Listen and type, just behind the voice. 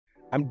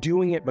I'm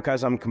doing it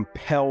because I'm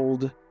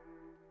compelled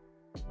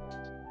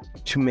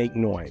to make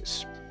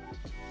noise,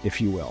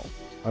 if you will.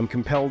 I'm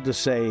compelled to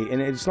say,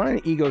 and it's not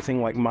an ego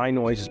thing like my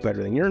noise is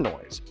better than your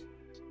noise,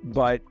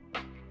 but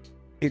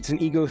it's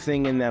an ego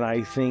thing in that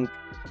I think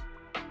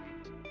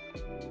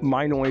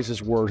my noise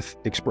is worth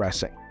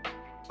expressing.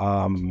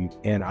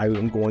 And I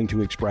am going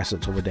to express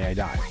it till the day I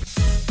die.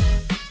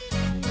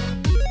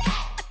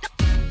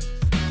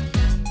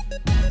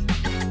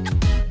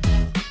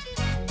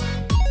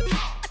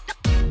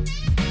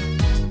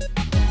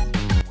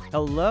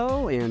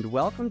 Hello and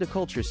welcome to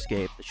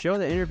Culturescape, the show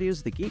that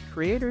interviews the geek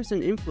creators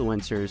and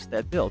influencers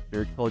that built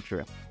nerd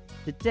culture.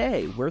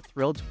 Today, we're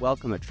thrilled to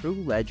welcome a true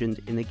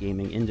legend in the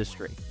gaming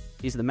industry.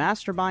 He's the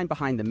mastermind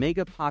behind the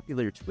mega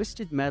popular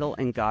Twisted Metal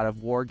and God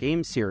of War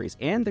game series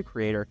and the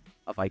creator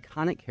of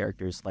iconic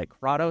characters like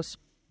Kratos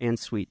and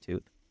Sweet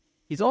Tooth.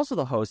 He's also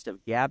the host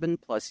of Gabbin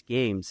Plus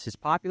Games, his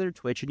popular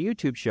Twitch and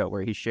YouTube show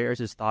where he shares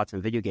his thoughts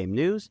on video game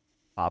news,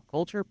 pop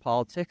culture,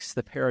 politics,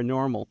 the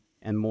paranormal,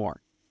 and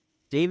more.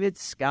 David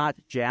Scott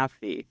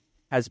Jaffe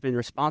has been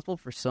responsible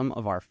for some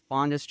of our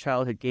fondest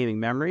childhood gaming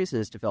memories and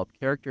has developed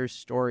characters,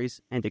 stories,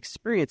 and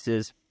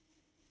experiences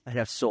that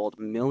have sold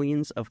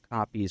millions of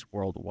copies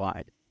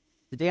worldwide.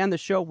 Today on the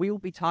show, we will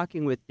be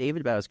talking with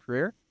David about his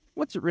career,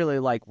 what's it really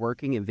like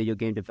working in video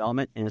game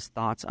development, and his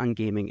thoughts on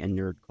gaming and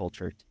nerd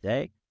culture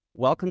today.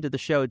 Welcome to the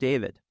show,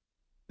 David.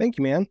 Thank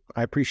you, man.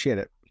 I appreciate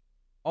it.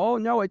 Oh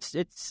no,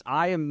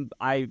 I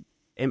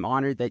am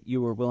honored that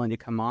you were willing to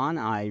come on.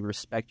 I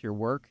respect your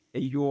work.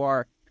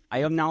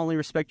 I not only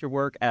respect your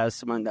work as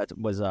someone that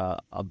was a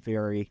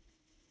very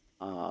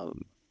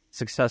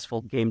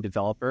successful game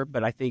developer,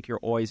 but I think you're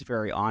always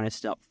very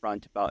honest and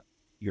upfront about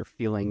your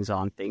feelings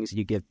on things.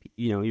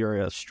 You're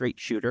a straight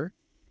shooter,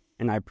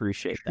 and I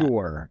appreciate that.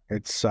 Sure.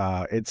 It's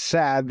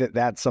sad that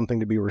that's something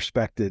to be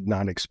respected,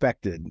 not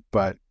expected,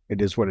 but it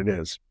is what it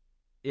is.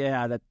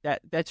 Yeah,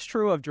 that's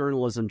true of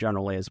journalism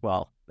generally as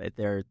well.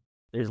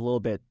 There's a little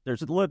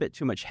bit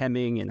too much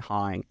hemming and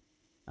hawing.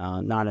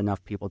 Not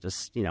enough people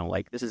just,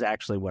 this is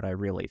actually what I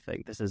really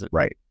think. This isn't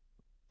right.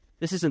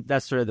 This isn't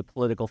necessarily the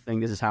political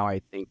thing. This is how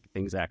I think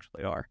things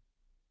actually are.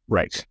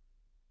 Right.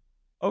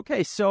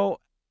 Okay.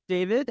 So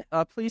David,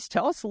 please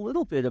tell us a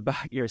little bit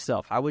about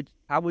yourself. How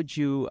would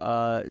you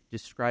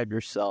describe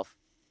yourself?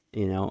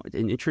 And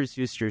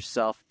introduce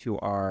yourself to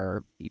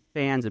our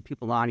fans and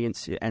people in the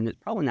audience, and it's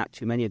probably not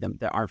too many of them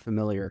that aren't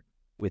familiar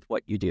with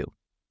what you do.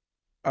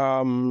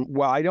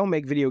 Well, I don't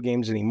make video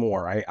games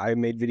anymore. I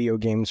made video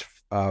games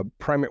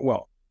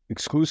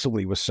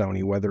exclusively with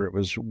Sony, whether it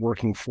was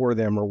working for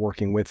them or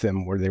working with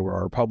them, where they were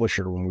our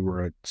publisher when we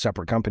were a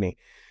separate company.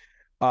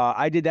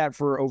 I did that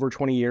for over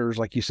 20 years.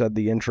 Like you said,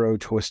 the intro,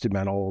 Twisted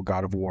Metal,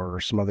 God of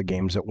War, some other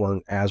games that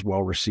weren't as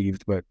well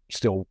received, but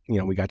still,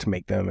 we got to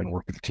make them and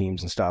work with the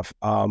teams and stuff.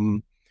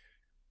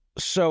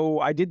 So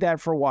I did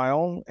that for a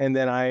while, and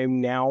then I'm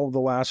now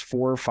the last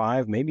 4 or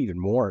 5, maybe even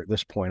more at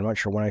this point. I'm not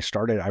sure when I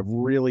started. I've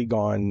really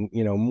gone,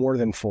 more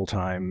than full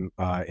time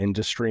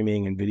into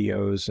streaming and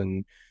videos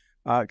and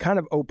kind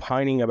of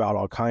opining about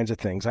all kinds of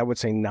things. I would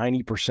say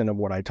 90% of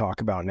what I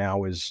talk about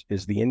now is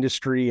the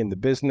industry and the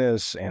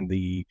business and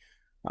the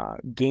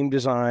game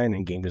design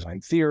and game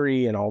design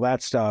theory and all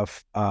that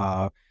stuff.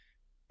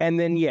 And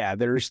then,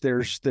 there's,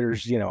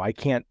 I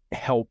can't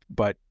help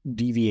but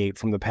deviate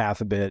from the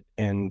path a bit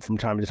and from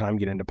time to time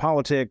get into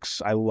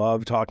politics. I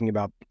love talking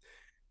about,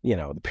 the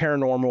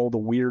paranormal, the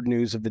weird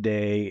news of the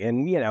day.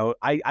 And,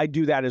 I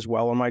do that as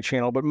well on my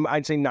channel, but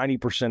I'd say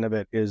 90% of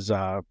it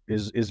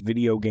is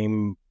video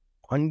game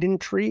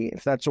punditry,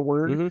 if that's a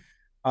word,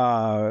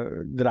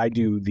 that I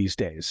do these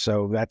days.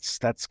 So that's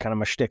kind of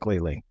my shtick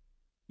lately.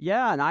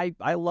 Yeah, and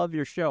I love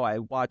your show. I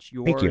watch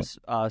yours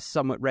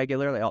somewhat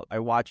regularly. I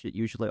watch it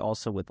usually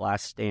also with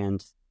Last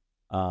Stand,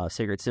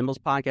 Sacred Symbols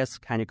podcast,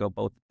 kind of go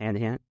both hand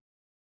in hand.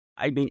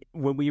 I mean,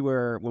 when we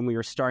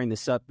were starting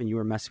this up and you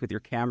were messing with your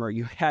camera,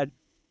 you had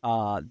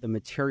the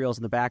materials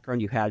in the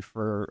background you had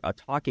for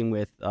talking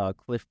with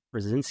Cliff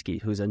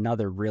Brzezinski, who's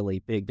another really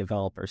big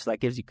developer. So that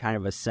gives you kind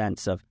of a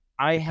sense of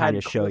the kind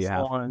of show you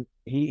have.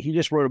 He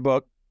just wrote a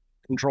book,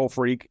 Control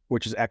Freak,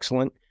 which is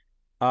excellent.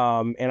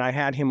 And I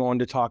had him on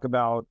to talk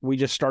about, we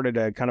just started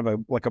a kind of a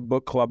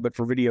book club, but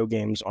for video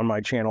games on my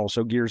channel.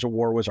 So Gears of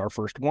War was our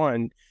first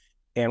one.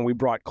 And we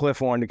brought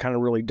Cliff on to kind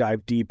of really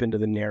dive deep into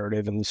the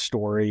narrative and the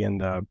story and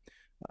the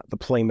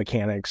play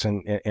mechanics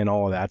and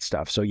all of that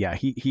stuff. So yeah,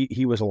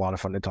 he was a lot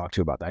of fun to talk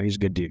to about that. He's a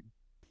good dude.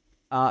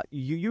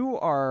 You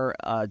are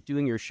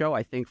doing your show,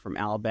 I think, from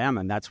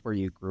Alabama, and that's where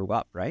you grew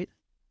up, right?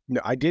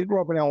 No, I did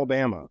grow up in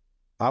Alabama.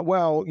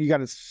 Well, you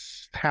got it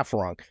half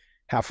wrong,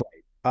 half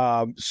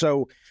right.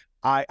 So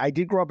I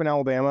did grow up in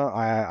Alabama.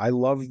 I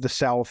love the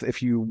South.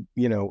 If you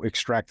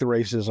extract the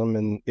racism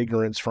and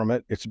ignorance from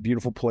it, it's a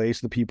beautiful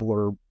place. The people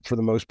are, for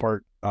the most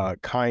part,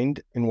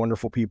 kind and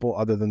wonderful people,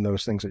 other than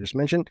those things I just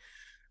mentioned.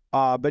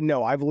 But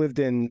no, I've lived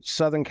in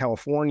Southern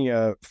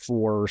California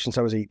since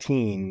I was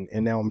 18,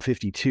 and now I'm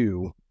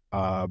 52.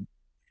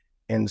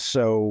 And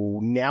so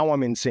now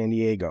I'm in San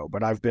Diego,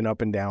 but I've been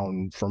up and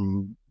down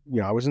from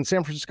I was in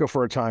San Francisco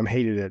for a time,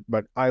 hated it,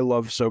 but I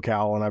love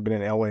SoCal, and I've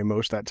been in LA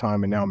most of that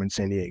time, and now I'm in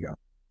San Diego.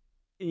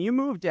 You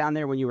moved down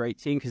there when you were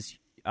 18 because,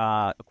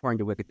 according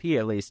to Wikipedia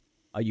at least,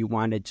 you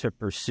wanted to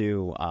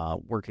pursue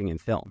working in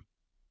film.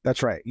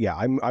 That's right. Yeah,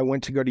 I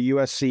went to go to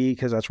USC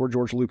because that's where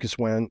George Lucas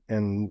went,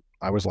 and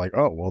I was like,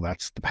 oh, well,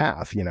 that's the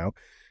path,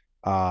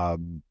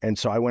 And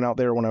so I went out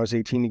there when I was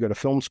 18 to go to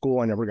film school.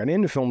 I never got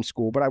into film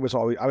school, but I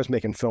was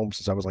making films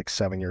since I was like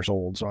 7 years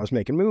old. So I was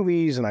making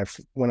movies, and I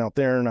went out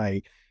there and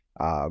I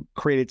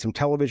created some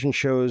television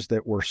shows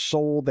that were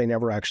sold. They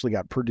never actually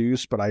got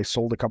produced, but I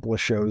sold a couple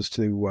of shows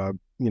to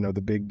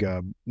the big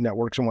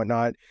networks and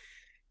whatnot.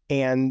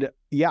 And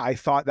yeah, I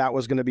thought that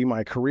was going to be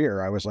my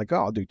career. I was like, oh,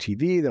 I'll do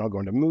TV, then I'll go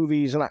into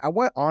movies. And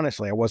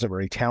honestly, I wasn't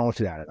very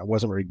talented at it. I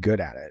wasn't very good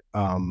at it.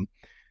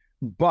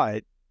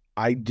 But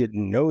I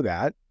didn't know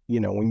that.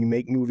 When you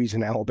make movies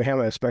in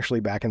Alabama, especially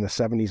back in the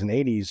 70s and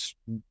 80s,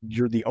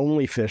 you're the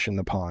only fish in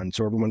the pond.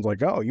 So everyone's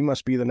like, oh, you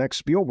must be the next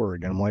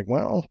Spielberg. And I'm like,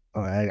 well,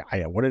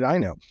 what did I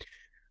know?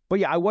 But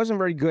yeah, I wasn't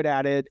very good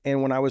at it.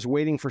 And when I was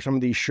waiting for some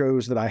of these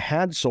shows that I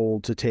had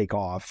sold to take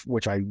off,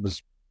 which I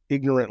was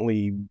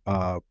ignorantly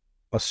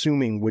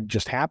assuming would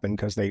just happen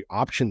because they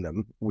optioned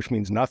them, which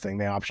means nothing.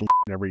 They option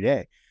every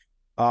day.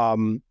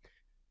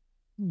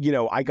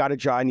 I got a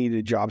job, I needed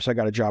a job. So I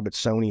got a job at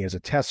Sony as a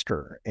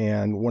tester.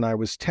 And when I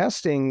was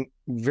testing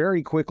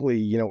very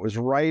quickly, it was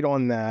right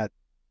on that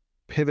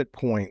pivot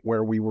point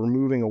where we were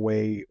moving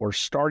away or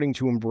starting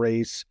to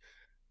embrace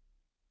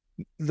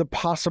the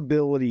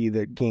possibility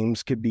that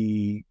games could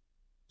be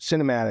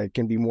cinematic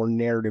and be more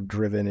narrative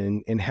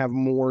driven and have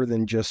more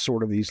than just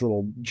sort of these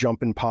little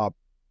jump and pop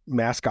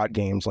mascot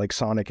games like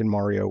Sonic and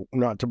Mario.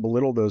 Not to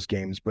belittle those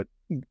games, but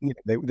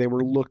they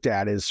were looked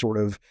at as sort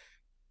of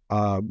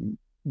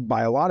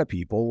by a lot of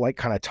people like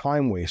kind of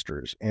time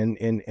wasters,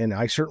 and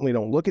I certainly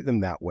don't look at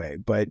them that way.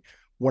 But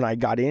when I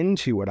got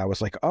into it, I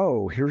was like,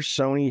 oh, here's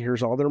Sony,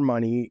 here's all their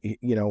money,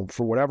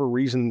 for whatever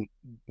reason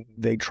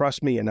they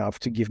trust me enough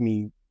to give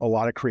me a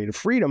lot of creative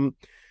freedom.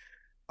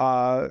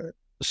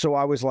 So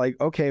I was like,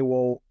 okay,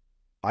 well,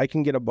 I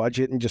can get a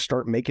budget and just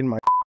start making my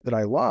that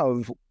I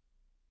love.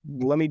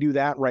 Let me do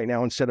that right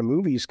now instead of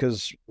movies,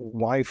 because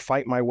why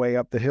fight my way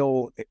up the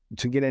hill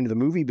to get into the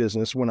movie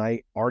business when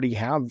I already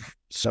have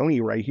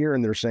Sony right here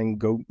and they're saying,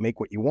 go make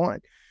what you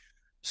want.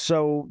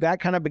 So that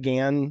kind of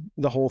began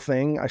the whole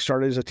thing. I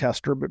started as a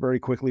tester, but very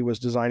quickly was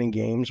designing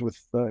games with,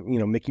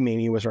 Mickey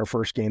Mania was our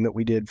first game that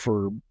we did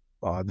for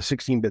the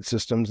 16-bit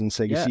systems and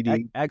Sega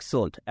CD.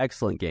 Excellent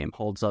game.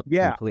 Holds up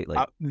completely.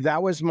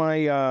 That was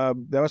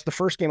the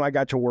first game I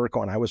got to work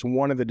on. I was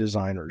one of the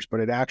designers, but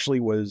it actually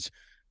was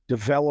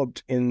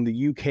developed in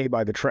the UK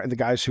by the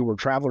guys who were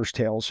Traveler's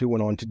Tales, who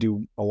went on to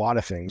do a lot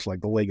of things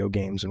like the Lego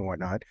games and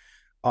whatnot.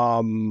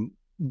 And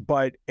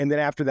then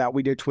after that,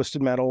 we did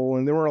Twisted Metal,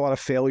 and there were a lot of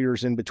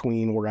failures in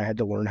between where I had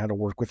to learn how to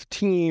work with a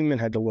team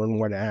and had to learn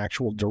what an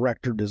actual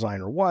director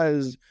designer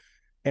was.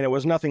 And it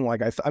was nothing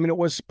like it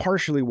was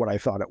partially what I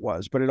thought it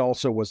was, but it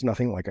also was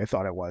nothing like I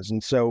thought it was.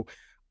 And so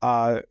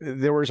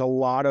there was a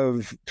lot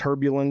of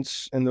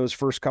turbulence in those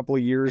first couple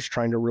of years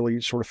trying to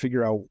really sort of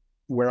figure out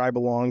where I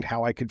belonged,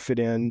 how I could fit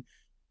in.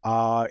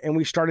 And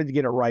we started to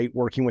get it right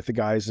working with the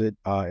guys at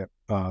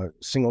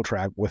Single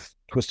Track with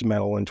Twisted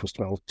Metal and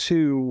Twisted Metal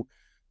 2,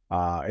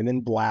 and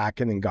then Black,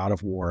 and then God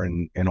of War,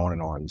 and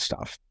on and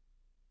stuff.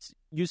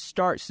 You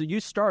start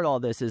all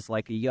this as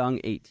like a young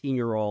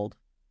 18-year-old.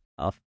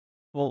 No?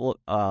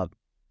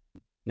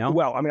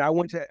 Well, I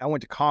went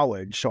to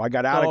college, so I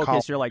got out of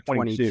college. So you're like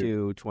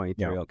 22, 23.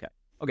 Yeah.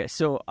 Okay.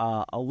 So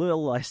a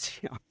little less,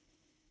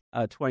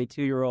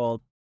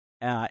 22-year-old.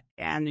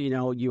 And,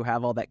 you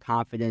have all that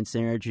confidence,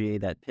 energy,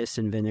 that piss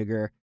and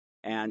vinegar.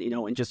 And,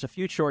 in just a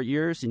few short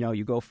years,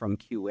 you go from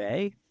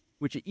QA,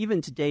 which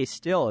even today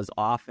still is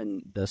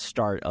often the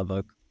start of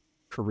a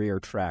career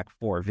track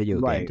for video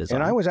game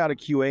design. And I was out of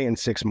QA in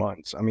 6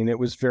 months. It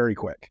was very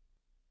quick.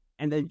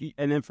 And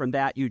then from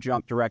that, you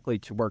jumped directly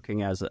to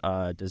working as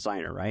a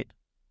designer, right?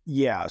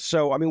 Yeah.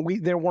 So,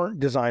 there weren't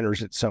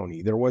designers at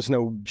Sony. There was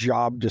no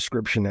job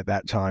description at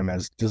that time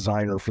as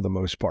designer for the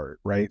most part,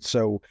 right?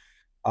 So,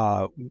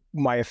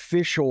 my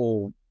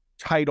official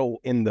title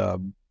in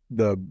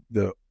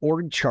the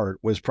org chart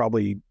was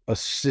probably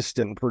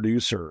assistant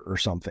producer or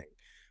something,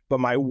 but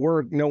my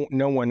work, no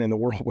one in the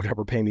world would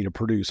ever pay me to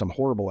produce. I'm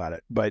horrible at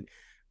it, but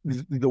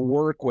the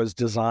work was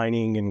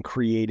designing and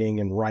creating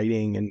and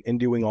writing and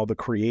doing all the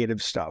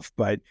creative stuff.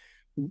 But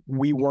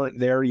we weren't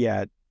there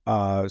yet,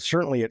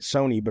 certainly at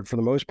Sony, but for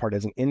the most part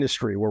as an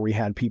industry where we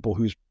had people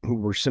who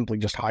were simply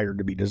just hired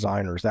to be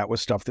designers. That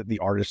was stuff that the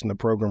artists and the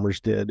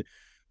programmers did,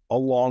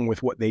 along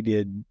with what they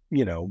did,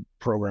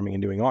 programming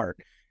and doing art.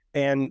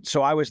 And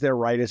so I was there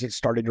right as it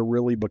started to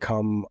really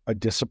become a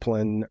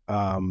discipline.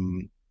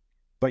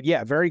 But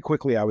yeah, very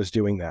quickly I was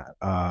doing that.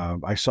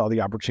 I saw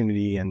the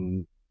opportunity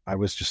and I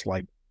was just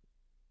like,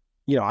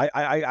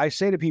 I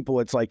say to people,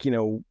 it's like,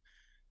 you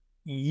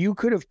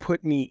could have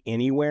put me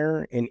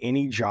anywhere in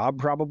any job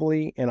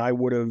probably, and I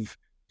would have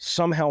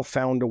somehow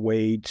found a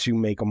way to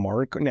make a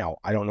mark. Now,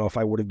 I don't know if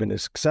I would have been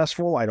as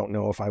successful. I don't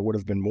know if I would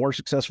have been more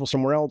successful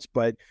somewhere else,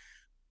 but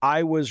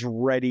I was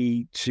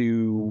ready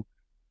to,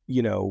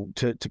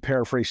 to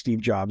paraphrase Steve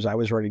Jobs, I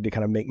was ready to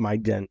kind of make my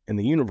dent in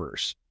the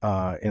universe.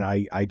 And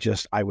I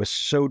was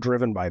so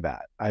driven by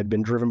that. I'd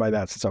been driven by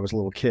that since I was a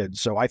little kid.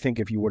 So I think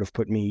if you would have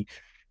put me,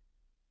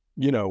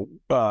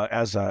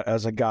 as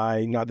a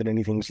guy, not that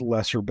anything's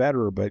less or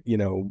better, but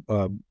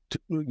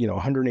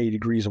 180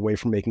 degrees away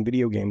from making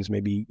video games,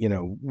 maybe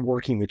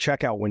working the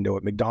checkout window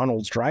at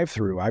McDonald's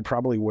drive-through, I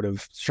probably would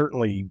have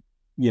certainly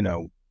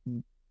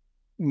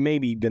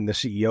maybe been the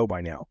CEO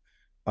by now,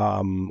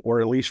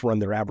 or at least run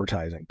their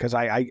advertising, because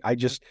I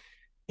just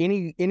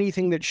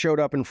anything that showed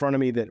up in front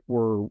of me that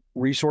were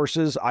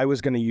resources I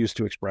was going to use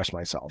to express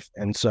myself,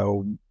 and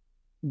so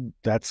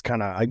that's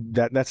kind of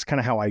that's kind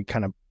of how I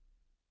kind of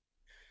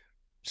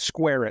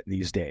square it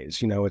these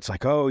days. It's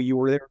like, oh, you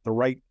were there at the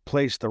right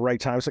place, the right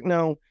time. It's like,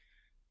 no,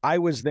 I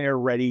was there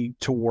ready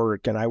to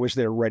work, and I was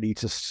there ready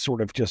to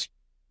sort of just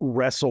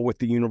wrestle with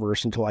the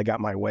universe until I got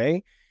my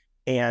way.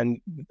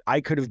 And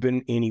I could have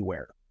been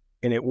anywhere,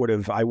 and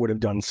I would have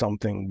done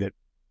something that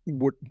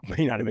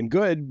may not have been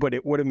good, but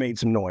it would have made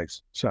some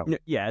noise. So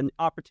yeah, and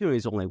opportunity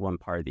is only one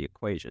part of the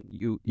equation.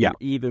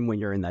 Even when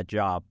you're in that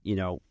job,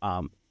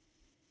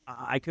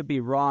 I could be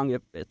wrong.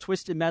 If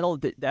Twisted Metal,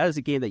 that is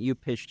a game that you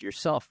pitched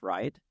yourself,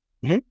 right?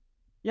 Mm-hmm.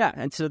 Yeah,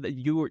 and so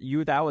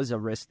that that was a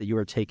risk that you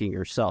were taking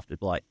yourself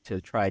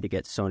to try to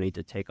get Sony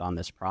to take on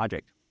this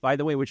project. By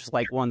the way, which is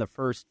like one of the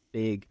first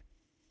big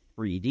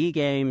 3D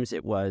games.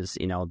 It was,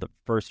 the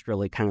first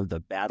really kind of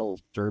the Battle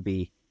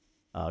Derby,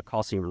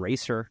 Coliseum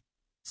Racer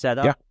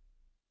setup.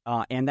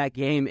 Yeah. And that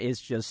game is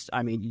just,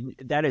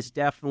 that is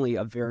definitely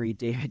a very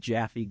David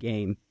Jaffe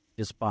game,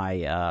 just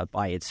by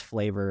its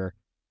flavor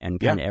and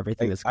kind of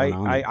everything that's going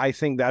on. I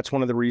think that's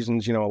one of the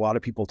reasons, a lot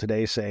of people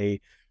today say,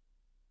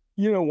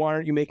 why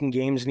aren't you making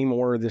games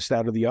anymore, this,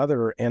 that, or the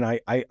other? And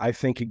I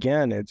think,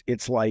 again,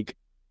 it's like,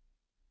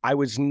 I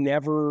was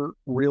never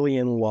really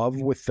in love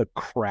with the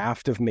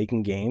craft of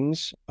making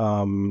games.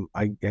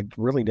 I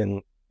really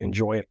didn't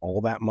enjoy it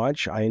all that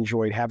much. I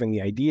enjoyed having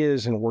the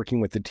ideas and working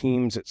with the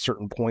teams at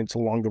certain points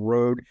along the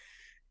road,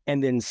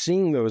 and then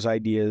seeing those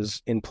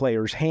ideas in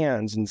players'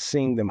 hands and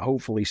seeing them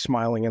hopefully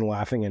smiling and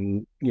laughing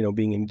and,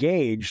 being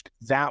engaged.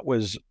 That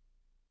was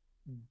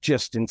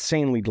just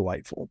insanely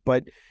delightful.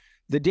 But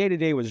the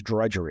day-to-day was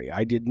drudgery.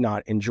 I did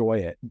not enjoy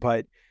it,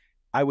 but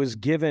I was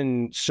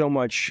given so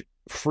much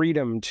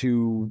freedom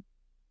to,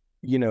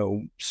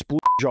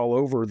 splooge all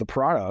over the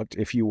product,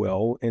 if you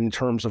will, in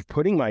terms of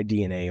putting my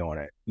DNA on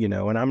it,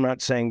 and I'm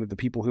not saying that the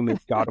people who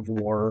make God of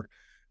War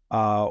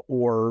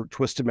or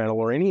Twisted Metal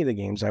or any of the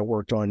games I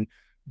worked on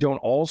don't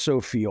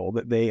also feel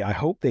that I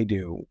hope they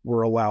do,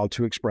 were allowed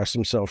to express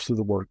themselves through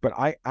the work. But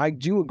I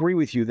do agree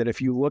with you that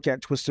if you look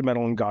at Twisted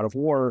Metal and God of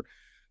War,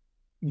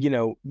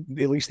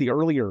 at least the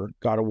earlier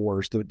God of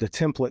Wars, the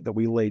template that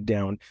we laid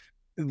down,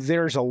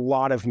 there's a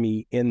lot of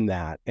me in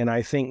that. And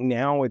I think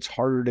now it's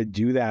harder to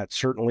do that,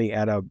 certainly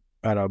at a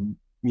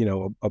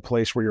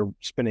place where you're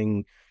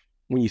spending,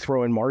 when you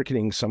throw in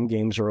marketing, some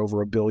games are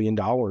over $1 billion,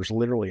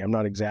 literally. I'm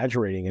not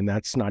exaggerating. And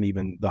that's not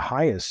even the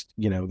highest.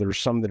 There's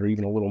some that are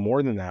even a little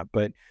more than that.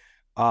 But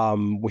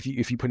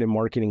if you put in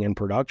marketing and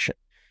production.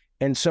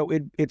 And so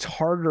it's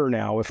harder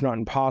now, if not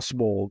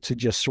impossible, to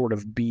just sort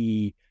of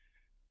be,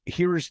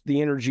 here's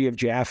the energy of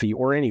Jaffe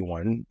or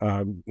anyone,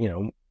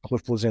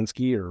 Cliff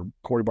Bleszinski or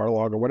Cory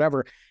Barlog or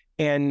whatever,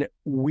 and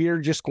we're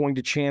just going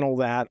to channel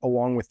that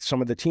along with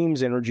some of the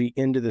team's energy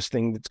into this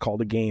thing that's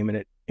called a game,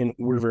 and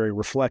we're very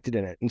reflected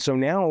in it. And so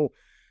now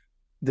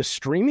the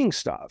streaming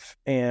stuff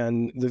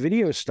and the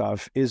video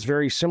stuff is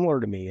very similar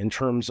to me in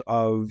terms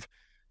of,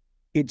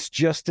 it's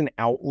just an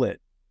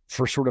outlet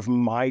for sort of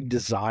my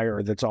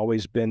desire that's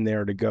always been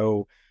there to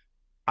go,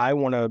 I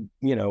want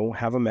to,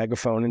 have a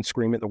megaphone and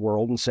scream at the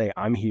world and say,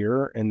 I'm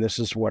here, and this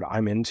is what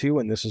I'm into,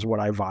 and this is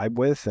what I vibe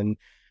with. And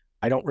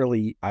I don't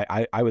really,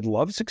 I would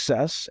love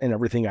success in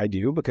everything I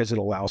do because it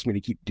allows me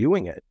to keep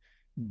doing it,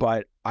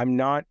 but I'm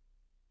not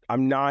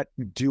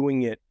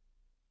doing it.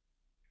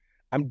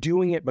 I'm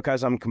doing it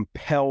because I'm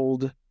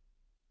compelled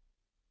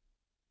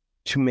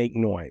to make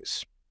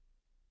noise,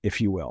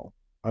 if you will.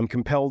 I'm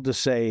compelled to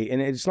say,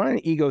 and it's not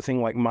an ego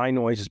thing like my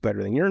noise is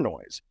better than your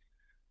noise,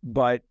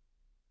 but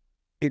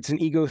it's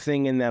an ego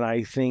thing in that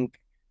I think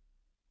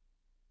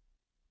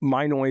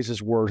my noise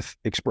is worth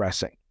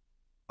expressing.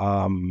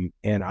 And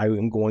I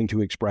am going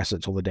to express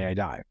it till the day I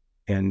die.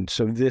 And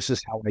so this is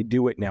how I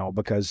do it now,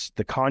 because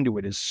the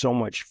conduit is so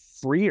much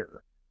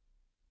freer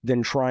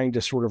than trying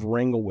to sort of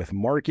wrangle with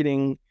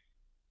marketing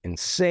and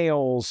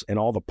sales and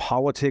all the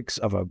politics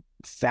of a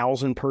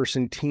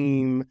 1,000-person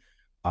team,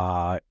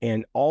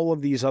 and all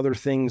of these other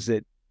things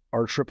that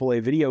are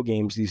AAA video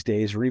games these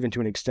days, or even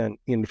to an extent,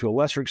 to a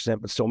lesser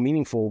extent, but still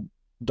meaningful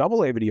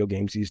AA video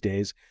games these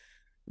days,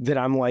 that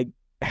I'm like,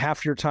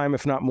 half your time,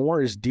 if not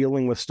more, is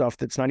dealing with stuff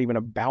that's not even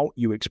about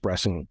you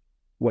expressing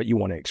what you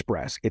want to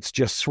express. It's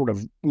just sort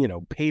of,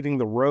 paving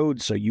the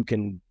road so you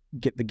can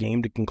get the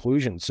game to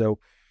conclusion. So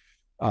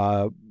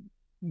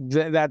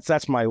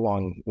That's my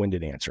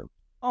long-winded answer.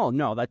 Oh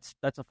no, that's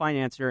a fine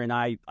answer, and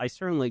I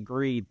certainly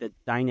agree that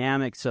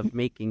dynamics of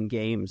making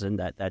games and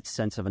that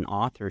sense of an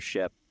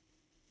authorship,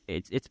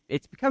 it's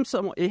become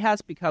it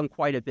has become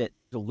quite a bit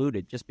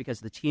diluted just because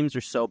the teams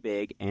are so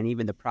big and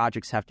even the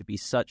projects have to be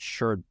such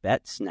sure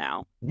bets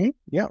now. Mm-hmm.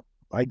 Yeah,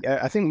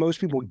 I think most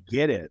people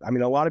get it. I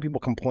mean, a lot of people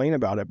complain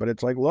about it, but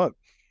it's like, look,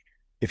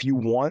 if you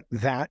want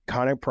that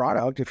kind of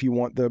product, if you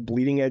want the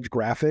bleeding edge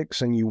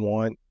graphics and you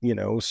want,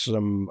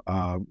 some,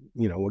 a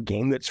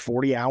game that's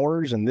 40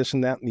 hours and this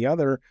and that and the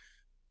other,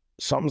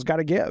 something's got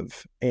to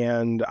give.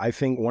 And I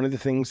think one of the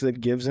things that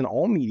gives in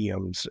all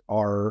mediums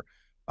are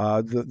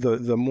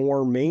the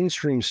more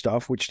mainstream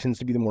stuff, which tends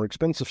to be the more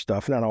expensive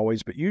stuff, not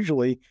always, but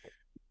usually,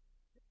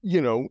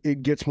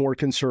 it gets more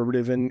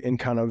conservative and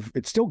kind of,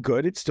 it's still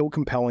good. It's still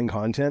compelling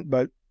content,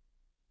 but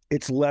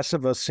it's less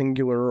of a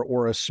singular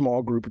or a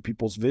small group of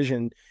people's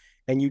vision.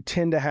 And you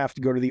tend to have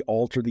to go to the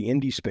alt or the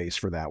indie space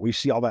for that. We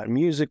see all that in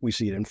music. We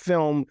see it in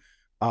film.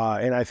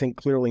 And I think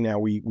clearly now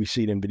we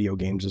see it in video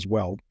games as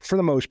well, for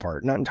the most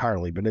part, not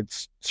entirely, but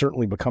it's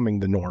certainly becoming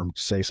the norm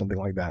to say something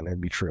like that. And it'd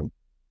be true.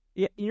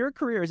 Yeah, your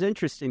career is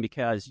interesting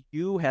because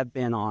you have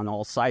been on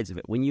all sides of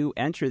it. When you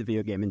entered the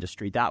video game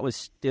industry, that was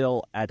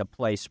still at a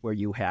place where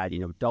you had,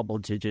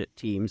 double-digit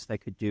teams that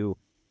could do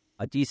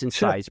a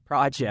decent-sized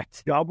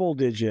project.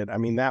 Double-digit. I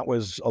mean, that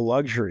was a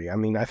luxury. I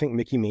mean, I think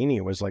Mickey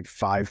Mania was like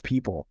 5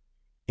 people,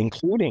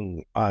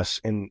 including us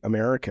in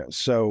America.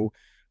 So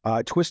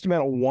Twisted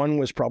Metal 1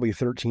 was probably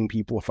 13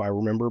 people, if I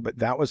remember, but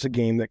that was a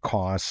game that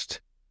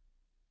cost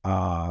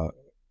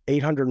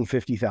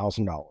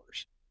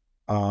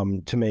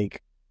 $850,000 to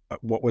make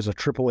what was a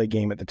AAA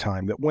game at the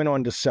time that went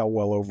on to sell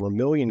well over 1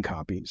 million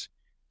copies.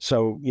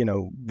 So,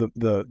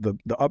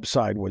 the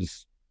upside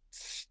was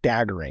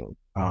staggering.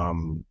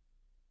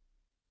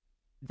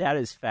 That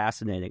is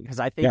fascinating because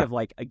I think of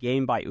like a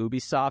game by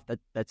Ubisoft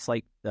that's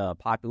like the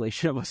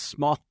population of a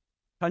small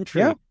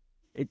country. Yeah.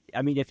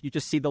 If you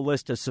just see the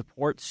list of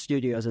support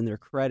studios and their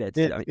credits,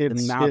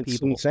 it's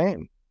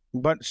insane.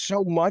 But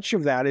so much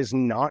of that is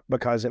not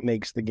because it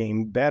makes the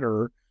game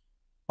better,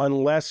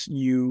 unless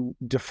you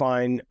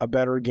define a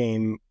better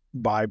game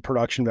by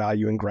production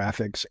value and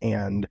graphics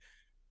and,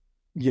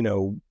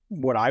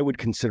 what I would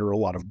consider a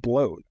lot of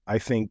bloat. I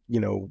think,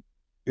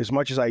 as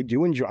much as I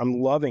do enjoy, I'm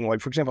loving, like,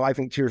 for example, I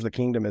think Tears of the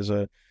Kingdom is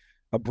a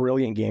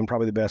brilliant game,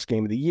 probably the best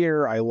game of the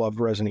year. I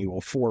loved Resident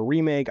Evil 4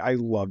 remake. I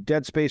love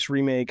Dead Space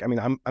remake. I mean,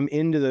 I'm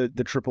into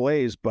the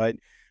AAAs, but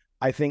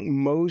I think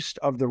most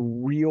of the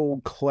real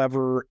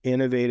clever,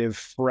 innovative,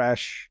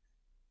 fresh,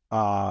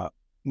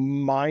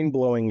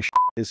 mind-blowing shit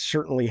is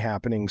certainly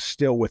happening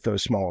still with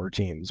those smaller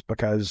teams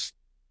because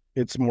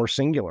it's more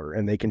singular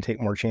and they can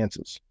take more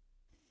chances.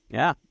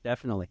 Yeah,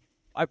 definitely.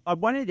 I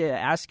wanted to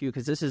ask you,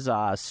 because this is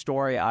a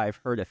story I've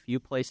heard a few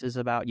places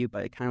about you,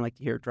 but I'd kind of like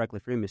to hear it directly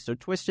from you. So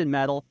Twisted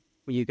Metal,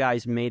 when you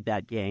guys made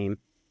that game,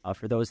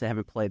 for those that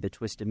haven't played the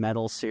Twisted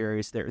Metal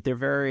series, they're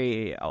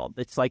very,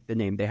 it's like the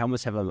name. They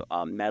almost have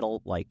a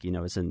metal, like,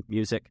 as in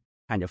music,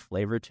 kind of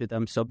flavor to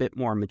them, so a bit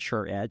more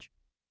mature edge.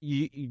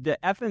 The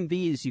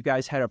FMVs, you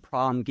guys had a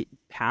problem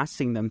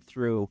passing them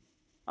through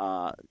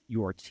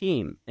your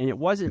team, and it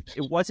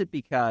wasn't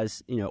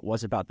because it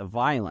was about the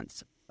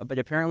violence, but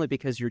apparently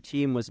because your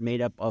team was made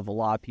up of a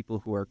lot of people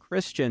who are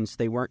Christians,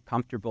 they weren't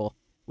comfortable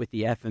with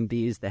the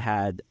FMVs that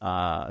had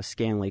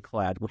scantily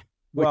clad.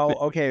 Well,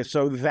 okay,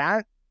 so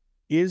that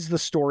is the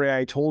story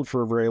I told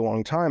for a very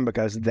long time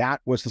because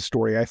that was the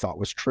story I thought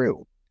was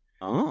true.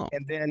 Oh,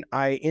 and then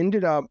I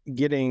ended up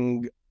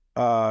getting.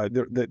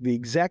 The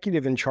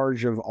executive in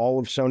charge of all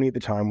of Sony at the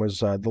time was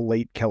the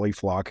late Kelly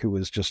Flock, who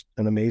was just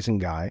an amazing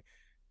guy.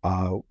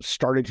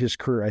 Started his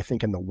career, I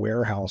think, in the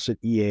warehouse at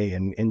EA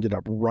and ended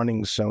up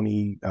running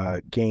Sony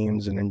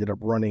games and ended up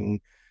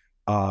running,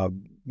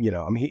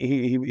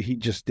 he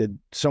just did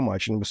so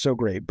much and was so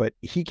great. But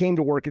he came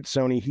to work at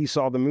Sony. He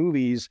saw the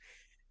movies.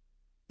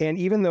 And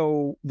even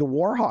though the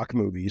Warhawk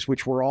movies,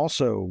 which were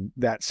also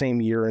that same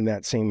year and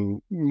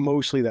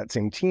mostly that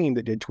same team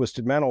that did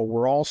Twisted Metal,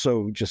 were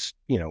also just,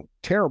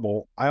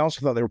 terrible, I also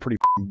thought they were pretty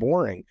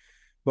boring.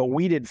 But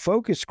we did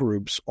focus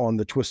groups on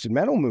the Twisted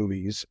Metal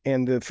movies,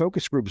 and the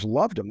focus groups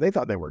loved them. They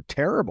thought they were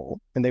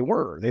terrible, and they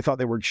were. They thought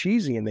they were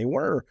cheesy, and they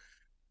were.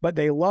 But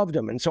they loved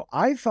them. And so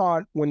I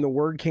thought when the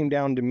word came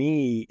down to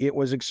me, it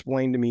was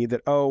explained to me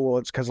that,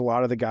 it's because a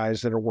lot of the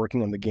guys that are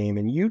working on the game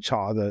in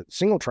Utah, the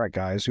single track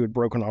guys who had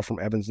broken off from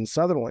Evans and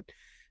Sutherland,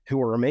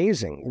 who are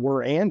amazing,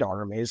 were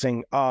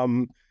amazing.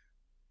 I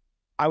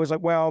was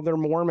like, well, they're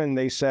Mormon,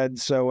 they said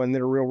so, and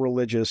they're real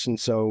religious. And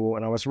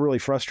I was really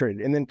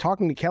frustrated. And then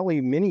talking to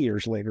Kelly many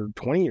years later,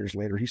 20 years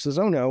later, he says,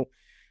 oh no,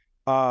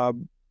 I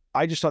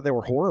just thought they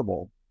were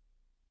horrible.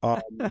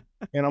 And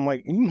I'm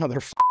like, you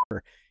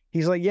motherfucker.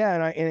 He's like,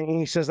 yeah, and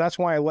he says, that's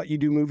why I let you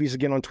do movies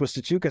again on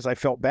Twisted 2, because I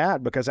felt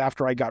bad, because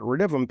after I got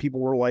rid of them, people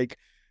were like,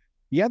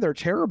 yeah, they're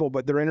terrible,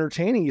 but they're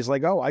entertaining. He's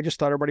like, I just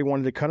thought everybody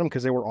wanted to cut them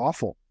because they were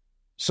awful.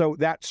 So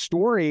that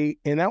story,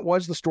 and that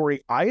was the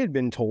story I had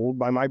been told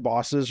by my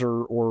bosses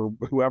or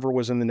whoever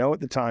was in the know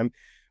at the time,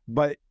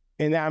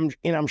 and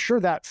I'm sure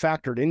that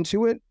factored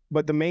into it,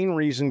 But the main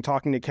reason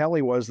talking to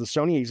Kelly was the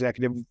Sony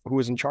executive who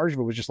was in charge of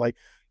it was just like,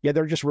 yeah,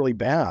 they're just really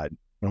bad.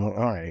 And I'm like,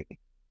 all right.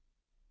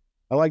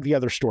 I like the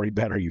other story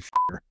better, you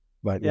f***er.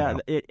 But yeah,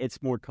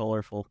 it's more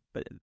colorful.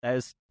 But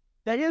that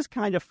is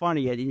kind of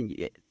funny.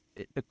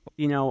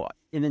 You know,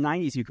 in the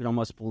 90s, you could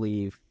almost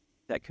believe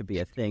that could be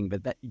a thing.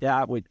 But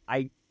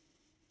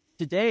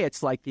today,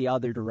 it's like the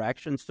other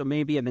direction. So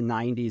maybe in the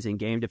 90s in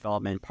game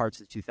development, parts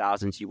of the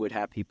 2000s, you would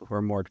have people who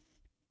are more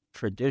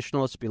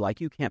traditionalists be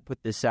like, you can't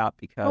put this out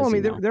because. Oh, I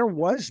mean, there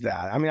was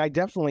that. I mean, I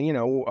definitely,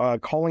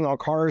 Calling All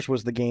Cars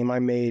was the game I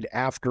made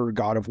after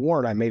God of War,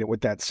 and I made it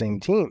with that same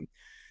team.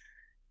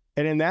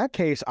 And in that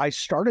case, I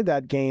started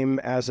that game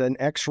as an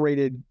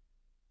X-rated,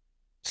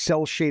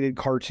 cel-shaded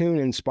cartoon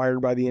inspired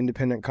by the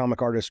independent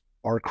comic artist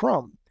R.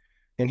 Crumb.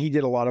 And he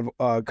did a lot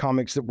of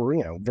comics that were,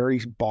 very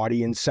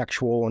body and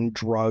sexual and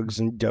drugs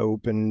and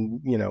dope and,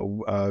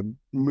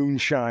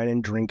 moonshine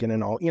and drinking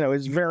and all.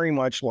 It's very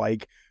much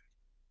like,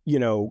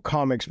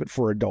 comics, but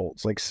for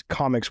adults, like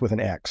comics with an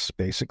X,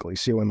 basically,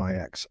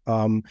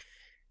 COMIX.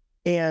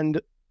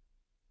 And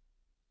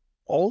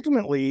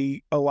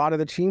ultimately, a lot of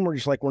the team were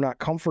just like, we're not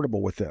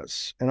comfortable with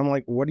this. And I'm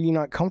like, what are you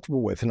not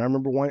comfortable with? And I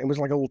remember it was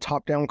like a little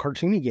top-down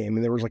cartoony game,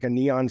 and there was like a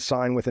neon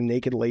sign with a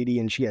naked lady,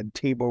 and she had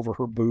tape over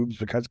her boobs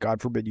because, God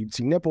forbid, you'd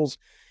see nipples.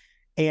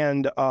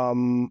 And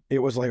it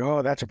was like,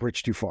 oh, that's a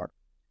bridge too far.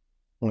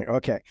 I'm like,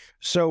 okay.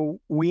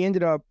 So we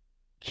ended up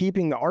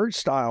keeping the art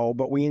style,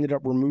 but we ended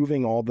up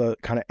removing all the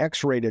kind of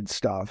X-rated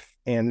stuff,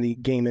 and the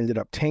game ended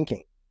up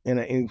tanking.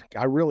 And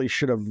I really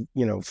should have,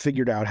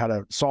 figured out how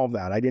to solve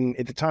that. At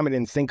the time, I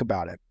didn't think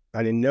about it.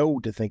 I didn't know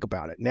to think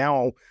about it.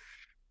 Now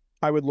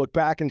I would look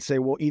back and say,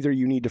 well, either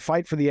you need to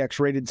fight for the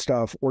X-rated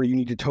stuff, or you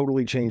need to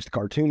totally change the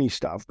cartoony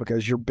stuff,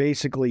 because you're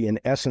basically, in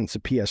essence, a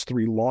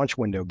PS3 launch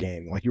window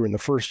game. Like, you're in the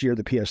first year of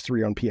the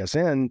PS3 on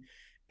PSN,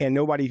 and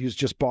nobody who's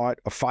just bought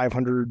a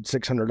 $500,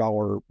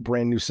 $600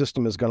 brand new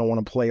system is going to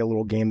want to play a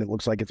little game that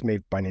looks like it's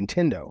made by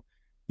Nintendo.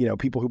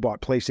 People who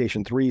bought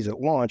PlayStation 3s at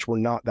launch were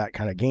not that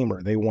kind of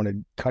gamer. They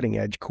wanted cutting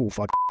edge, cool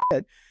fucking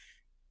shit.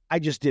 I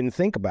just didn't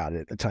think about it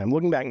at the time.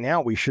 Looking back now,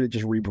 we should have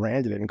just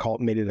rebranded it and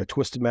made it a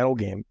Twisted Metal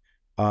game.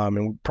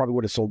 And we probably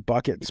would have sold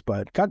buckets,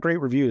 but got great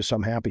reviews, so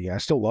I'm happy. I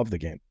still love the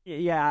game.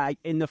 Yeah,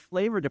 in the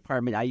flavor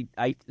department,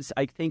 I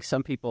think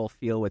some people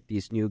feel with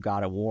these new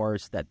God of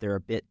Wars that they're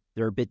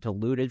a bit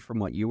diluted from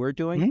what you were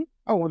doing. Mm-hmm.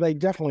 Oh, well, they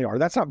definitely are.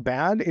 That's not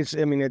bad.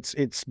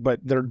 But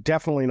they're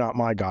definitely not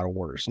my God of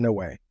Wars. No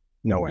way.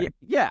 No way.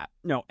 Yeah,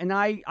 no. And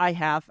I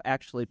have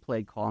actually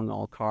played Calling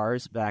All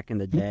Cars back in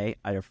the day.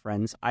 I have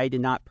friends. I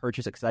did not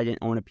purchase it because I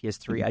didn't own a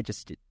PS3. I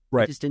just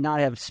did not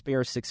have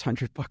spare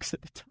 $600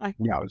 at the time.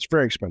 Yeah, it's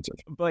very expensive.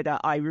 But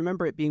I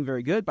remember it being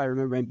very good, but I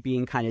remember it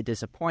being kind of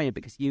disappointed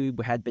because you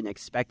had been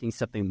expecting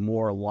something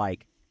more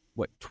like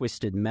what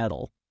Twisted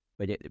Metal.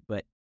 But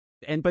the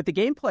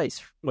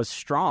gameplay was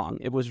strong.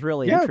 It was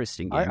really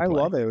interesting gameplay. I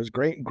love it. It was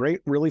great,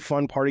 really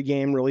fun party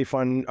game, really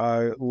fun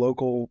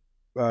local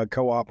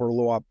co-op or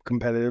low-op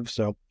competitive.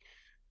 So,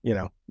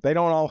 they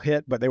don't all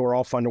hit, but they were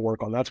all fun to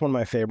work on. That's one of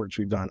my favorites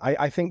we've done.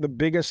 I think the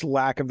biggest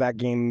lack of that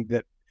game,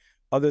 that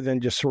other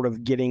than just sort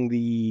of getting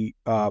the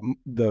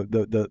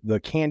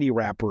candy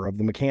wrapper of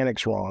the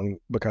mechanics wrong,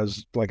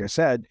 because like I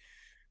said,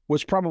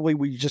 was probably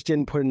we just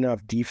didn't put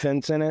enough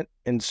defense in it.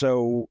 And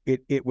so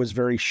it was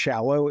very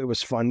shallow. It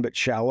was fun, but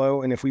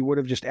shallow. And if we would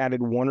have just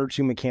added one or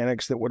two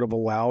mechanics that would have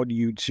allowed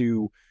you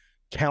to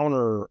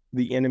counter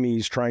the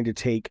enemies trying to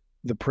take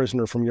the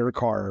prisoner from your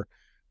car,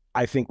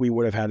 I think we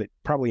would have had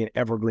probably an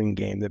evergreen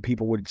game that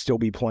people would still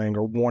be playing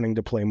or wanting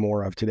to play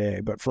more of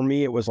today. But for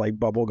me, it was like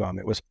bubblegum.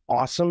 It was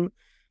awesome.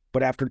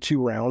 But after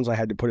 2 rounds, I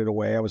had to put it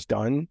away. I was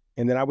done.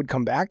 And then I would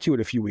come back to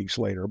it a few weeks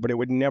later, but it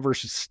would never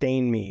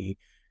sustain me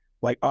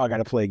like, oh, I got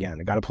to play again.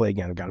 I got to play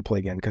again. I got to play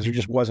again. Because there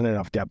just wasn't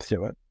enough depth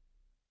to it.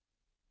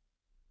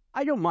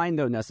 I don't mind,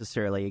 though,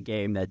 necessarily a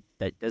game that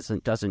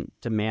doesn't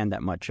demand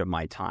that much of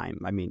my time.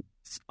 I mean,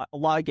 a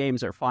lot of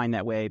games are fine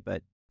that way,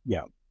 but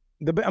yeah.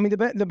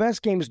 The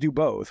best games do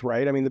both,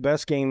 right? I mean, the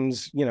best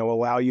games,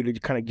 allow you to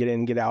kind of get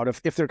in, get out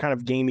if they're kind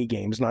of gamey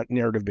games, not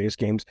narrative-based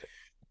games.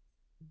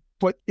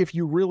 But if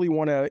you really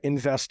want to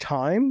invest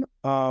time,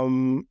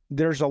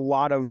 there's a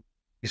lot of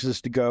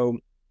places to go.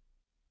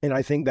 And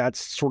I think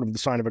that's sort of the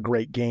sign of a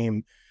great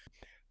game.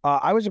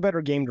 I was a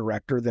better game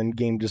director than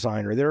game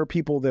designer. There are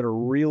people that are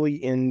really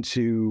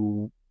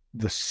into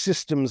the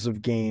systems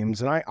of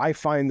games, and I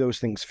find those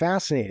things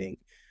fascinating.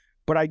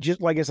 But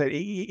like I said,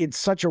 it's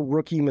such a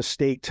rookie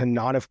mistake to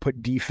not have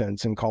put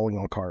defense in Calling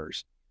All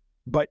Cars.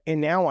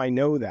 And now I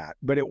know that,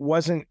 but it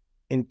wasn't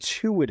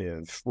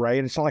intuitive,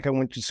 right? It's not like I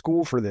went to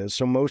school for this.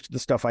 So most of the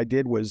stuff I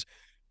did was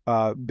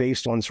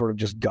based on sort of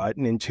just gut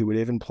and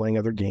intuitive and playing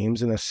other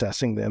games and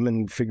assessing them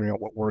and figuring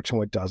out what works and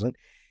what doesn't.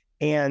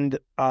 And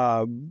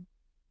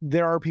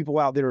there are people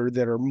out there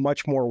that are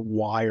much more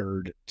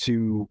wired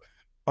to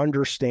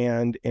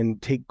understand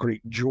and take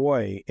great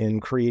joy in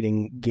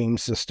creating game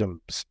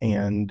systems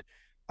and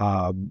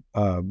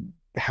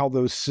how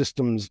those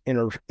systems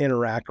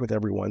interact with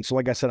everyone. So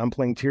like I said, I'm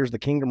playing Tears of the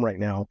Kingdom right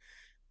now.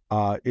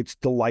 It's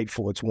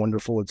delightful. It's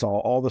wonderful. It's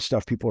all the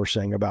stuff people are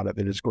saying about it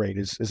that is great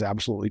is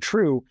absolutely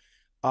true.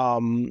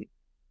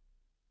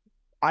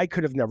 I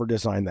could have never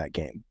designed that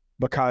game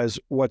because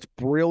what's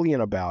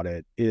brilliant about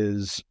it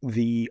is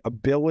the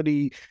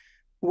ability,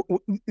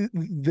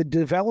 the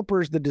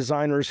developers, the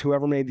designers,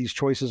 whoever made these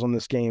choices on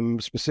this game,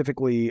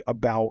 specifically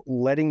about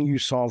letting you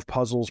solve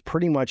puzzles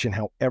pretty much in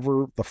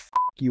however the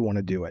you want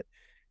to do it.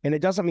 And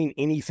it doesn't mean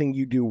anything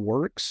you do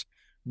works,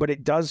 but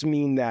it does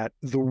mean that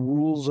the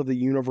rules of the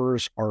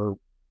universe are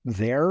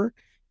there,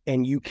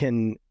 and you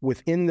can,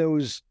 within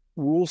those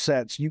rule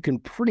sets, you can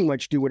pretty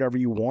much do whatever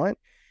you want.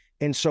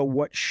 And so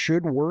what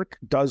should work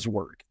does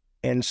work.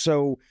 And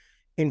so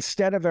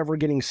instead of ever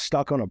getting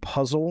stuck on a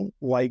puzzle,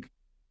 like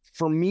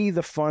for me,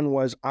 the fun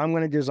was I'm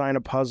going to design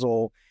a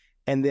puzzle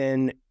and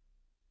then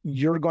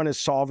you're going to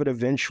solve it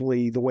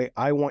eventually the way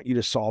I want you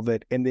to solve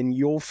it. And then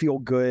you'll feel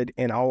good.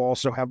 And I'll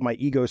also have my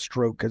ego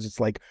stroke because it's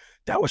like,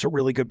 that was a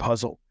really good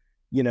puzzle,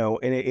 you know,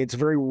 and it's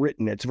very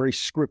written. It's a very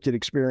scripted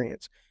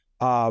experience.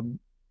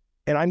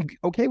 And I'm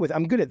okay with,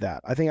 I'm good at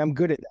that. I think I'm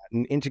good at that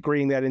and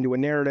integrating that into a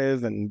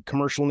narrative and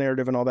commercial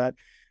narrative and all that.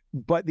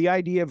 But the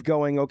idea of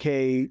going,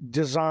 okay,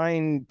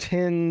 design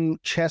 10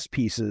 chess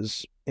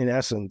pieces in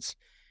essence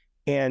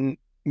and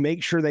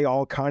make sure they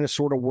all kind of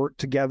sort of work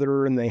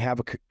together and they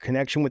have a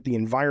connection with the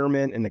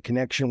environment and a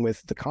connection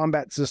with the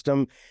combat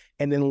system,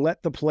 and then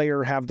let the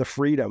player have the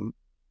freedom.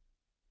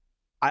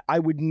 I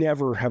would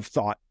never have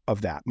thought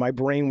of that. My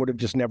brain would have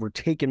just never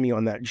taken me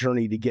on that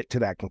journey to get to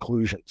that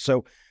conclusion.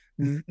 So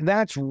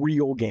that's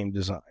real game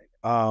design.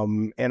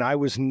 And I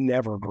was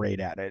never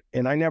great at it.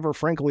 And I never,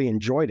 frankly,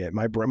 enjoyed it.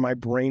 My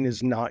brain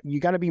is not, you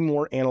got to be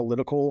more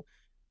analytical.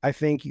 I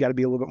think you got to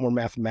be a little bit more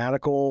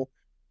mathematical.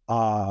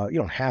 You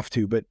don't have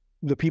to, but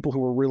the people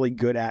who are really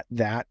good at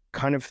that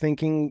kind of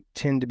thinking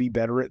tend to be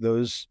better at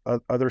those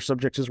other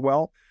subjects as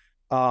well.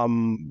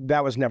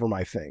 That was never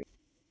my thing.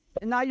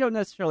 And I don't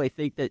necessarily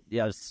think that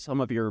some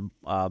of your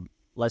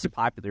less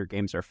popular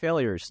games are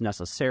failures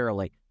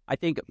necessarily. I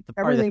think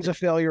everything's a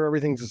failure,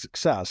 everything's a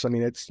success. I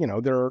mean, it's, you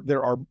know,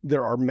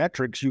 there are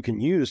metrics you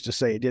can use to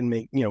say it didn't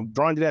make, you know,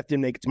 Drawn to Death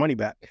didn't make its money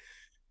back.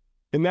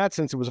 In that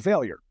sense, it was a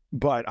failure,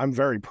 but I'm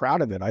very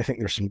proud of it. I think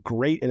there's some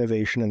great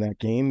innovation in that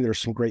game. There's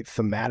some great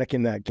thematic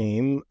in that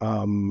game,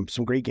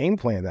 some great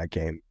gameplay in that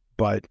game.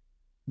 But,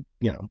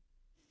 you know,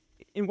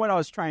 and what I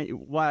was trying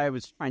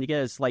to get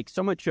is like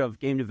so much of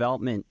game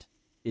development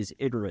is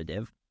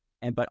iterative,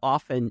 but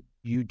often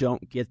you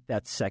don't get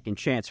that second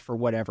chance for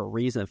whatever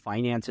reason.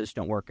 Finances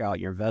don't work out,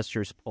 your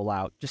investors pull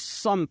out,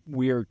 just some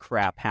weird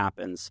crap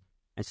happens,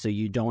 and so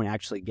you don't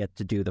actually get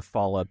to do the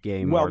follow-up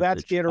game. Well,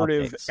 that's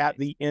iterative at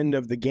the end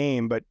of the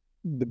game, but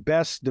the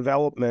best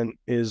development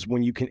is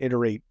when you can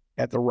iterate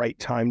at the right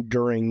time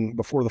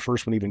before the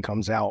first one even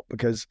comes out.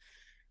 Because,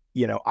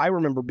 you know, I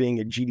remember being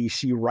at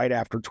GDC right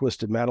after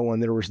Twisted Metal,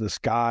 and there was this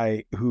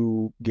guy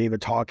who gave a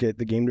talk at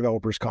the Game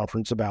Developers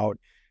Conference about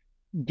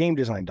game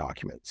design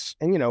documents.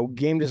 And, you know,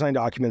 game design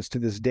documents to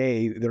this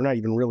day, they're not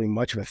even really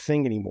much of a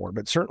thing anymore.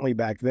 But certainly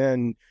back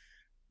then,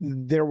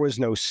 there was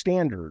no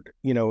standard.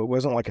 You know, it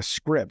wasn't like a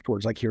script where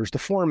it's like, here's the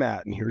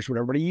format and here's what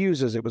everybody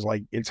uses. It was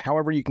like, it's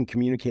however you can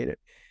communicate it.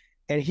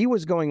 And he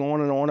was going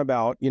on and on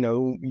about, you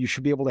know, you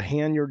should be able to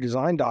hand your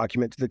design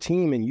document to the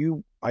team, and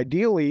you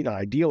not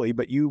ideally,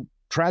 but you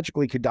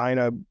tragically could die in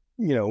a,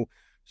 you know,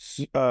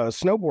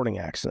 snowboarding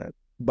accident.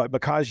 But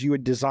because you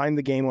had designed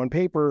the game on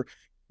paper,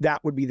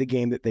 that would be the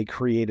game that they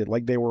created.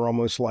 Like they were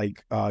almost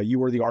like you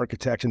were the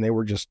architect and they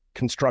were just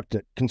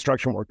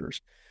construction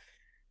workers.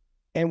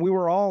 And we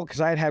were all,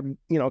 because I had,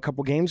 you know, a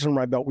couple games under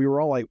my belt, we were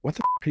all like, what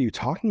the f are you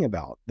talking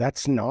about?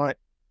 That's not,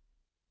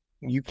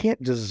 you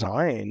can't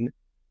design,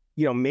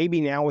 you know, maybe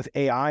now with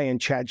AI and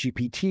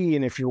ChatGPT,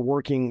 and if you're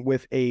working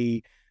with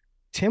a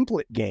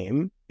template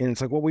game, and it's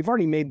like, well, we've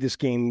already made this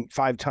game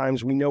 5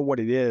 times, we know what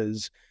it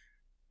is.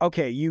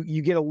 Okay, you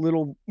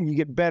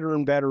get better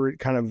and better at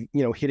kind of,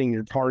 you know, hitting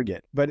your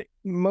target. But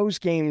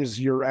most games,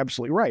 you're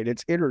absolutely right,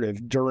 it's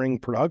iterative during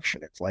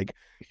production. It's like,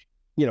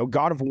 you know,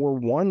 God of War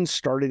 1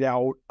 started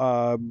out,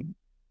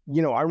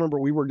 you know, I remember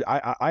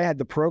I had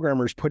the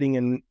programmers putting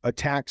in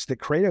attacks that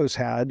Kratos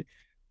had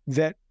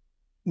that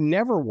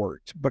never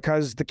worked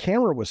because the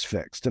camera was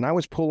fixed. And I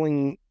was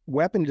pulling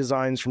weapon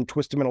designs from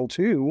Twisted Metal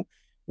 2,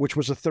 which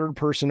was a third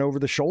person over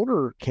the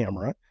shoulder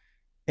camera.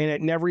 And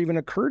it never even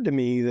occurred to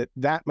me that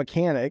that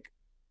mechanic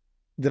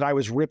that I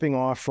was ripping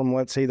off from,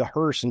 let's say, the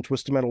hearse in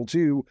Twisted Metal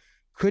 2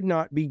 could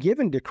not be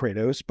given to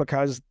Kratos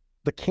because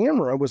the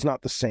camera was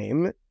not the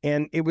same.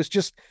 And it was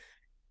just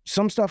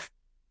some stuff,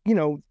 you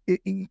know,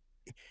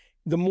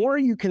 the more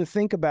you can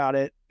think about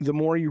it, the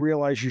more you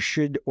realize you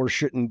should or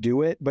shouldn't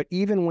do it. But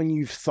even when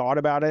you've thought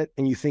about it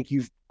and you think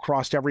you've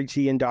crossed every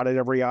T and dotted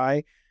every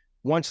I,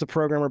 once the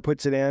programmer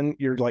puts it in,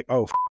 you're like,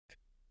 oh,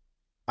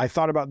 I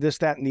thought about this,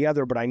 that, and the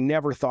other, but I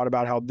never thought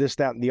about how this,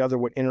 that, and the other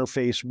would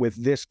interface with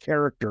this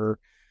character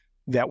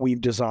that we've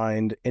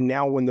designed. And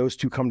now when those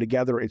two come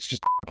together, it's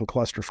just a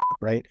clusterfuck,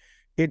 right?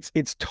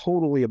 It's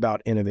totally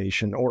about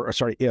innovation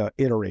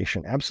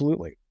iteration.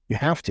 Absolutely. You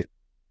have to.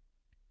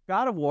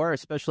 God of War,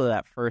 especially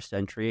that first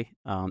entry,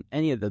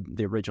 any of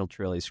the original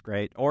trilogy is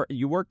great. Or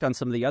you worked on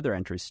some of the other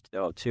entries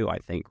too, I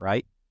think,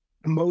 right?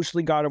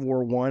 Mostly God of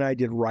War 1. I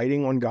did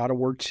writing on God of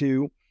War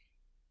 2.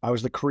 I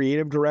was the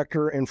creative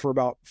director, and for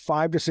about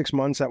 5 to 6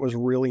 months, that was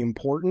really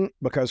important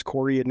because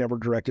Corey had never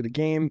directed a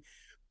game,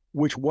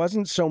 which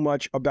wasn't so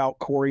much about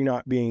Corey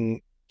not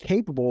being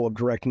capable of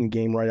directing a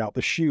game right out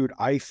the chute.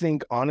 I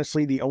think,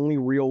 honestly, the only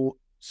real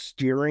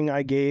steering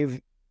I gave,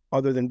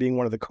 other than being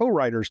one of the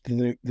co-writers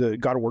to the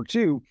God of War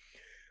 2,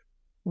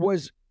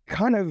 was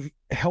kind of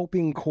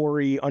helping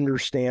Corey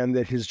understand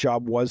that his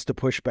job was to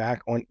push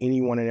back on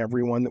anyone and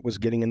everyone that was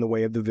getting in the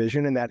way of the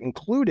vision, and that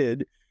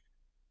included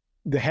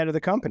the head of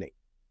the company.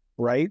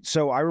 Right.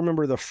 So I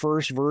remember the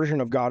first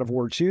version of God of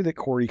War 2 that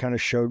Corey kind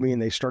of showed me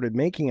and they started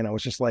making, and I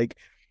was just like,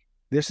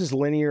 this is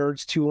linear,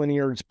 it's too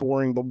linear, it's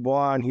boring, blah,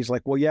 blah. And he's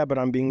like, well, yeah, but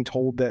I'm being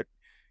told that,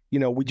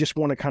 we just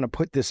want to kind of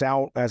put this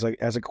out as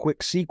a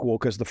quick sequel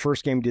because the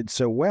first game did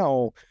so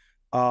well.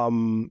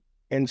 And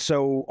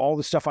so all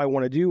the stuff I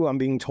want to do, I'm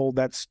being told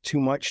that's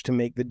too much to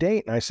make the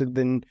date. And I said,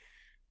 then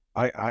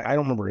I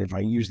don't remember if I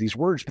used these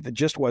words, but the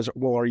gist was,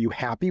 well, are you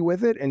happy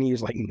with it? And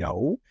he's like,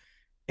 no.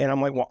 And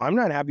I'm like, well, I'm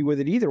not happy with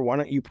it either. Why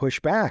don't you push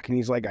back? And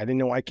he's like, I didn't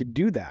know I could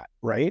do that.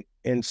 Right.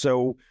 And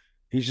so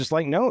he's just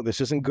like, no,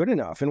 this isn't good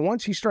enough. And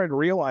once he started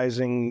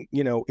realizing,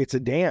 it's a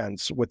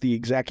dance with the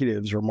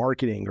executives or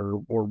marketing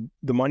or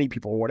the money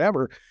people or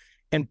whatever,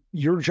 and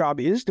your job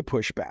is to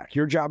push back.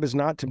 Your job is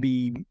not to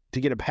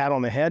get a pat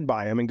on the head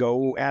by him and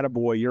go,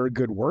 attaboy, you're a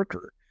good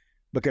worker,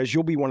 because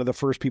you'll be one of the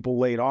first people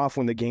laid off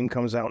when the game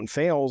comes out and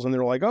fails. And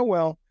they're like, oh,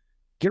 well,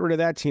 get rid of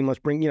that team. Let's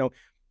bring,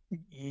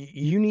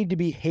 you need to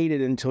be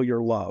hated until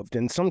you're loved.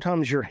 And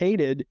sometimes you're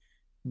hated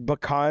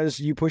because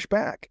you push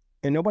back,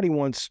 and nobody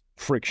wants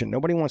friction.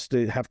 Nobody wants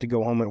to have to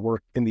go home and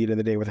work in the end of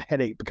the day with a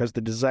headache because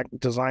the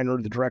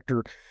designer, the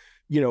director,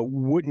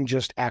 wouldn't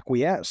just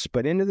acquiesce.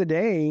 But end of the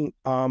day,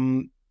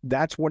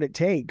 that's what it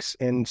takes.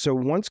 And so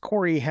once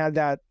Corey had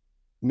that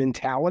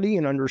mentality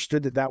and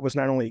understood that that was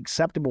not only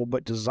acceptable,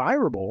 but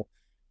desirable,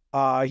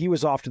 he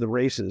was off to the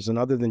races. And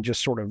other than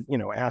just sort of,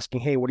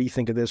 asking, hey, what do you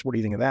think of this? What do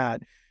you think of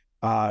that?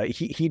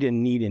 He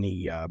didn't need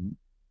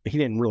he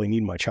didn't really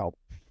need much help.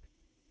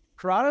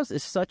 Kratos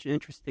is such an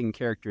interesting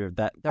character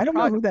that I don't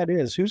know who that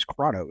is. Who's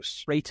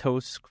Kratos?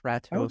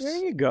 Kratos. Oh, there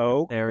you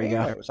go. There you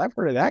go. I've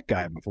heard of that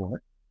guy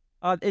before.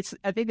 I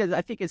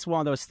think it's one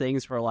of those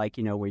things where, like,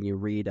 when you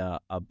read a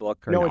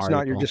book or no, an it's article.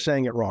 not. You're just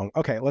saying it wrong.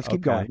 Okay, let's keep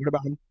going. What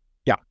about him?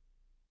 Yeah.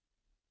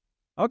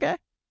 Okay.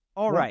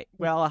 All right.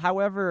 Well,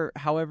 however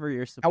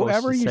you're supposed to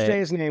however you say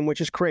his name,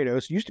 which is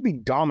Kratos, used to be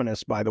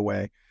Dominus, by the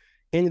way,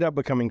 ended up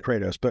becoming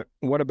Kratos. But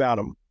what about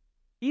him?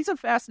 He's a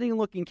fascinating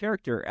looking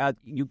character.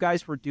 You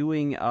guys were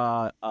doing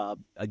a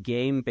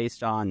game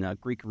based on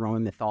Greek and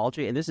Roman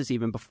mythology, and this is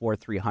even before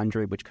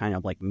 300, which kind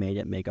of like made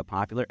it mega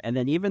popular. And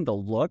then even the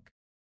look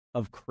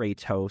of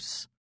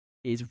Kratos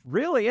is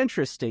really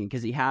interesting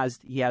because he has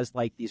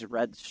like these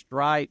red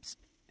stripes,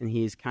 and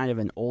he's kind of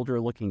an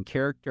older looking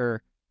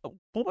character.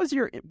 What was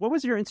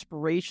your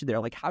inspiration there?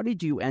 Like, how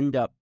did you end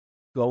up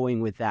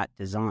going with that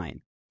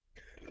design?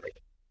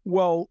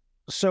 Well,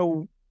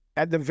 so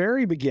at the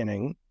very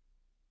beginning,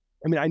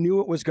 I mean, I knew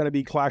it was going to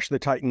be Clash of the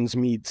Titans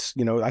meets,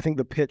 I think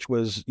the pitch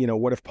was,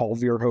 what if Paul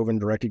Verhoeven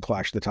directed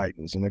Clash of the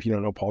Titans? And if you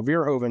don't know Paul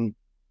Verhoeven,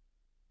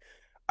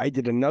 I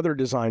did another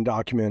design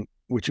document,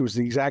 which was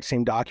the exact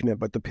same document,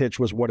 but the pitch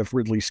was, what if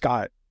Ridley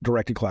Scott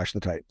directed Clash of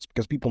the Titans?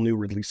 Because people knew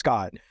Ridley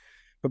Scott.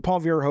 But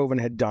Paul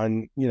Verhoeven had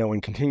done,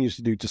 and continues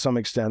to do to some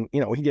extent, he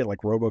did like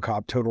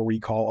RoboCop, Total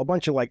Recall, a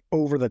bunch of like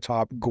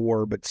over-the-top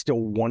gore, but still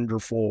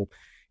wonderful.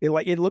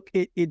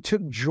 It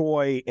took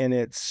joy in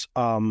its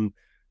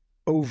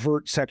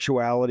overt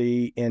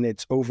sexuality and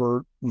its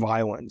overt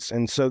violence.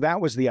 And so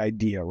that was the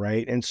idea,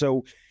 right? And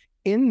so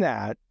in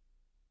that,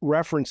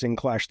 referencing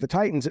Clash of the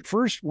Titans, at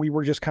first we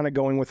were just kind of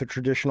going with a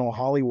traditional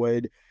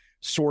Hollywood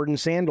sword and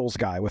sandals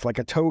guy with like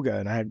a toga,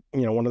 and I had,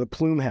 one of the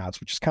plume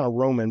hats, which is kind of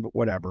Roman, but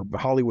whatever. But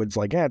Hollywood's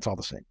like, it's all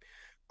the same.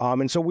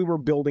 And so we were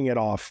building it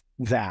off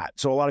that.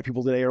 So a lot of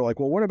people today are like,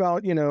 well, what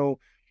about,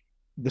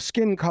 the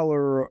skin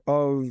color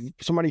of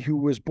somebody who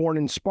was born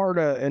in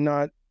Sparta and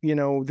not,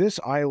 this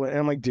island? And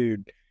I'm like,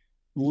 dude,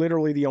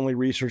 literally the only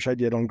research I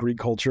did on Greek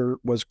culture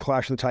was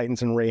Clash of the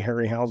Titans and Ray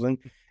Harryhausen.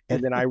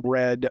 And then I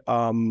read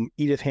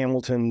Edith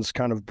Hamilton's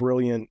kind of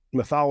brilliant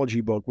mythology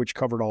book, which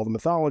covered all the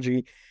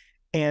mythology.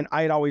 And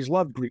I had always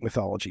loved Greek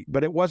mythology,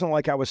 but it wasn't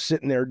like I was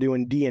sitting there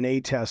doing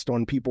DNA tests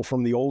on people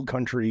from the old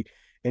country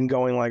and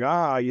going like,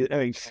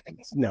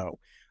 no.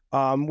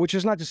 Which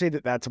is not to say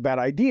that that's a bad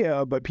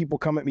idea, but people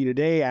come at me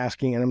today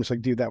asking, and I'm just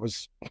like, dude, I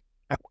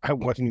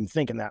wasn't even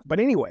thinking that. But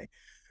anyway,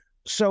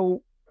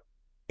 so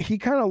he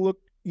kind of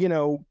looked,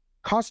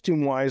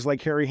 costume wise,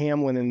 like Harry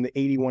Hamlin in the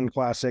 81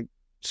 classic.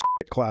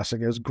 It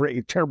was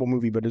great, terrible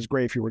movie, but it's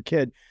great if you were a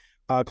kid,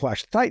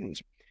 Clash of the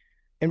Titans.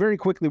 And very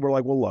quickly we're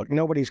like, well, look,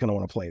 nobody's going to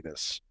want to play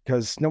this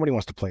because nobody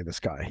wants to play this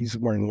guy. He's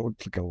wearing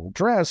like a little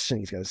dress and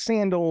he's got his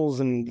sandals,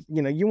 and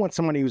you want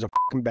somebody who's a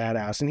fucking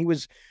badass. And he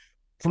was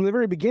from the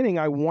very beginning,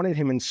 I wanted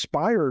him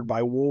inspired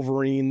by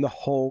Wolverine, the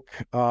Hulk.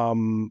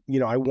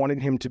 I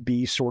wanted him to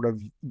be sort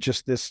of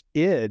just this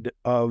id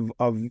of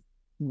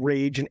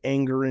rage and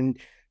anger and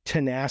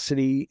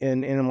tenacity.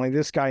 And I'm like,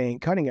 this guy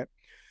ain't cutting it.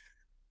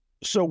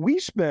 So we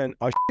spent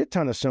a shit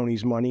ton of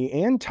Sony's money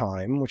and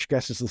time, which I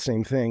guess is the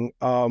same thing,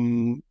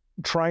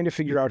 trying to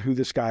figure out who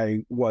this guy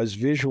was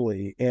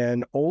visually.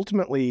 And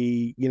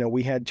ultimately,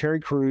 we had Terry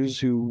Crews,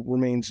 who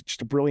remains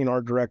just a brilliant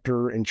art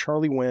director, and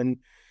Charlie Wynn,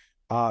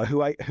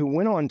 who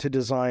went on to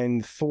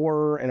design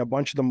Thor and a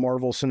bunch of the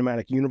Marvel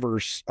Cinematic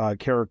Universe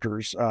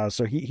characters.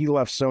 So he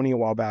left Sony a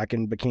while back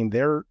and became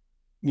their,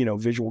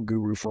 visual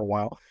guru for a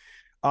while.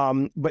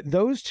 But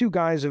those two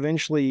guys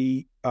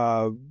eventually,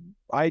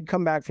 I'd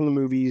come back from the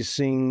movies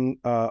seeing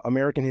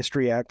American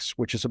History X,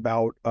 which is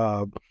about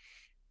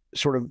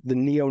sort of the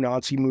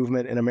neo-Nazi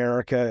movement in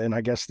America, and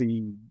I guess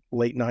the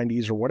late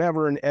 90s or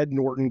whatever. And Ed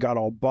Norton got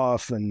all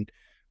buff, and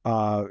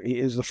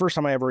it was the first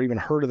time I ever even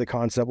heard of the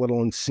concept, let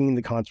alone seen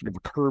the concept of a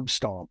curb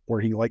stomp,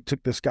 where he like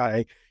took this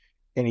guy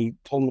and he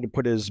told him to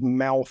put his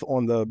mouth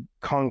on the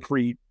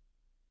concrete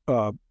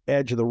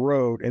edge of the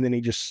road, and then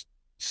he just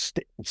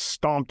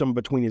stomped him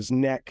between his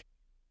neck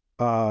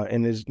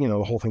and his,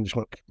 the whole thing just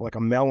went like a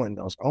melon.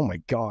 I was, oh my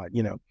God,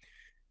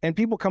 and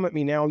people come at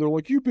me now and they're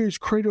like, you based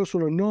Kratos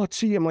on a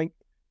Nazi. I'm like,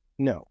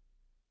 no,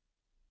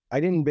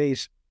 I didn't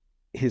base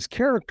his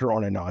character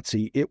on a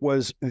Nazi. It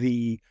was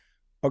the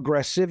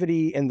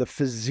aggressivity and the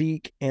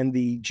physique and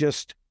the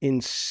just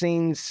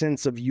insane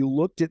sense of, you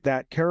looked at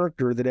that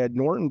character that Ed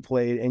Norton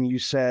played and you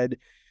said,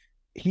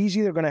 he's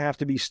either going to have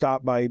to be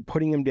stopped by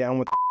putting him down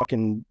with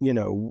fucking,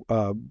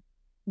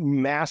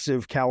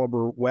 massive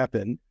caliber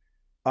weapon,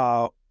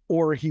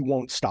 or he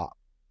won't stop.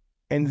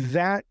 And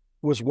that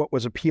was what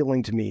was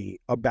appealing to me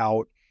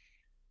about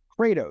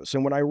Kratos.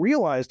 And when I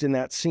realized in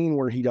that scene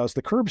where he does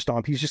the curb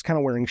stomp, he's just kind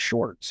of wearing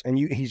shorts, and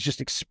he's just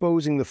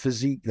exposing the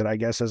physique that I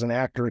guess as an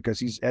actor, because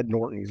he's Ed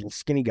Norton, he's a little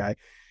skinny guy,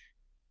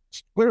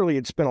 clearly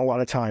had spent a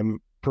lot of time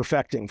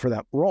perfecting for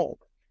that role.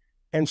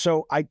 And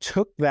so I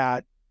took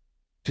that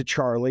to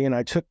Charlie and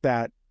I took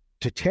that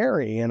to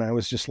Terry, and I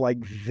was just like,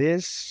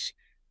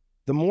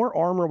 the more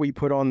armor we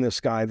put on this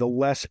guy, the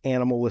less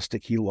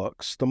animalistic he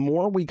looks. The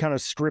more we kind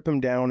of strip him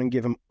down and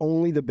give him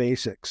only the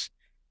basics,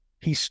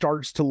 he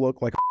starts to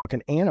look like a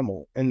fucking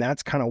animal. And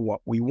that's kind of what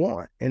we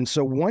want. And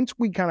so once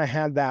we kind of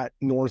had that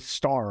North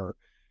Star,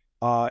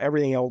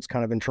 everything else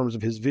kind of in terms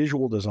of his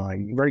visual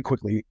design very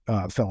quickly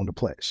fell into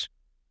place.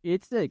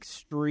 It's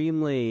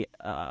extremely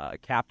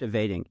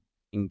captivating,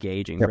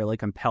 engaging, really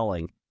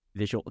compelling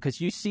visual, because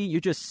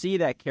you just see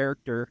that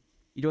character.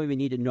 You don't even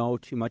need to know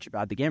too much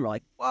about the game. We're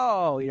like,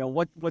 whoa,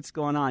 what's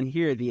going on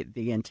here?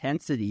 The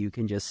intensity you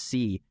can just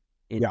see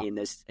in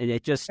this, and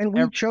it just. And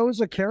we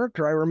chose a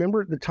character. I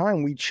remember at the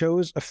time we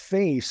chose a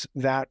face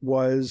that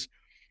was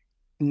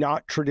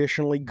not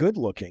traditionally good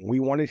looking. We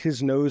wanted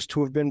his nose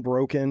to have been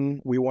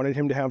broken. We wanted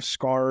him to have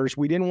scars.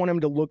 We didn't want him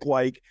to look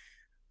like,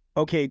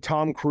 okay,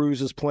 Tom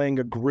Cruise is playing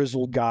a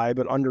grizzled guy,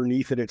 but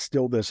underneath it, it's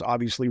still this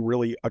obviously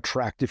really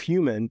attractive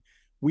human.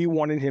 We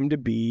wanted him to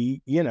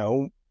be,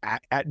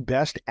 at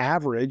best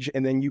average,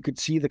 and then you could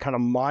see the kind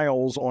of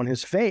miles on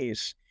his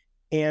face.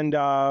 And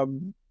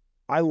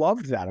I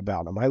loved that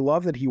about him. I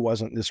love that he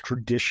wasn't this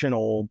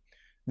traditional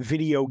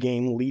video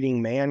game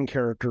leading man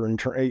character.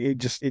 It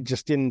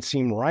just didn't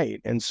seem right.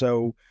 And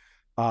so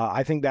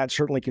I think that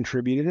certainly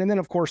contributed. And then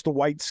of course the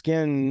white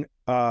skin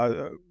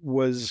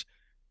was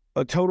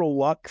a total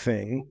luck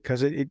thing,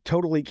 because it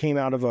totally came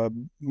out of a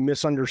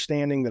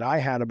misunderstanding that I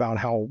had about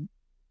how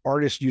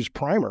artists use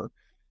primer.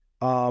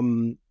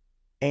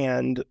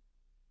 And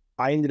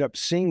I ended up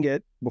seeing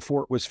it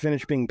before it was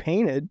finished being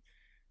painted,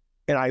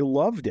 and I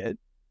loved it.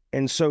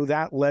 And so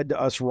that led to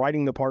us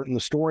writing the part in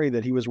the story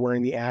that he was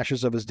wearing the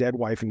ashes of his dead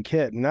wife and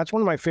kid. And that's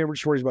one of my favorite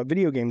stories about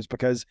video games,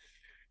 because,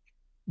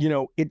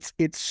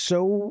 it's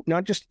so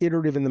not just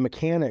iterative in the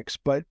mechanics,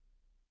 but,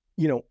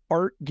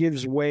 art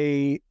gives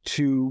way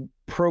to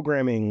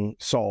programming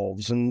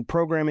solves, and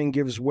programming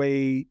gives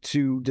way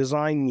to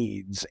design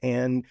needs.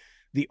 And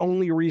the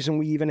only reason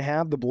we even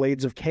have the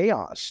Blades of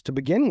Chaos to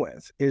begin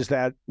with is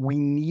that we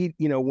need,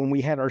 when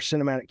we had our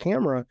cinematic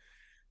camera,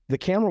 the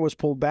camera was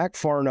pulled back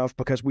far enough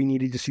because we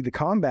needed to see the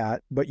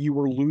combat, but you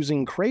were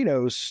losing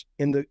Kratos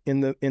in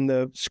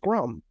the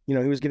scrum. He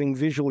was getting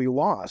visually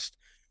lost.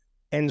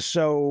 And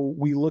so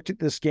we looked at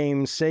this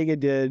game Sega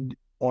did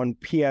on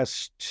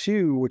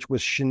PS2, which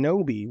was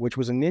Shinobi, which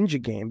was a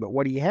ninja game. But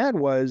what he had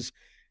was,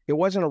 it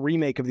wasn't a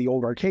remake of the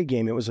old arcade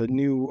game. It was a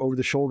new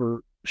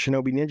over-the-shoulder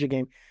Shinobi ninja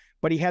game.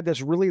 But he had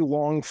this really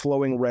long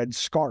flowing red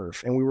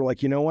scarf. And we were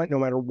like, you know what? No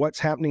matter what's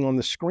happening on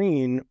the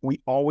screen,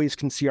 we always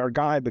can see our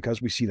guy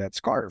because we see that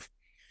scarf.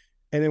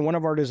 And then one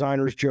of our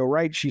designers, Joe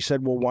Wright, she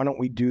said, well, why don't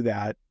we do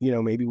that?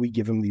 Maybe we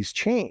give him these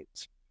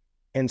chains.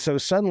 And so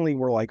suddenly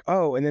we're like,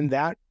 oh, and then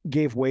that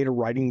gave way to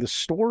writing the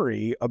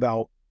story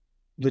about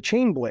the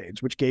chain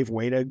blades, which gave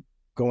way to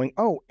going,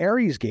 oh,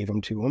 Ares gave them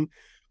to him,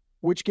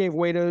 which gave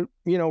way to,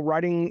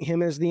 writing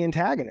him as the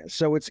antagonist.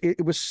 So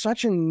it was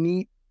such a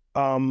neat,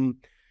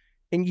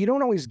 And you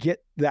don't always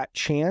get that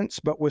chance,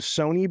 but with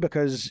Sony,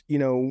 because,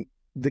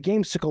 the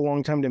games took a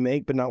long time to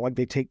make, but not like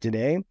they take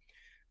today,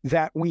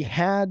 that we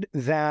had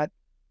that,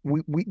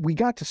 we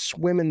got to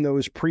swim in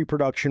those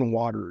pre-production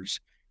waters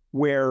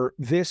where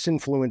this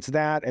influenced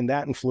that and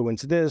that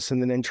influenced this,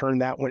 and then in turn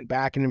that went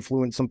back and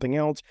influenced something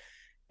else.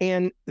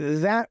 And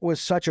that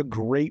was such a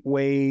great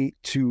way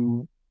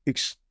to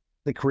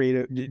the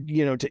creative,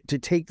 to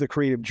take the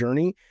creative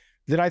journey,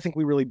 that I think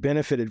we really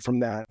benefited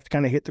from that, to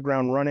kind of hit the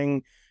ground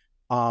running.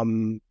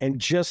 And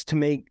just to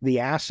make the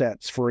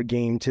assets for a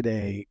game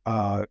today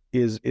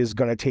is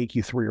going to take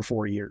you 3 or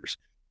 4 years.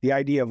 The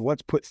idea of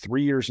let's put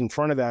 3 years in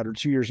front of that, or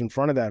 2 years in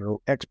front of that, or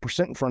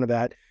X% in front of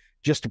that,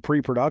 just to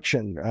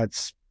pre-production,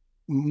 that's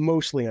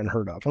mostly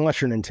unheard of, unless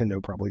you're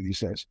Nintendo probably these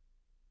days.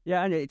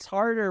 Yeah, and it's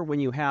harder when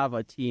you have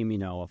a team,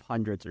 of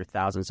hundreds or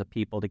thousands of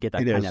people to get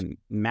that kind of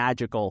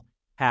magical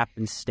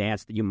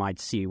happenstance that you might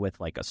see with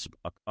like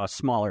a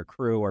smaller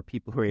crew or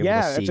people who are able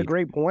to see. Yeah, that's a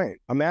great point.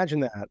 Imagine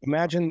that.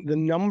 Imagine the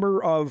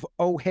number of,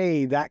 oh,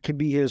 hey, that could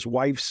be his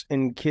wife's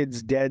and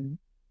kids' dead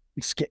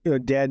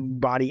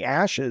body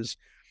ashes.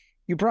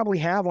 You probably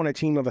have on a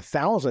team of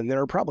 1,000. There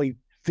are probably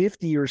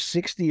 50 or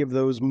 60 of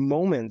those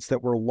moments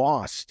that were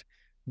lost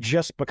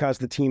just because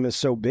the team is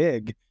so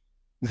big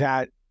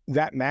that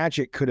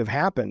magic could have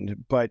happened,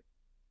 but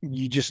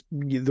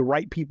the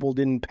right people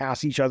didn't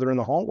pass each other in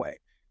the hallway,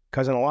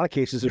 because in a lot of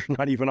cases there's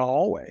not even a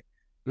hallway.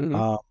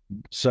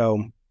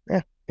 So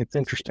it's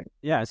interesting.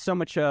 Yeah, so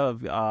much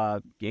of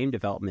game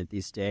development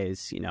these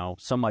days,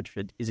 so much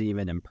isn't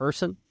even in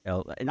person.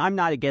 And I'm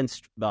not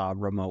against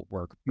remote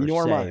work per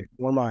Nor se.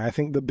 am I. I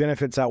think the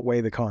benefits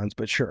outweigh the cons,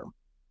 but sure.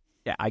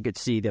 Yeah, I could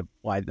see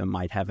why that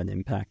might have an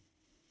impact.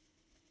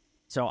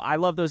 So I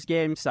love those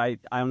games. I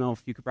don't know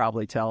if you could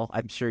probably tell.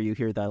 I'm sure you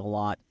hear that a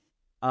lot.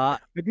 I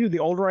do. The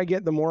older I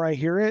get, the more I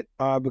hear it,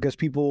 because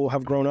people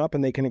have grown up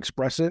and they can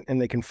express it and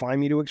they can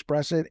find me to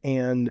express it.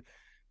 And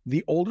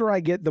the older I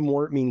get, the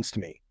more it means to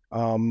me.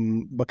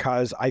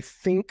 Because I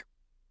think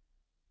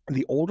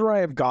the older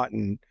I have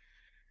gotten,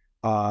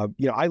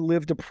 I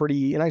lived a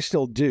pretty, and I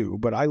still do,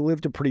 but I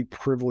lived a pretty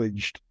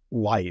privileged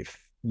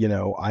life.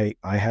 I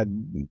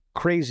had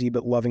crazy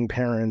but loving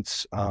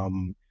parents.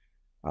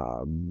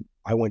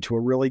 I went to a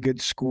really good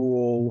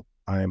school.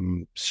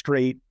 I'm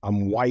straight.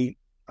 I'm white.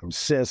 I'm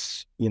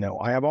cis.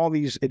 I have all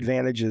these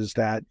advantages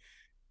that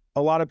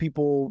a lot of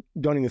people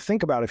don't even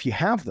think about if you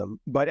have them.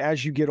 But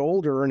as you get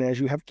older and as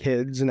you have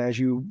kids and as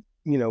you,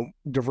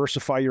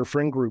 diversify your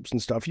friend groups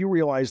and stuff, you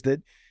realize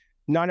that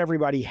not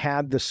everybody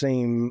had the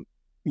same,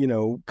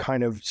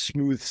 kind of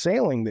smooth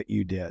sailing that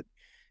you did.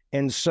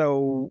 And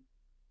so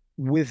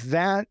with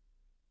that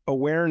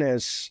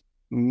awareness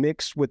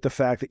mixed with the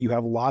fact that you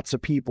have lots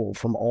of people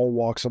from all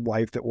walks of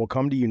life that will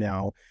come to you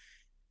now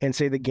and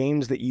say the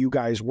games that you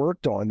guys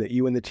worked on, that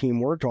you and the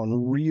team worked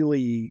on,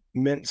 really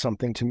meant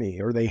something to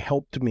me, or they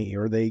helped me,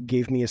 or they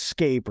gave me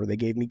escape, or they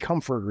gave me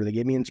comfort, or they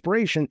gave me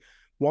inspiration.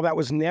 Well, that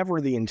was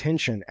never the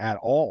intention at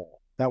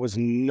all. That was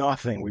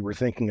nothing we were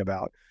thinking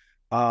about.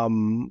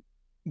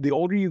 The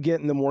older you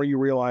get and the more you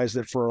realize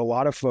that for a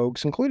lot of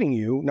folks, including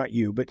you, not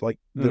you, but like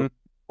the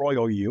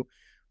royal you,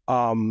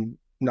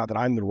 not that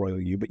I'm the royal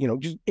you, but,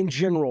 just in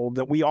general,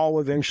 that we all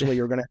eventually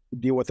are going to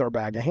deal with our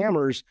bag of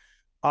hammers.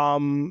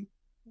 There's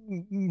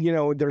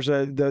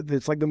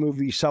it's like the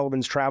movie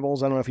Sullivan's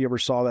Travels. I don't know if you ever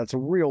saw that. It's a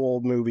real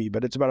old movie,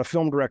 but it's about a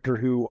film director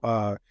who,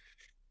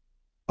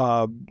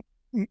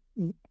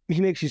 he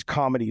makes these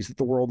comedies that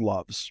the world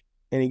loves.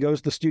 And he goes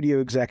to the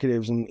studio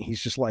executives and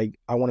he's just like,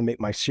 I want to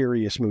make my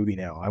serious movie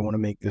now. I want to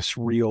make this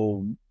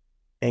real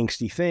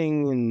angsty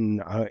thing.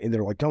 And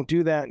they're like, don't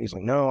do that. And he's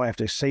like, no, I have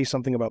to say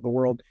something about the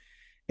world.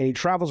 And he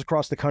travels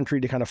across the country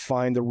to kind of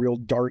find the real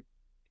dark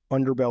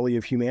underbelly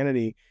of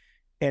humanity.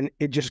 And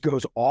it just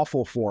goes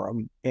awful for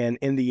him. And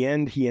in the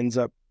end, he ends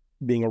up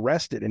being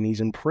arrested and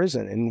he's in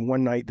prison. And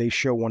one night they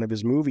show one of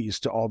his movies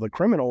to all the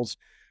criminals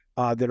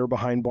that are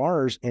behind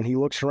bars. And he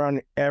looks around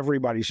and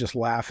everybody's just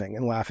laughing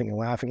and laughing and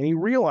laughing. And he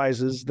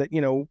realizes that,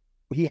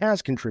 he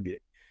has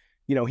contributed.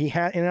 He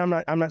had, and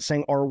I'm not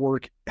saying our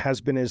work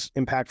has been as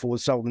impactful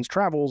as Sullivan's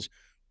Travels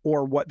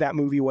or what that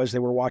movie was they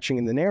were watching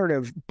in the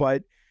narrative,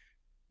 but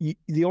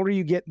the older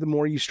you get, the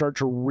more you start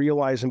to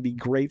realize and be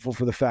grateful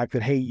for the fact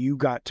that, hey, you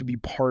got to be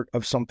part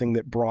of something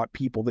that brought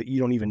people that you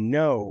don't even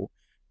know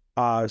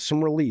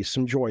some release,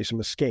 some joy,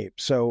 some escape.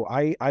 So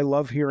I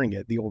love hearing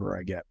it the older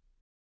I get.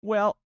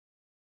 Well,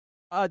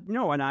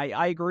 no, and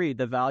I agree.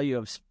 The value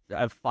of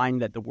finding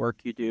that the work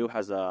you do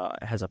has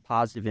a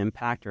positive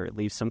impact or it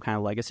leaves some kind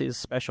of legacy is a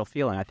special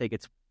feeling. I think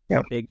it's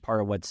a big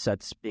part of what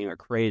sets being a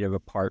creative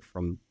apart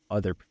from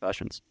other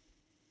professions.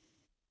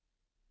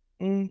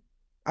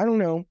 I don't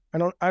know.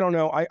 The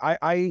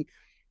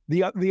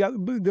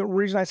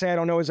reason I say I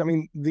don't know is,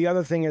 the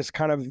other thing is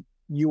kind of,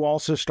 you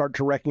also start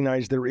to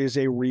recognize there is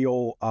a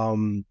real,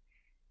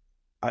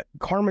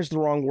 karma is the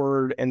wrong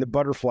word, and the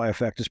butterfly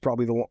effect is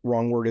probably the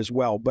wrong word as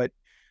well, but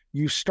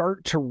you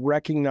start to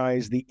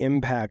recognize the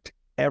impact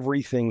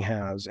everything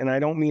has. And I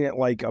don't mean it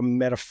like a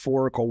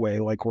metaphorical way,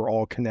 like we're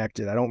all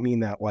connected. I don't mean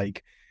that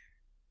like,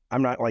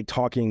 I'm not like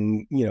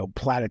talking,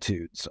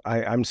 platitudes.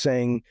 I'm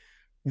saying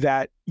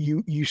that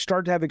you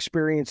start to have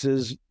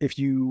experiences if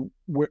you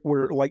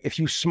where like if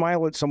you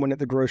smile at someone at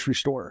the grocery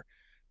store,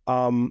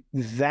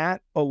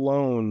 that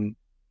alone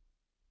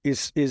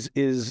is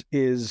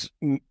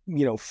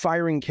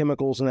firing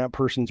chemicals in that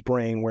person's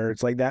brain where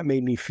it's like that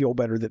made me feel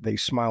better that they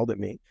smiled at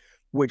me,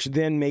 which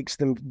then makes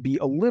them be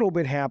a little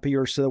bit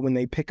happier, so when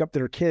they pick up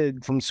their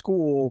kid from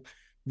school,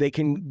 they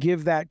can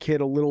give that kid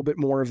a little bit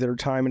more of their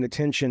time and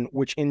attention,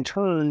 which in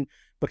turn,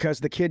 because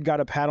the kid got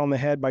a pat on the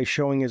head by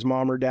showing his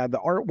mom or dad the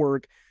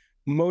artwork,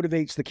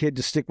 motivates the kid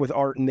to stick with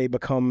art, and they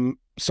become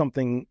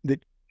something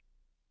that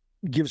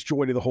gives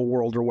joy to the whole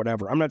world or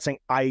whatever. I'm not saying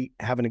I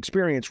have an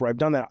experience where I've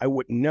done that. I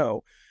wouldn't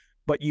know.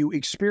 But you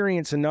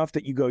experience enough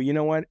that you go, you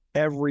know what?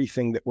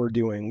 Everything that we're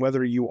doing,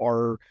 whether you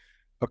are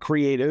a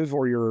creative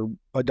or you're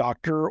a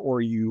doctor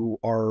or you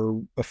are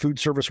a food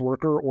service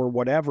worker or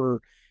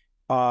whatever,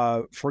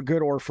 for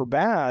good or for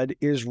bad,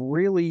 is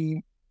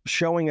really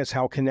showing us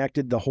how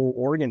connected the whole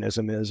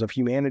organism is of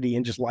humanity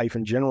and just life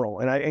in general.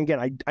 And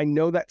I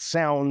know that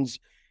sounds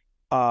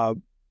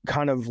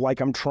kind of like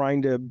I'm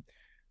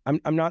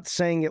not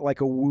saying it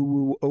like a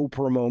woo-woo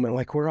Oprah moment,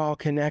 like we're all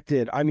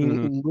connected. I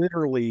mean,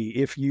 literally,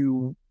 if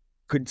you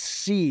could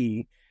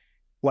see,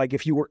 like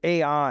if you were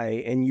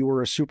AI and you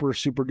were a super,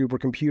 super duper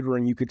computer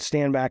and you could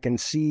stand back and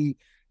see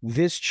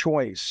this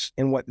choice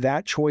and what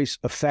that choice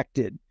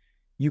affected,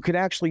 you could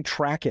actually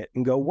track it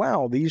and go,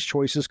 wow, these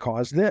choices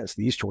caused this,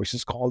 these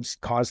choices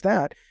caused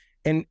that.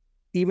 And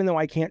even though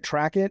I can't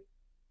track it,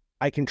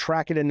 I can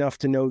track it enough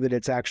to know that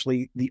it's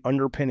actually the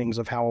underpinnings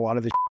of how a lot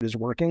of this is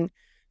working.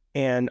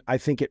 And I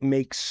think it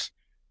makes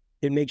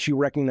you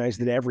recognize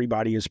that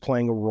everybody is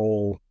playing a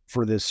role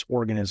for this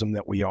organism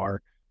that we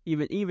are.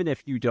 Even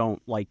if you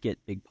don't like get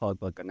big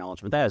public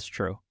acknowledgement, that is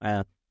true.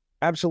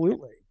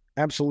 Absolutely,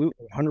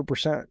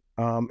 100%.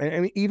 And I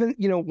mean, even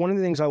one of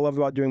the things I love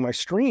about doing my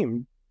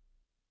stream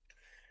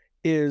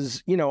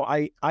is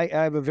I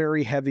have a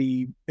very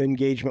heavy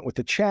engagement with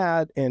the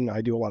chat, and I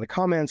do a lot of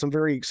comments. I'm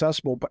very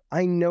accessible, but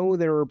I know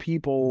there are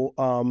people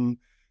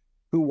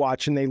who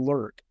watch and they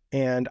lurk.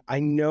 And I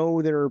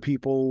know there are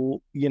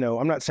people,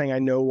 I'm not saying I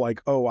know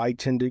like, oh, I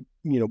tend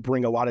to,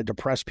 bring a lot of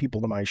depressed people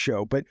to my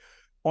show, but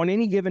on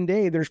any given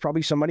day, there's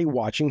probably somebody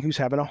watching who's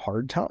having a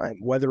hard time,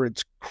 whether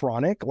it's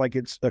chronic, like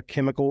it's a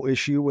chemical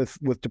issue with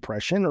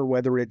depression, or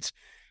whether it's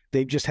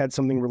they've just had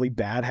something really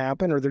bad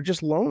happen, or they're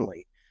just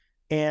lonely.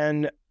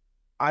 And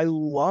I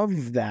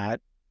love that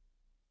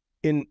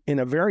in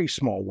a very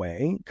small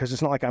way, because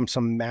it's not like I'm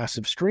some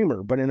massive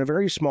streamer, but in a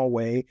very small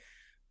way,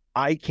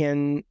 I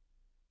can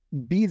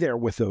be there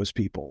with those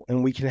people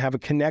and we can have a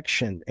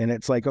connection. And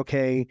it's like,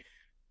 okay,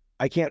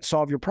 I can't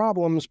solve your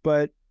problems,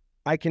 but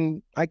I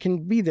can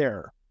be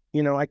there,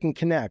 I can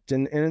connect.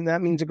 And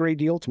that means a great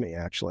deal to me,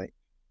 actually.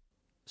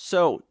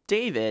 So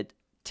David,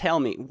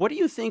 tell me, what do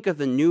you think of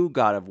the new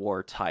God of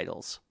War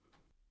titles?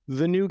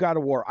 The new God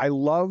of War, I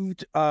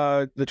loved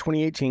the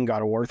 2018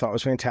 God of War. Thought it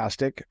was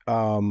fantastic.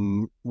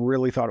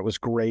 Really thought it was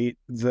great.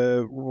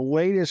 The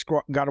latest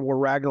God of War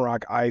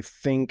Ragnarok, I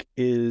think,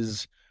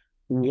 is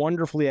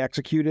wonderfully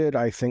executed.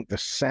 I think the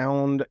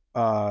sound,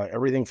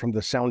 everything from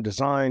the sound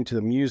design to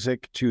the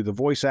music to the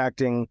voice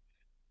acting,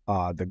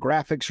 the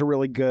graphics are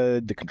really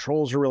good. The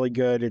controls are really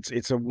good.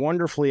 It's a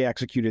wonderfully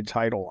executed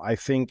title. I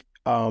think,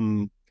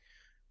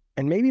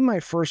 and maybe my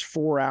first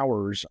 4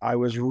 hours, I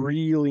was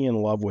really in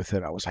love with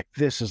it. I was like,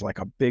 this is like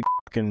a big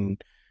fucking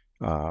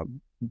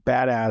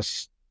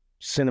badass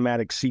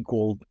cinematic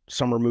sequel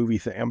summer movie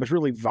thing. I was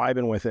really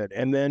vibing with it.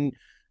 And then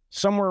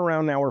somewhere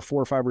around hour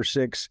 4, 5, or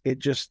 6,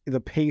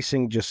 the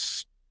pacing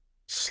just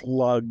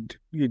slugged.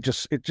 It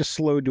just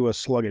slowed to a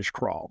sluggish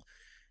crawl.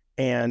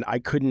 And I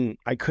couldn't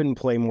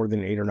play more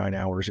than 8 or 9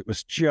 hours. It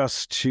was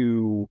just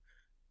too,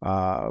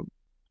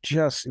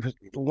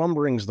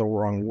 lumbering's the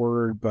wrong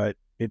word, but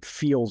it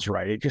feels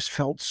right. It just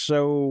felt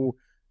so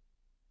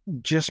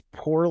just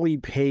poorly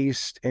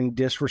paced and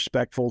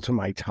disrespectful to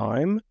my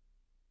time.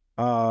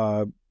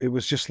 It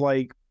was just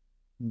like,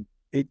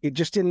 it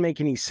just didn't make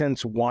any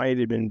sense why it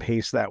had been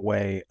paced that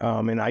way.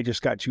 And I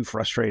just got too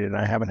frustrated and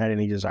I haven't had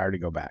any desire to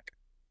go back.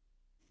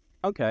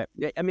 Okay.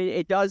 I mean,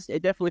 it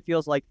definitely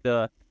feels like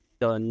the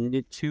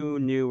two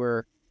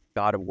newer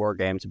God of War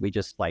games. We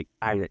just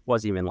it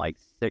wasn't even like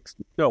it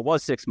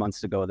was 6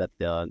 months ago that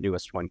the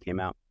newest one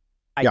came out.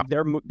 Yeah.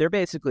 They're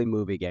basically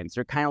movie games.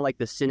 They're kind of like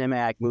the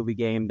cinematic movie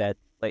game that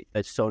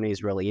Sony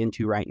is really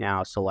into right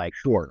now. So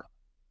Sure.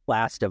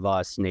 Last of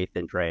Us,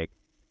 Nathan Drake.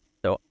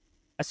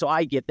 So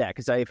I get that,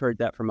 because I've heard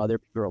that from other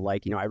people who are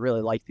like, I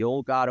really like the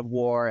old God of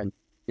War, and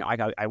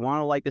I want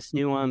to like this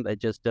new one, but it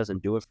just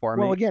doesn't do it for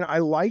me. Well, again, I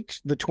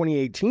liked the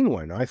 2018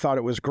 one. I thought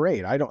it was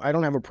great. I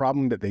don't have a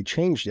problem that they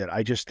changed it.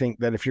 I just think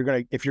that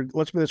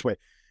let's put it this way,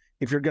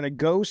 if you're gonna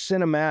go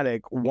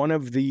cinematic, one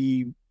of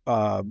the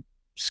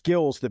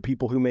skills that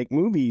people who make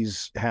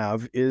movies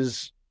have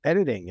is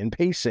editing and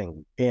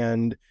pacing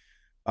and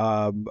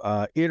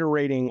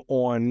iterating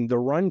on the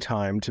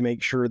runtime to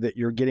make sure that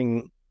you're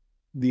getting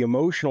the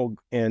emotional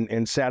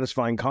and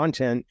satisfying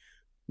content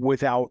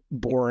without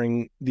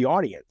boring the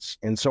audience.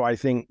 And so I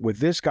think with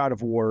this God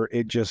of War,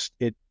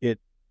 it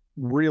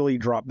really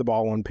dropped the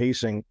ball on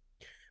pacing.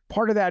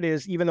 Part of that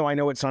is, even though I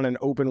know it's not an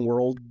open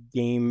world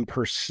game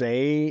per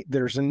se,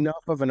 there's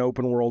enough of an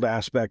open world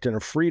aspect and a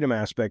freedom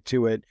aspect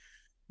to it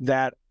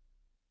that,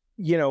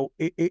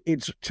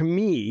 it's, to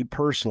me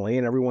personally,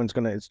 and everyone's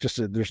going to, it's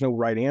just, there's no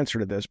right answer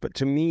to this, but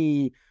to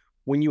me,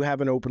 when you have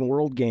an open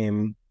world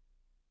game,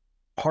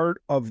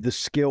 part of the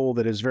skill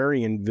that is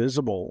very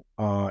invisible,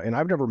 and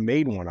I've never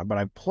made one, but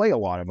I play a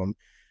lot of them,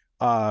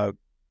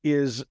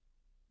 is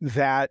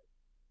that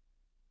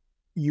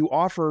you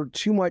offer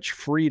too much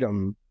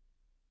freedom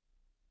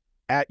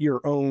at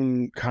your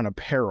own kind of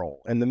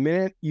peril. And the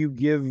minute you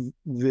give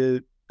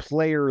the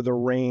player the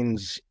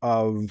reins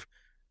of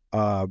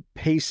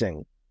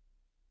pacing,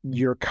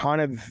 you're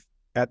kind of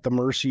at the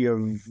mercy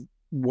of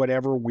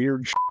whatever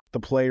weird shit the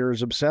player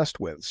is obsessed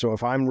with. So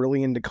if I'm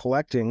really into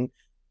collecting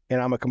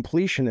and I'm a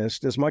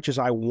completionist, as much as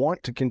I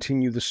want to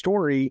continue the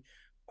story,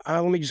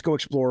 let me just go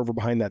explore over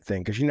behind that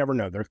thing, because you never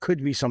know. There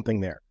could be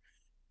something there.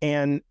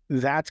 And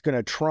that's going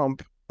to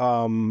trump,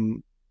 the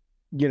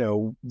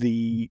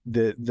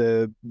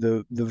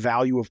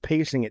value of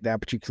pacing at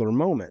that particular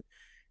moment.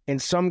 And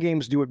some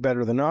games do it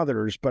better than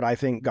others, but I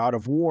think God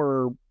of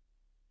War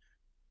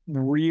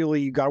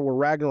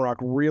Ragnarok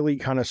really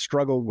kind of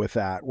struggled with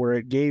that, where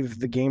it gave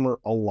the gamer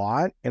a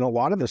lot, and a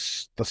lot of the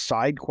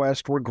side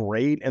quests were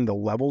great, and the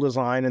level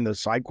design and the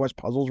side quest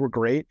puzzles were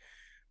great,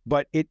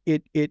 but it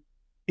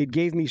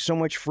gave me so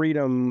much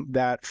freedom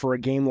that for a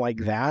game like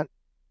that,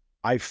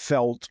 I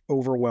felt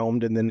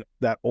overwhelmed, and then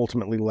that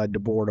ultimately led to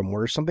boredom.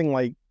 Where something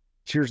like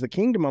Tears of the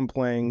Kingdom I'm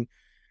playing,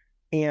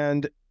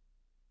 and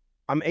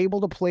I'm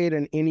able to play it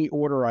in any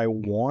order I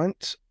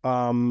want,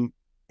 and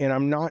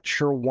I'm not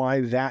sure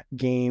why that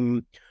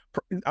game,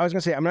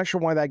 I'm not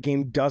sure why that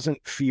game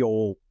doesn't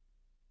feel,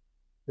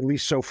 at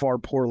least so far,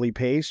 poorly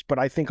paced, but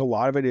I think a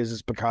lot of it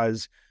is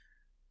because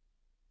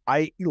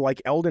I,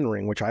 like Elden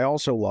Ring, which I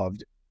also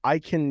loved,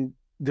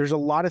 there's a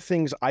lot of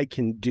things I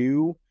can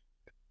do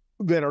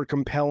that are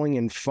compelling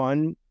and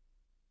fun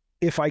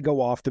if I go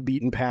off the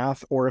beaten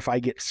path, or if I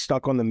get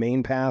stuck on the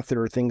main path.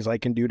 There are things I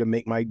can do to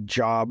make my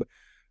job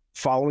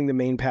following the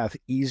main path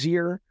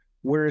easier.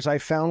 Whereas I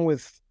found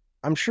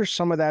I'm sure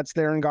some of that's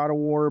there in God of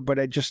War, but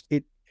I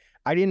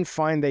didn't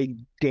find they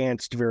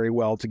danced very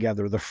well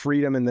together. The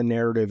freedom and the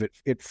narrative,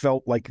 it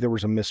felt like there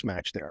was a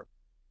mismatch there.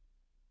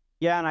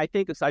 Yeah, and I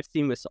think, as I've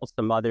seen with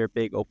some other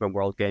big open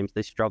world games,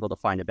 they struggle to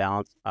find a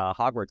balance.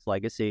 Hogwarts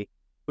Legacy,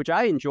 which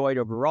I enjoyed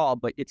overall,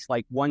 but it's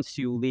like once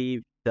you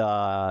leave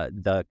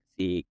the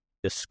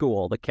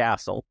school, the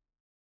castle,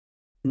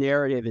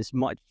 narrative is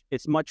much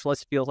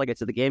less, feels like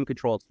it's the game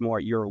control. It's more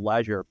at your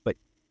leisure, but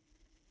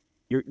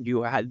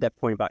you had that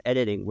point about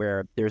editing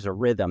where there's a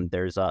rhythm,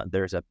 there's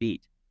a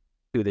beat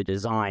to the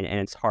design, and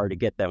it's hard to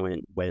get that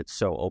when it's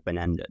so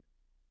open-ended.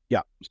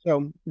 Yeah,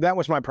 so that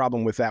was my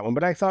problem with that one,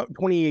 but I thought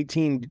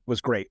 2018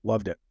 was great.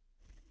 Loved it.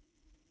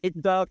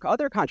 The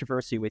other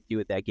controversy with you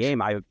with that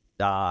game, I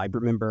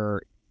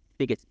remember, I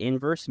think it's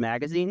Inverse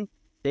Magazine,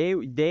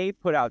 they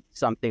put out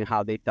something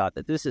how they thought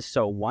that this is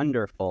so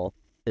wonderful,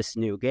 this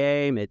new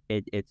game.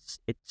 It's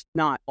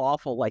not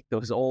awful like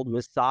those old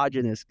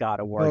misogynist God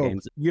of War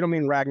games. You don't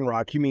mean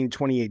Ragnarok, you mean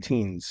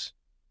 2018's.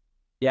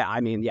 Yeah, I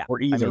mean, yeah. Or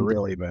either,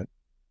 really, but...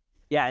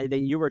 Yeah, and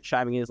then you were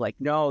chiming in, like,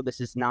 no,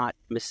 this is not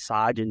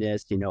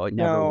misogynist, it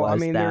never was. I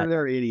mean, that.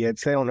 They're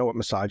idiots. They don't know what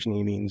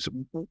misogyny means.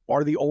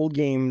 Are the old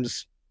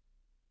games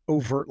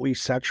overtly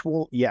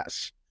sexual?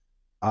 Yes.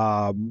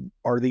 Are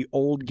the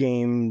old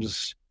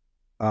games,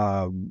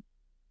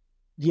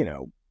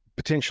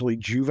 potentially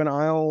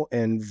juvenile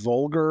and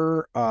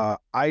vulgar?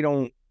 I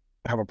don't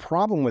have a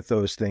problem with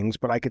those things,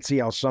 but I could see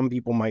how some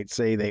people might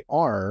say they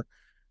are.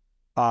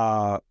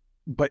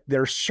 But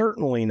they're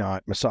certainly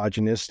not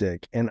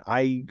misogynistic. And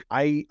I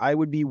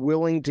would be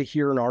willing to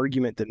hear an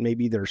argument that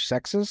maybe they're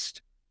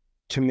sexist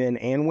to men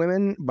and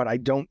women, but I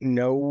don't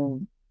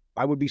know.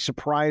 I would be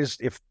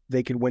surprised if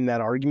they could win that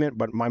argument,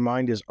 but my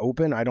mind is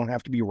open. I don't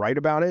have to be right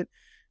about it.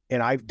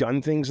 And I've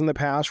done things in the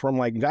past where I'm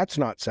like, that's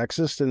not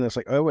sexist. And it's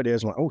like, oh, it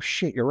is. I'm like, oh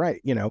shit, you're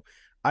right.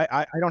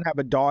 I don't have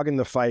a dog in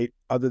the fight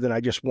other than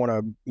I just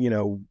want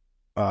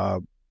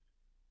to,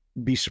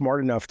 be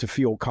smart enough to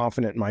feel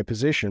confident in my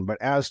position. But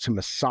as to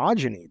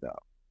misogyny, though,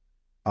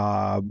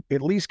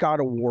 at least God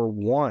of War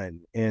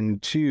 1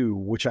 and 2,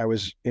 which I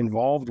was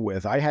involved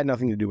with, I had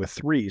nothing to do with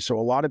 3. So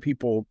a lot of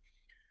people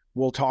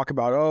will talk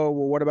about, oh,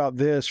 well, what about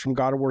this from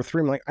God of War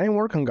 3? I'm like, I didn't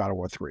work on God of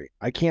War 3.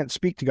 I can't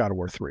speak to God of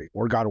War 3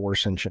 or God of War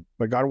Ascension.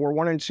 But God of War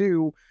 1 and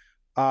 2,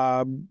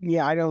 I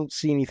don't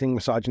see anything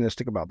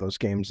misogynistic about those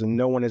games. And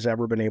no one has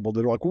ever been able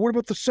to, like, well, what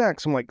about the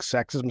sex? I'm like,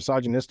 sex is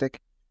misogynistic?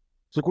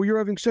 It's like, well, you're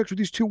having sex with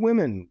these two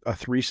women. A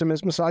threesome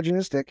is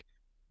misogynistic?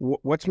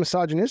 What's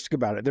misogynistic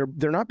about it?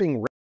 They're not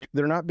being raped.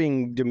 They're not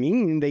being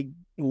demeaned. They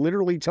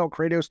literally tell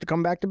Kratos to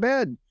come back to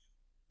bed.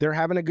 They're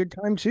having a good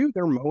time too.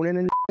 They're moaning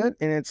and shit.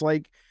 And it's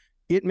like,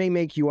 it may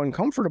make you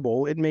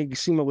uncomfortable. It may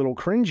seem a little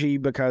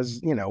cringy because,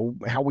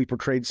 how we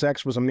portrayed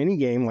sex was a mini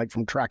game, like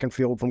from track and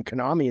field from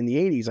Konami in the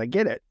 80s. I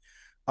get it.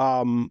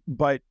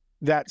 But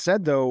that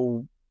said,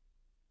 though,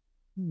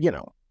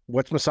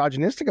 what's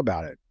misogynistic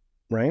about it,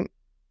 right?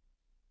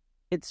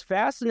 It's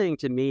fascinating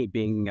to me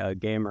being a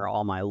gamer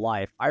all my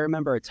life. I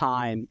remember a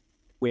time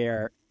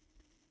where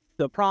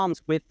the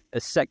problems with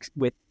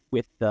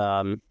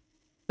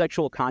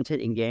sexual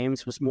content in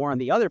games was more on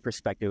the other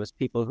perspective. It was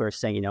people who are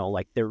saying,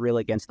 like they're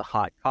really against the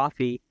hot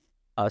coffee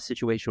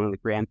situation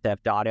with Grand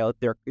Theft Auto.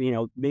 They're,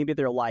 maybe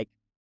they're like,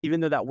 even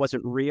though that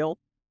wasn't real,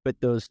 but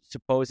those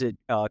supposed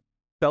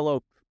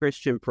fellow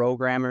Christian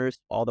programmers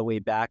all the way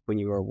back when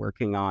you were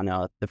working on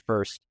the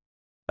first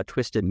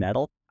Twisted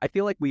Metal. I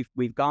feel like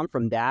we've gone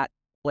from that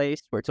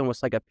place where it's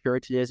almost like a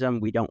puritanism.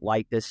 We don't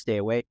like this, stay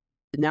away.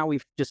 Now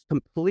we've just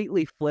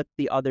completely flipped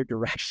the other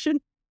direction,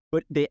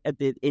 but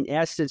in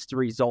essence, the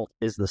result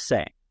is the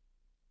same.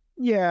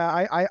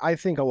 Yeah, I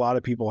think a lot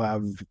of people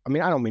have. I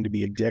mean, I don't mean to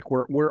be a dick.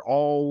 We're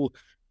all,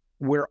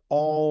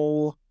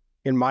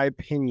 in my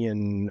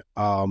opinion,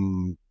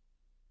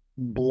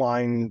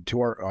 blind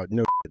to our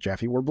no,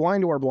 Jaffe. We're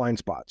blind to our blind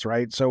spots,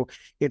 right? So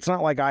it's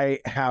not like I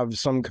have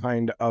some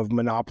kind of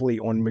monopoly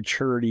on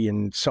maturity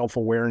and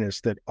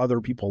self-awareness that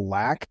other people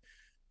lack.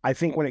 I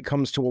think when it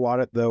comes to a lot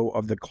of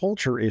the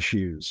culture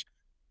issues,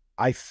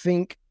 I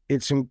think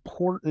it's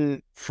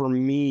important for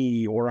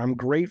me, or I'm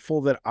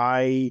grateful that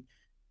I,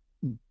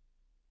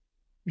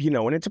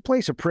 and it's a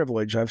place of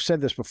privilege. I've said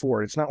this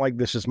before. It's not like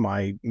this is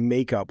my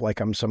makeup,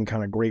 like I'm some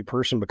kind of great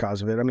person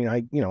because of it. I mean,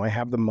 I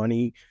have the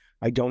money.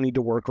 I don't need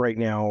to work right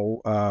now.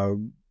 I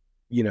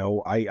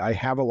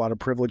have a lot of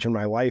privilege in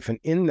my life. And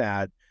in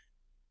that,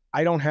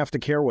 I don't have to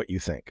care what you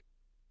think.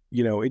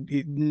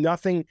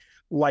 Nothing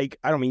like,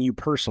 I don't mean you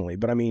personally,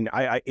 but I mean,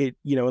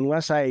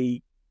 unless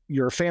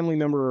you're a family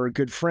member or a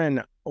good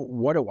friend,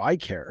 what do I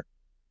care?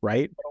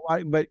 Right.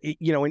 But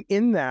and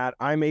in that,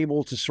 I'm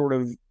able to sort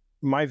of,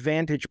 my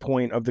vantage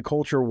point of the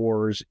culture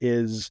wars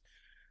is,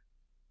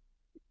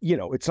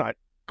 it's not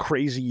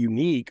crazy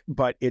unique,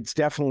 but it's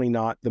definitely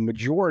not the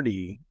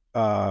majority,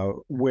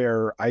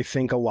 where I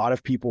think a lot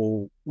of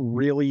people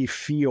really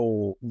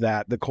feel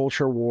that the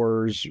culture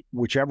wars,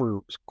 whichever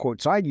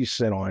quote side you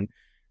sit on,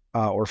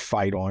 or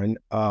fight on,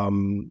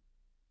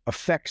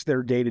 affects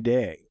their day to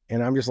day.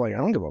 And I'm just like, I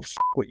don't give a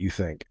fuck what you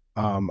think.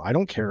 I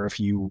don't care if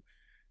you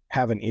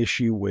have an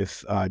issue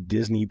with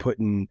Disney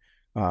putting,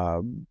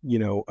 a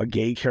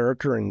gay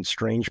character in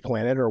Strange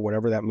Planet or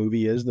whatever that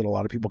movie is that a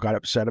lot of people got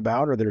upset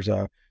about, or there's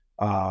a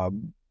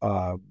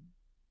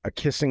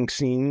kissing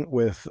scene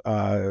with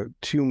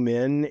two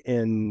men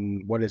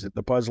in, what is it,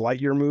 the Buzz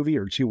Lightyear movie,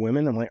 or two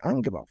women. I'm like, I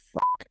don't give a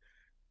fuck.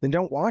 Then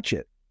don't watch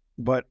it.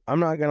 But I'm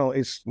not gonna.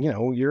 It's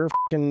you're a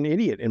fucking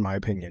idiot in my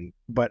opinion.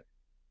 But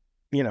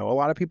a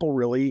lot of people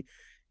really,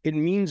 it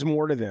means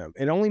more to them.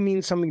 It only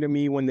means something to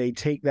me when they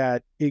take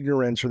that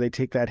ignorance or they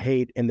take that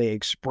hate and they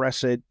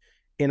express it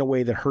in a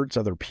way that hurts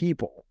other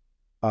people.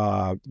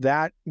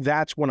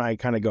 That's when I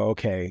kind of go,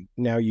 okay,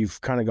 now you've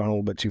kind of gone a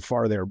little bit too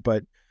far there.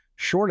 But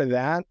short of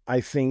that,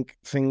 I think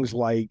things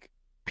like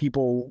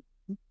people,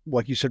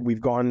 like you said, we've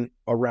gone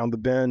around the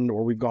bend,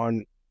 or we've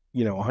gone,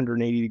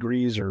 180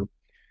 degrees, or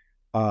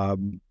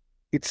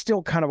it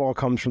still kind of all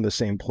comes from the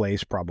same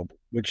place, probably,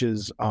 which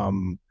is, I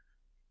mean,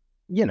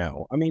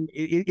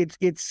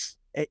 it's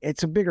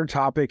a bigger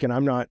topic, and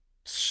I'm not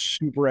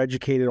super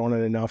educated on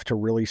it enough to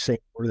really say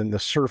more than the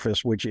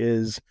surface, which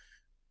is,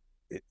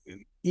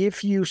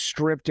 if you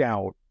stripped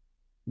out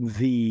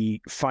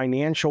the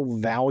financial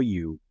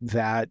value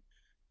that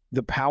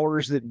the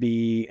powers that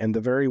be and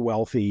the very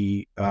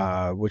wealthy,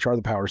 which are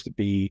the powers that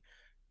be,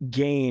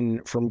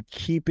 gain from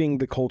keeping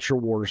the culture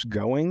wars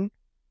going,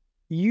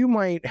 you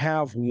might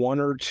have one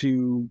or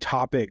two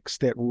topics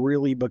that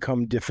really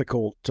become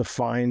difficult to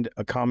find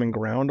a common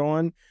ground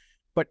on.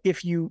 But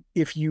if you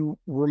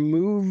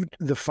removed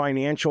the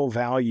financial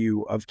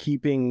value of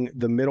keeping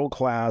the middle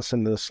class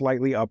and the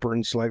slightly upper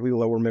and slightly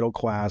lower middle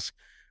class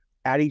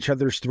at each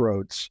other's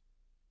throats,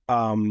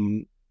 I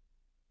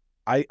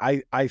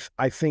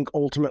think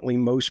ultimately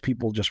most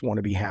people just want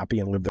to be happy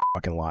and live their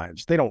fucking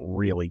lives. They don't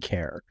really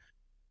care.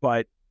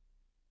 But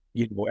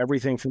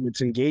everything from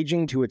it's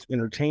engaging to it's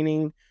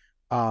entertaining,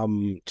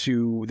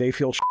 to they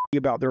feel shitty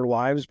about their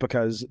lives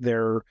because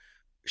their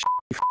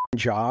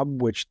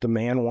job, which the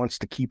man wants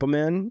to keep them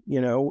in,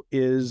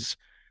 is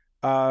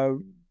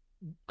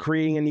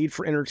creating a need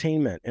for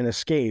entertainment and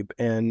escape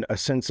and a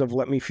sense of,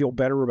 let me feel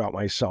better about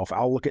myself.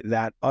 I'll look at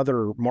that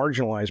other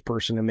marginalized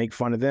person and make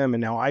fun of them,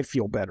 and now I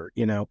feel better,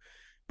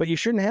 But you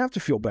shouldn't have to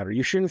feel better.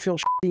 You shouldn't feel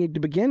shitty to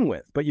begin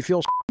with, but you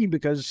feel shitty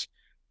because,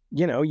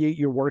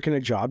 you're working a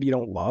job you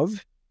don't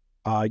love.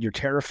 You're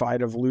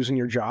terrified of losing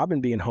your job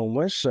and being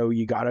homeless, so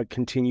you got to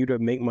continue to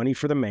make money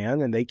for the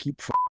man, and they keep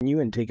f***ing you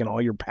and taking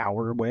all your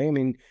power away. I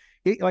mean,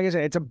 like I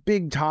said, it's a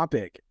big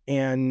topic,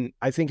 and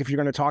I think if you're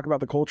going to talk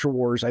about the culture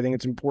wars, I think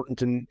it's important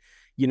to,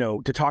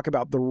 to talk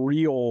about the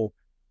real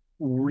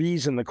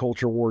reason the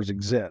culture wars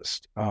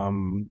exist.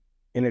 And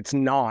it's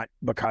not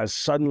because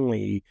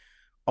suddenly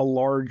a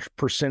large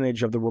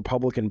percentage of the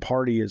Republican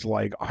Party is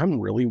like, I'm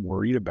really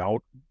worried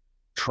about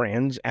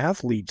trans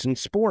athletes in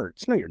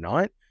sports. No, you're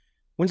not.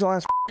 When's the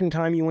last fucking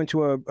time you went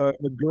to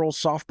a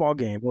girls' softball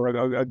game or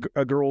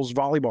a girls'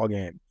 volleyball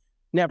game?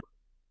 Never.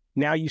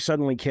 Now you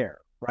suddenly care,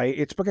 right?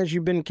 It's because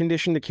you've been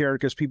conditioned to care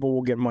because people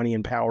will get money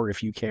and power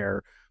if you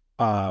care.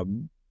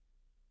 And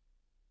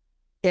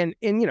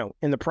you know,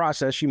 in the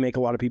process, you make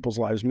a lot of people's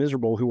lives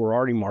miserable who are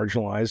already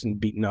marginalized and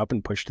beaten up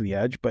and pushed to the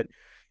edge. But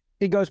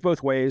it goes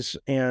both ways.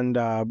 And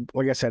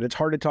like I said, it's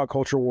hard to talk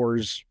culture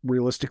wars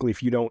realistically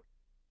if you don't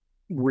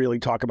really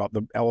talk about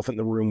the elephant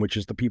in the room, which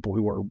is the people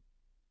who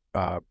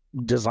are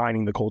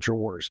designing the culture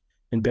wars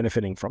and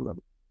benefiting from them.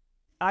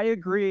 I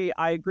agree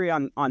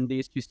on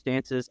these two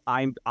stances.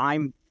 I'm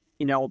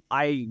you know,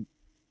 I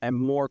am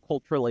more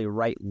culturally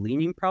right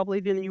leaning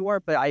probably than you are,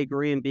 but I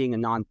agree in being a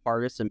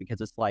nonpartisan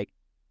because it's like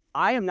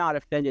I am not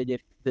offended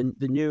if the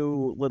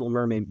new Little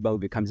Mermaid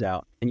movie comes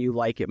out and you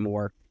like it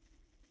more,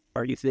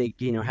 or you think,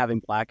 you know, having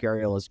Black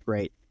Ariel is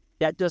great.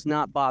 That does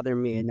not bother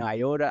me an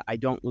iota. I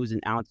don't lose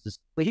an ounce of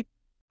sleep.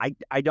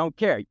 I don't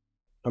care.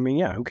 I mean,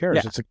 yeah, who cares?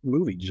 Yeah. It's a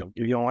movie. If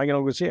you don't like it,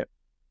 don't go see it.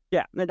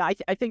 Yeah, and I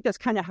think that's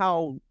kind of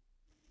how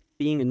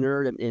being a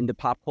nerd into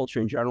pop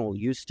culture in general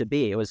used to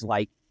be. It was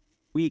like,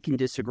 we can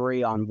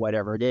disagree on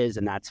whatever it is,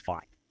 and that's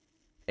fine.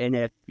 And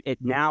if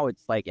now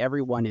it's like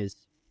everyone is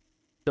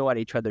still at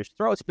each other's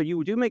throats, but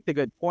you do make the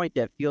good point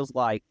that feels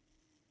like,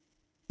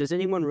 does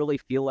anyone really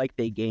feel like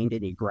they gained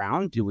any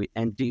ground? Do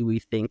we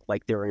think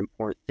like there are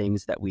important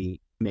things that we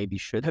maybe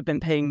should have been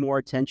paying more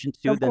attention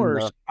to? Of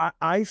course,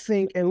 I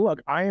think, and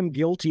look, I am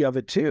guilty of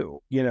it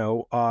too. You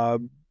know,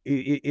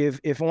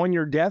 if on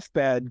your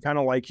deathbed, kind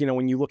of like, you know,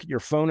 when you look at your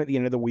phone at the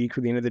end of the week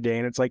or the end of the day,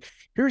 and it's like,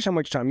 here's how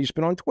much time you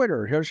spent on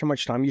Twitter. Here's how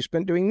much time you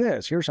spent doing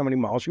this. Here's how many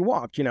miles you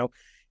walked. You know,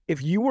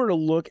 if you were to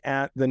look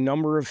at the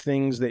number of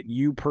things that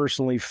you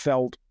personally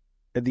felt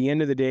at the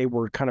end of the day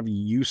were kind of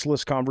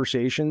useless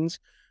conversations,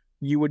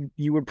 you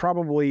would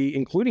probably,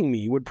 including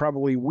me, would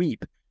probably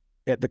weep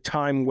at the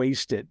time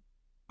wasted.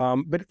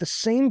 But at the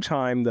same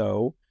time,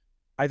 though,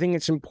 I think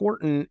it's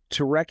important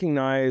to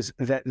recognize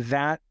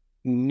that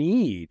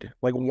need,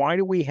 like, why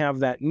do we have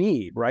that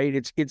need,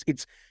 right?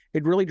 It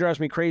really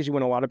drives me crazy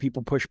when a lot of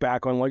people push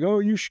back on like, oh,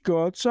 you should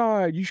go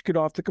outside, you should get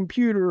off the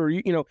computer, or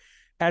you know,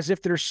 as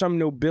if there's some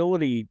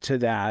nobility to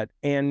that.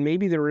 And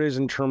maybe there is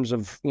in terms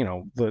of, you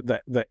know,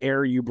 the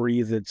air you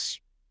breathe that's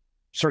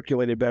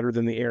circulated better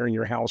than the air in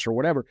your house or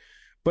whatever.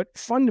 But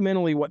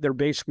fundamentally, what they're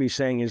basically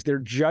saying is they're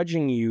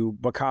judging you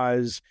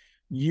because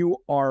you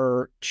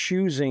are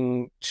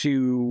choosing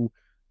to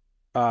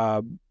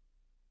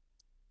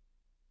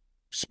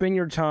spend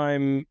your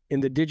time in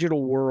the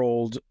digital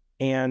world,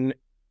 and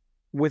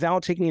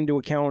without taking into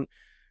account,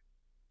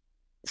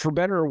 for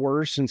better or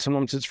worse, and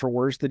sometimes it's for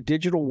worse, the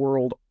digital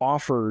world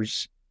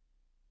offers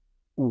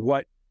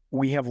what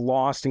we have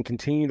lost and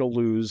continue to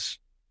lose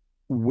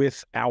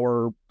with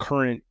our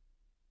current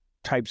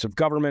types of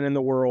government in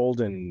the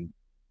world and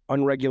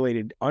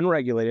unregulated. I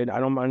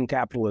don't mind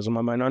capitalism.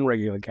 I mind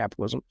unregulated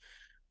capitalism.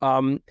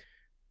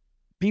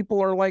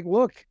 People are like,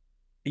 look,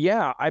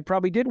 yeah, I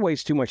probably did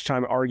waste too much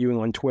time arguing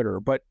on Twitter,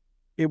 but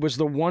it was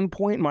the one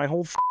point in my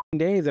whole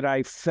day that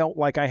I felt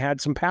like I had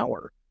some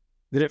power,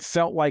 that it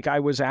felt like I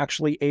was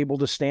actually able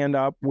to stand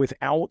up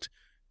without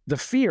the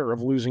fear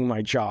of losing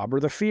my job or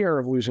the fear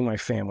of losing my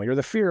family or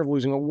the fear of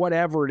losing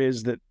whatever it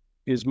is that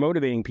is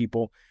motivating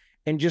people,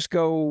 and just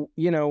go,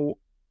 you know,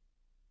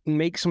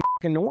 make some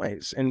fucking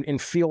noise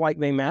and feel like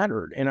they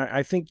mattered. And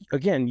I think,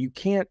 again, you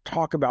can't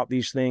talk about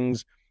these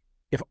things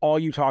if all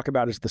you talk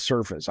about is the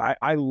surface.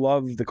 I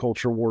love the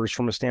culture wars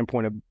from a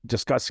standpoint of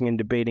discussing and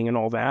debating and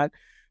all that,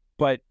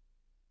 but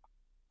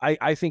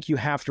I think you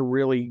have to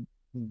really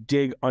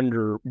dig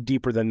under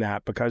deeper than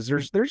that, because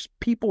there's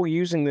people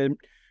using them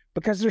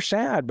because they're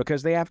sad,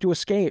 because they have to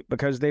escape,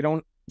 because they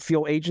don't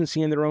feel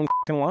agency in their own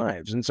fucking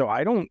lives. And so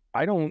I don't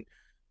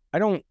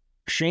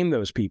shame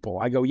those people.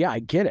 I go, yeah, I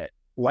get it.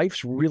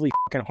 Life's really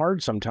fucking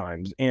hard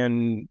sometimes,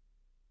 and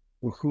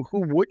who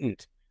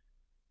wouldn't,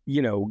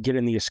 you know, get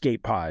in the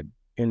escape pod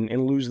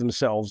and lose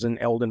themselves in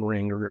Elden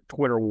Ring or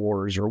Twitter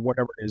wars or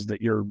whatever it is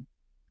that your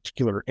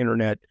particular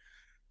internet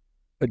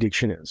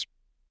addiction is,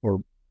 or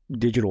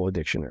digital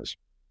addiction is.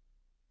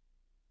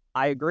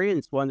 I agree, and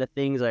it's one of the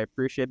things I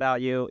appreciate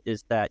about you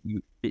is that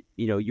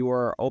you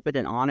are open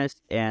and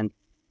honest, and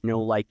you know,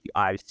 like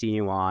I've seen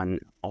you on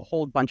a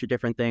whole bunch of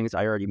different things.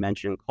 I already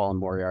mentioned Colin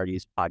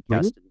Moriarty's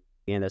podcast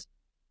and this,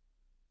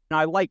 and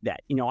I like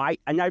that. You know,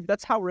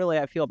 that's how really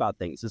I feel about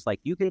things. It's like,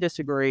 you can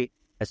disagree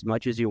as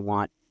much as you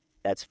want.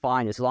 That's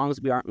fine, as long as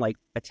we aren't like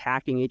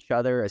attacking each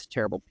other as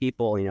terrible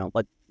people. You know,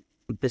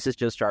 this is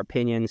just our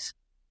opinions.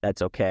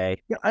 That's okay.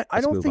 Yeah,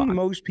 I don't think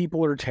most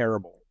people are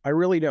terrible. I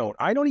really don't.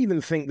 I don't even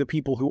think the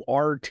people who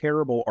are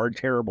terrible are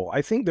terrible.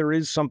 I think there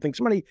is something.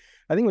 I think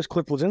it was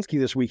Cliff Bleszinski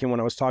this weekend when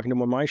I was talking to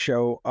him on my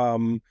show,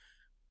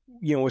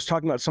 you know, was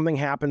talking about something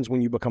happens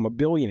when you become a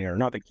billionaire.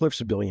 Not that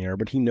Cliff's a billionaire,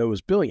 but he knows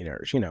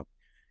billionaires, you know.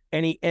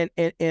 And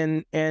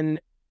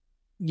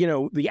you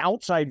know, the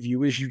outside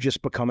view is you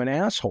just become an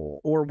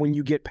asshole. Or when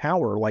you get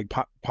power, like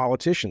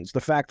politicians, the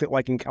fact that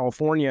like in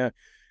California,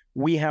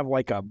 we have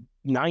like a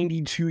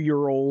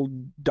 92-year-old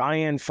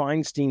Dianne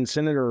Feinstein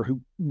senator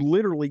who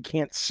literally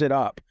can't sit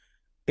up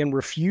and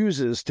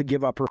refuses to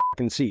give up her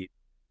fucking seat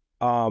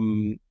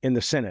in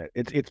the Senate.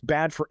 It's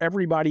bad for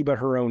everybody but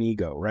her own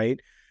ego, right?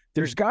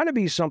 There's got to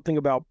be something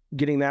about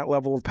getting that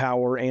level of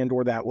power and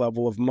or that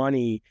level of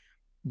money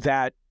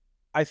that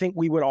I think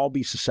we would all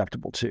be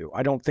susceptible to.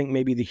 I don't think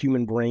maybe the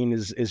human brain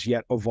is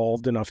yet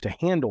evolved enough to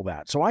handle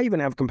that. So I even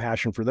have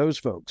compassion for those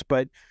folks.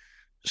 But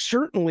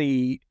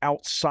certainly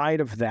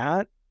outside of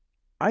that,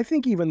 I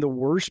think even the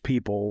worst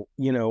people,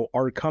 you know,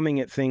 are coming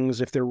at things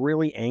if they're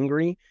really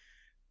angry.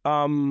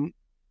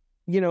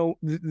 You know,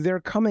 they're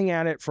coming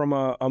at it from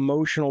a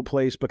emotional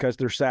place because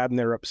they're sad and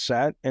they're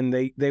upset, and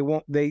they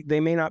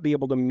may not be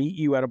able to meet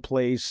you at a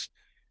place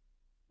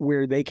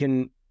where they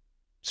can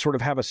sort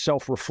of have a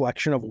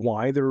self-reflection of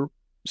why they're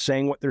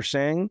saying what they're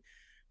saying.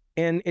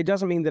 And it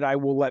doesn't mean that I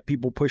will let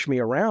people push me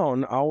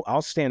around.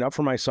 I'll stand up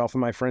for myself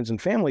and my friends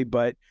and family,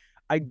 but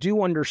I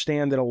do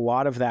understand that a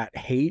lot of that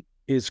hate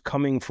is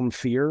coming from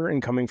fear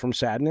and coming from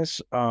sadness.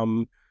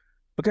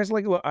 Because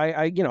like, look,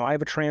 I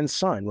have a trans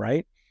son,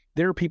 right?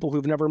 There are people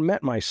who've never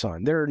met my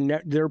son. There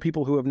are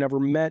people who have never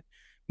met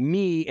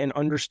me and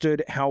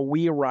understood how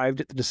we arrived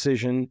at the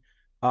decision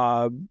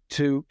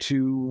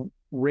to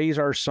raise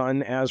our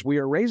son as we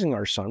are raising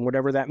our son,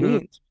 whatever that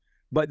means.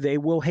 But they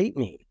will hate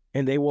me,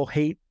 and they will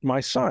hate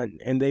my son,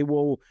 and they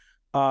will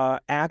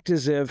act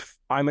as if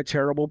I'm a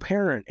terrible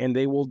parent, and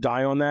they will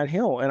die on that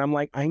hill. And I'm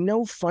like, I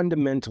know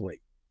fundamentally,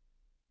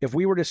 if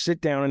we were to sit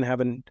down and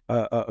have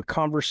a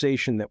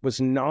conversation that was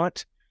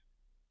not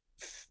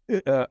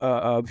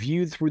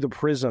viewed through the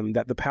prism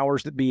that the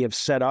powers that be have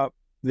set up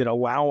that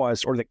allow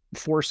us or that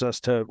force us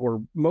to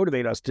or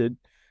motivate us to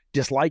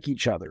dislike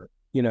each other,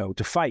 you know,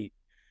 to fight,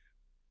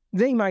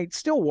 they might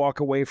still walk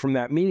away from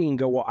that meeting and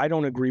go, well, I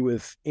don't agree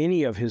with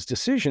any of his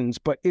decisions,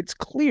 but it's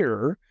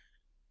clear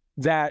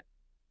that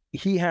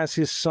he has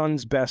his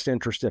son's best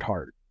interest at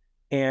heart.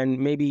 And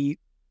maybe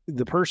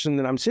the person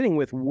that I'm sitting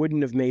with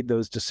wouldn't have made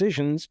those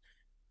decisions,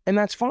 and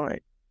that's fine.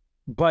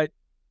 But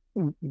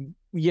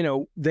you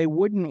know, they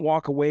wouldn't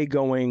walk away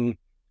going,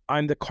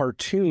 I'm the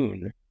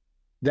cartoon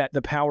that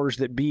the powers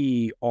that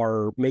be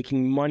are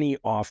making money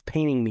off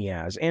painting me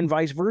as, and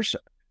vice versa.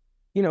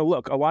 You know,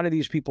 look, a lot of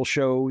these people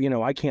show, you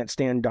know, I can't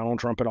stand Donald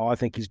Trump at all. I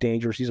think he's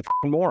dangerous. He's a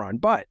fucking moron.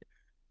 But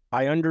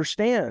I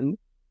understand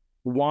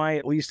why,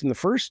 at least in the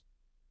first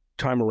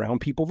time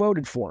around, people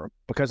voted for him,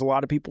 because a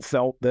lot of people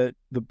felt that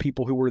the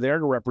people who were there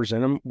to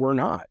represent him were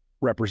not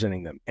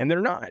representing them, and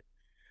they're not.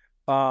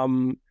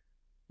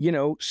 You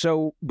know,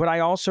 so, but I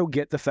also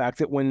get the fact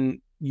that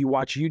when you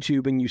watch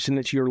YouTube and you send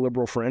it to your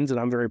liberal friends, and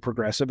I'm very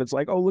progressive, it's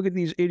like, oh, look at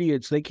these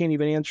idiots. They can't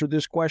even answer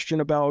this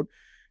question about,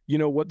 you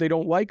know, what they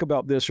don't like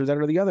about this or that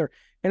or the other.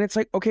 And it's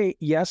like, okay,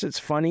 yes, it's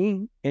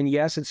funny. And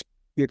yes, it's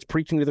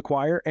preaching to the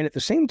choir. And at the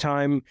same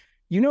time,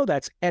 you know,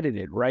 that's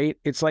edited, right?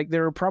 It's like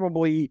there are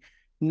probably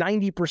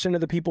 90%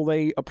 of the people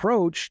they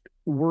approached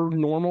were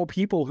normal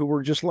people who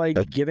were just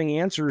like giving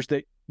answers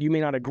that you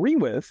may not agree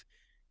with.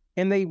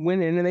 And they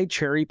went in and they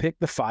cherry picked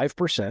the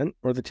 5%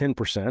 or the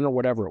 10% or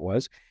whatever it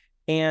was.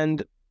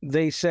 And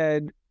they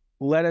said,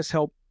 let us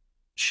help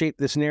shape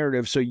this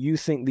narrative so you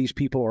think these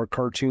people are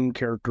cartoon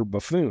character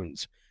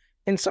buffoons.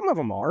 And some of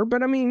them are,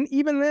 but I mean,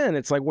 even then,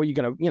 it's like, well, you're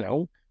going to, you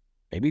know,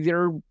 maybe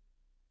they're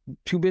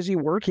too busy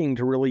working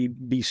to really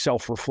be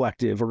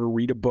self-reflective or to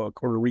read a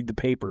book or to read the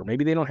paper.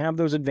 Maybe they don't have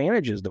those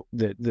advantages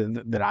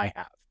that I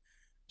have.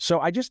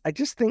 So I just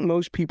think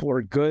most people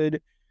are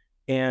good.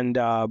 And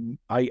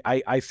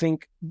I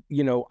think,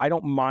 you know, I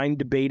don't mind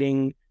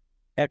debating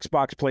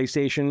Xbox,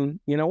 PlayStation,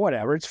 you know,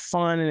 whatever. It's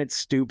fun and it's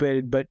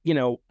stupid, but, you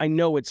know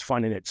it's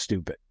fun and it's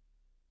stupid.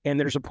 And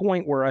there's a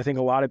point where I think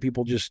a lot of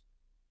people just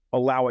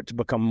allow it to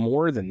become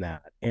more than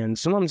that. And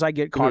sometimes I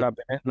get caught up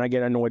in it and I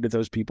get annoyed with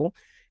those people.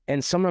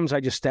 And sometimes I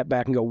just step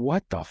back and go,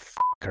 what the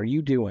fuck are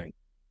you doing?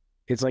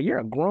 It's like, you're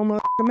a grown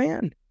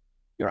man.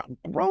 You're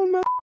a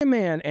grown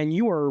man. And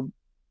you are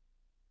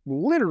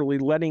literally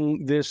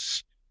letting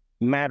this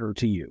matter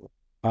to you.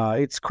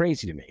 It's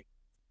crazy to me.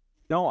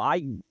 No,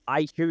 I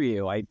hear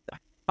you.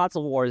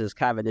 Console Wars is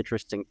kind of an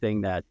interesting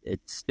thing that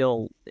it's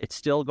still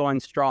going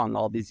strong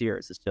all these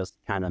years. It's just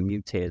kind of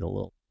mutated a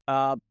little.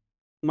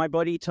 My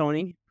buddy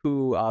Tony,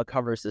 who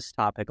covers this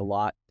topic a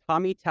lot,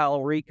 Tommy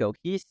Tallarico,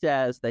 he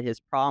says that his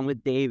problem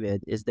with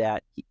David is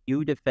that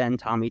you defend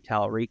Tommy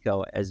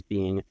Tallarico as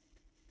being,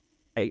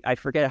 I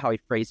forget how he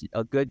phrased it,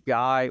 a good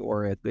guy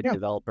or a good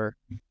developer.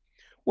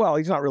 Well,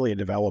 he's not really a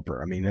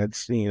developer. I mean,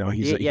 it's, you know,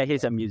 he's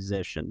a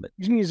musician, but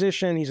he's a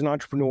musician. He's an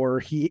entrepreneur.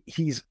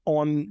 He's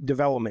on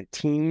development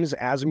teams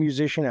as a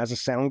musician, as a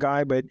sound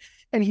guy,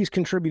 and he's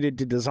contributed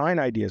to design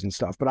ideas and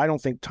stuff. But I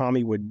don't think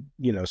Tommy would,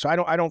 you know, so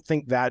I don't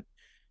think that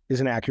is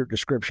an accurate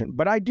description.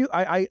 But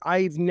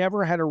I've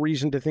never had a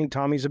reason to think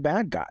Tommy's a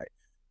bad guy.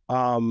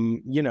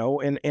 You know,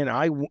 and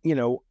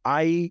a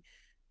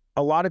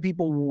lot of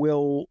people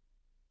will,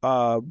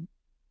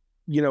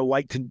 you know,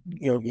 like to,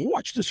 you know,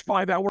 watch this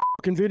 5-hour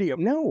fucking video.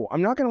 No,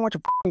 I'm not going to watch a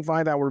fucking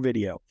 5-hour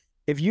video.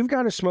 If you've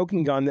got a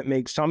smoking gun that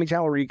makes Tommy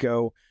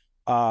Tallarico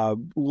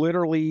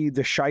literally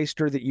the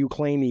shyster that you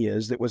claim he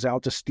is, that was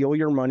out to steal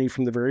your money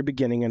from the very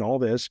beginning and all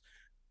this.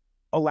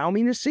 Allow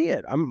me to see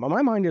it.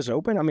 My mind is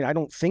open. I mean, I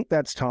don't think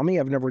that's Tommy.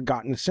 I've never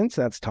gotten a sense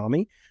that's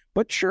Tommy,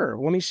 but sure,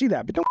 let me see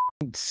that. But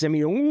don't send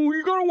me, oh,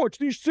 you gotta watch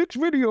these 6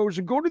 videos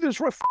and go to this.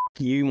 Fuck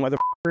you,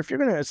 motherfucker. If you're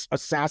gonna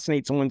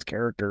assassinate someone's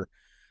character,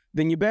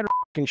 then you better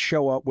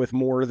show up with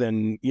more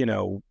than,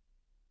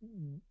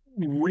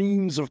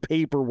 reams of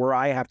paper where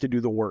I have to do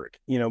the work.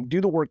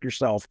 Do the work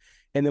yourself,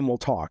 and then we'll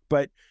talk.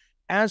 But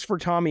as for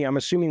Tommy, I'm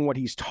assuming what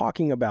he's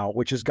talking about,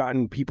 which has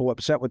gotten people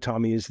upset with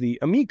Tommy, is the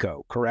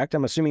Amico, correct?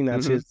 I'm assuming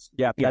that's his.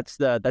 Yeah, that's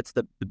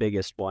the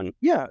biggest one.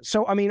 Yeah.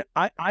 So, I mean,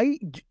 I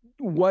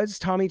was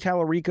Tommy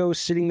Tallarico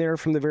sitting there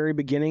from the very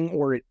beginning,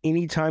 or at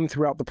any time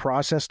throughout the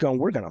process going,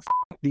 we're going to f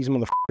these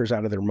motherfuckers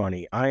out of their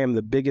money. I am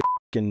the biggest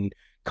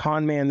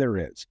con man there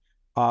is.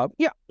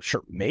 Yeah,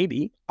 sure.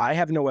 Maybe. I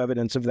have no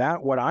evidence of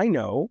that. What I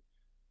know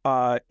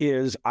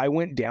is I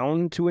went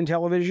down to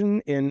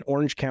Intellivision in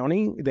Orange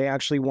County. They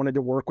actually wanted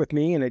to work with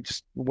me, and it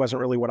just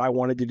wasn't really what I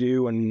wanted to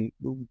do, and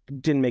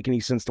didn't make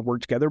any sense to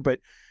work together. But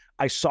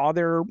I saw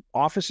their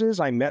offices.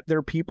 I met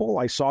their people.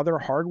 I saw their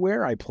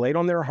hardware. I played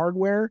on their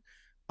hardware.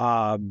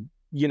 And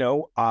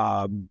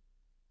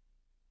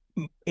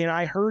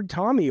I heard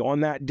Tommy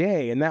on that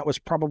day, and that was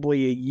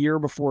probably a year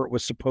before it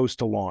was supposed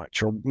to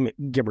launch, or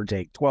give or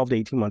take 12 to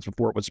 18 months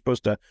before it was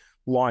supposed to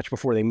launch,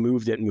 before they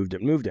moved it.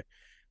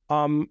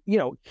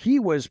 He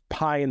was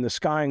pie in the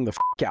skying the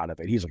fuck out of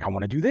it. He's like, I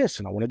want to do this,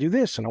 and I want to do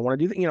this, and I want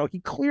to do that. He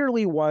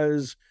clearly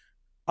was,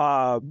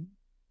 that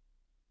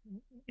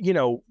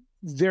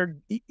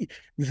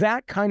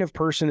kind of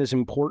person is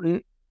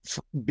important,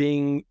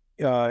 being,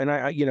 in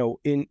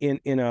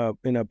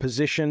a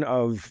position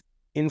of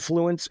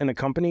influence in a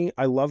company.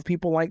 I love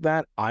people like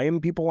that. I am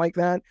people like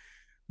that.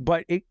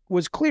 But it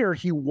was clear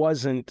he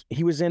was in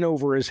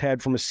over his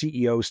head from a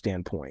CEO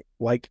standpoint.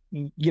 Like,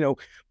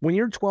 when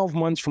you're 12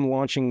 months from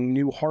launching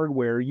new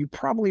hardware, you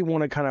probably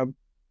want to kind of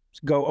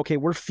go, okay,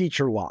 we're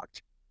feature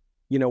locked.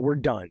 We're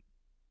done.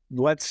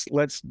 Let's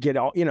get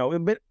out,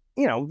 but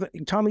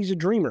Tommy's a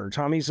dreamer.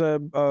 Tommy's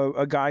a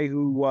guy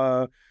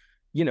who,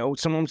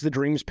 sometimes the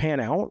dreams pan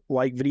out,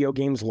 like Video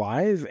Games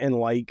Live, and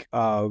like,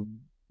 the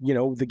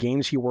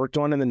games he worked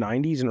on in the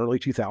 90s and early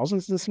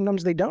 2000s, and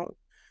sometimes they don't.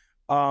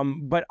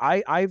 But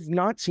I've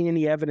not seen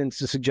any evidence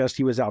to suggest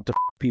he was out to f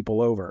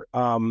people over.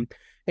 And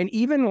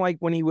even like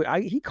when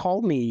he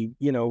called me,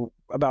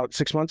 about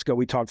 6 months ago,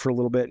 we talked for a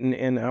little bit,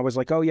 and I was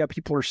like, oh yeah,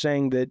 people are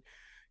saying that,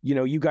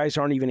 you guys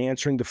aren't even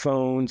answering the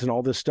phones and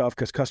all this stuff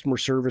because customer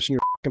service and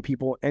you're f***ing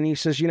people. And he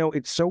says,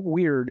 it's so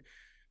weird.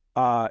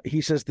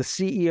 He says the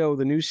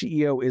new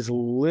CEO is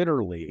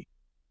literally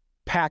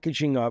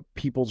packaging up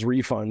people's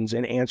refunds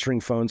and answering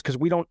phones because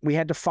we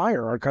had to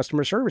fire our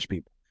customer service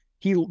people.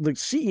 The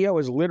CEO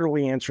is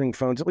literally answering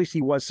phones, at least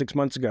he was 6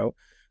 months ago,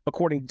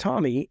 according to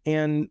Tommy,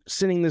 and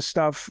sending this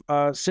stuff,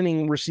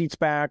 sending receipts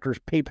back or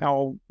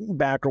PayPal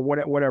back or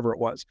whatever it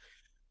was.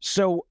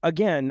 So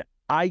again,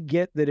 I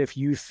get that if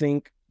you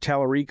think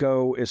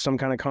Tallarico is some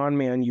kind of con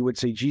man, you would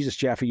say, Jesus,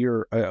 Jaffe,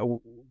 you're in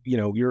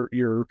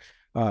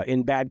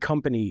bad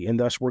company, and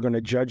thus we're going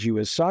to judge you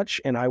as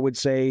such. And I would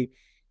say,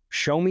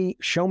 show me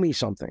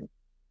something.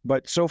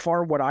 But so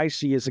far, what I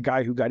see is a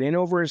guy who got in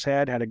over his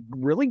head, had a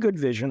really good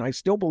vision. I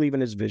still believe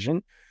in his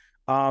vision.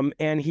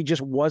 And he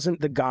just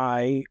wasn't the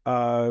guy.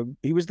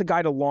 He was the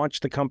guy to launch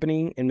the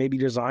company and maybe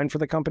design for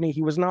the company.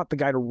 He was not the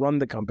guy to run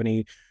the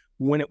company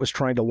when it was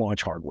trying to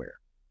launch hardware.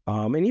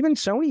 And even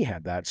Sony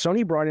had that.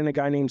 Sony brought in a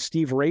guy named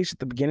Steve Race at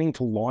the beginning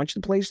to launch the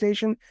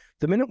PlayStation.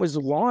 The minute it was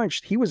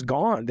launched, he was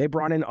gone. They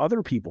brought in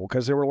other people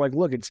because they were like,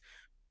 look,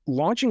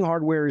 launching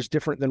hardware is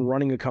different than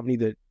running a company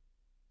that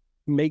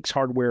makes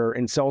hardware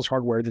and sells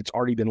hardware that's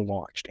already been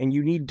launched, and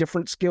you need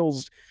different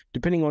skills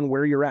depending on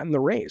where you're at in the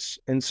race.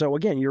 And so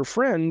again, your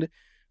friend,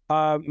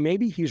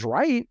 maybe he's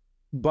right,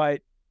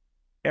 but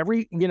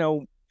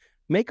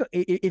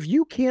if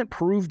you can't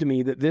prove to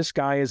me that this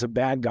guy is a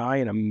bad guy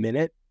in a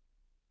minute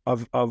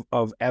of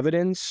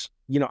evidence,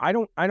 I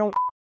don't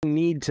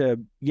need to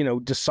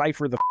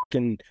decipher the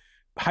fucking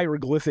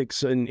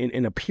hieroglyphics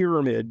in a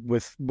pyramid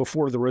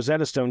before the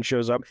Rosetta Stone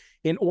shows up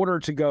in order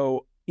to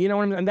go,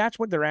 and that's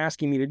what they're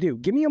asking me to do.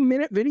 Give me a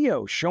minute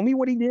video. Show me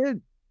what he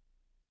did.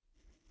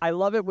 I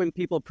love it when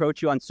people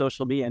approach you on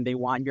social media and they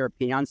want your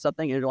opinion on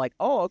something, and you're like,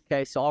 oh,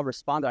 okay, so I'll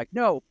respond. They're like,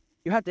 no,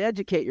 you have to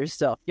educate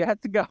yourself. You have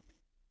to go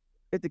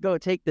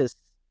take this.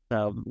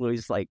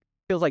 Feels like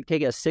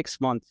taking a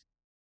 6-month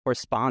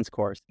response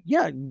course.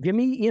 Yeah, give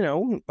me,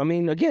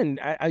 again,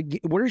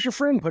 where's your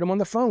friend? Put him on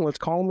the phone. Let's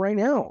call him right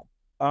now.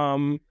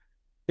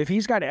 If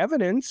he's got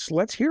evidence,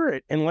 let's hear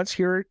it, and let's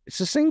hear it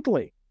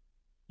succinctly.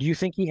 Do you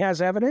think he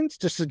has evidence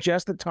to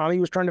suggest that Tommy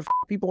was trying to f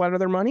people out of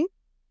their money?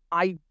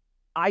 I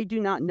do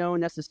not know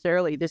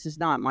necessarily. This is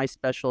not my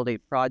specialty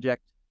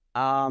project.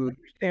 I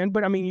understand,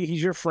 but I mean,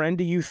 he's your friend.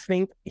 Do you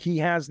think he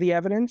has the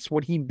evidence?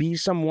 Would he be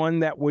someone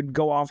that would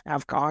go off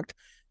half-cocked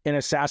and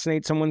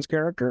assassinate someone's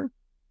character?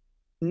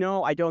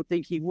 No, I don't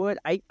think he would.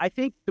 I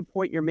think the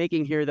point you're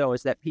making here, though,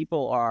 is that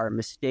people are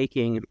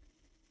mistaking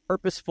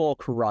purposeful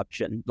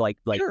corruption, like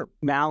Sure.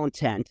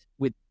 malintent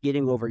with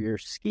getting over your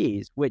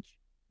skis, which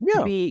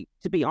Yeah.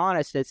 to be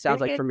honest, it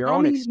sounds like from your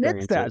own Tommy admits that.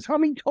 experiences.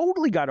 Tommy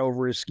totally got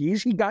over his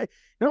skis. He got,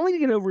 not only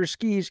did he get over his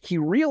skis, he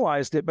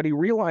realized it, but he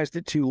realized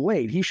it too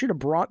late. He should have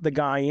brought the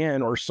guy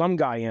in, or some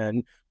guy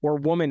in, or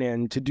woman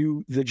in, to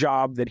do the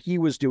job that he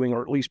was doing,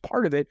 or at least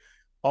part of it,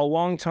 a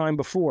long time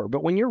before.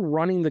 But when you're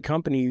running the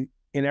company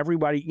and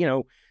everybody,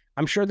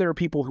 I'm sure there are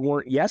people who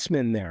weren't yes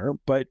men there,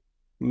 but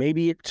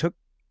maybe it took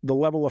the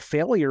level of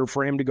failure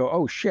for him to go,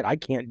 oh shit, I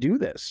can't do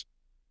this.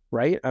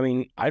 Right? I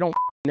mean, I don't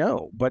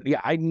know, but yeah,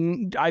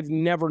 I've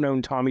never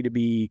known Tommy to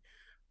be.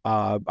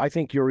 I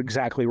think you're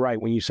exactly right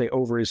when you say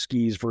over his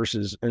skis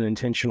versus an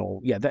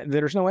intentional. Yeah,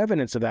 there's no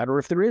evidence of that, or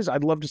if there is,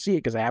 I'd love to see it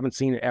because I haven't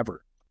seen it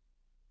ever.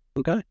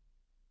 Okay.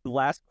 The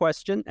last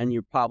question, and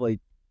you're probably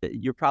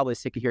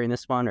sick of hearing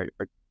this one, or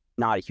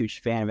not a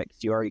huge fan of it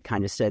because you already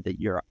kind of said that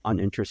you're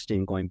uninterested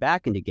in going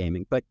back into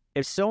gaming. But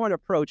if someone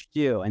approached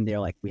you and they're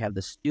like, "We have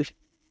the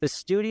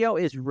studio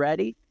is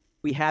ready.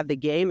 We have the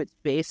game. It's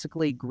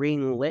basically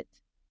green lit.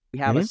 We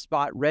have a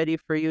spot ready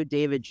for you,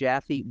 David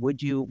Jaffe.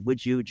 Would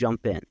you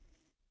jump in?"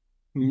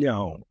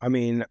 No, I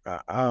mean,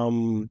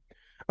 I'm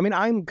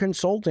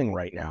consulting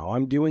right now.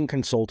 I'm doing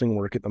consulting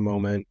work at the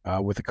moment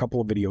with a couple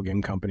of video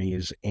game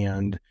companies,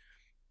 and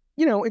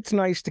it's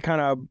nice to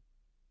kind of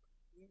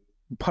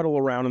puddle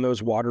around in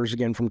those waters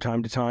again from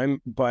time to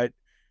time. But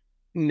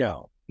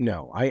no,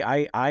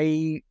 I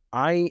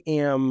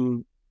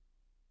am.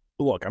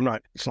 Look,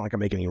 it's not like I'm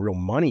making any real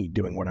money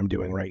doing what I'm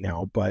doing right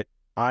now, but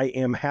I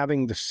am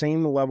having the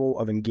same level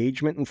of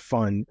engagement and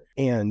fun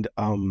and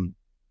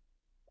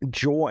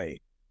joy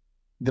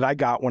that I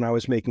got when I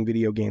was making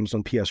video games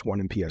on PS1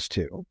 and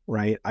PS2,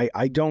 right?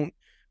 I don't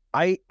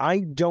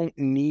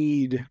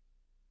need,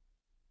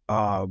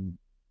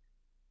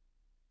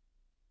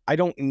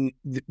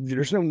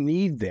 there's no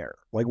need there.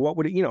 Like, what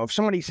would it, if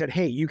somebody said,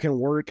 hey, you can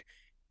work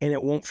and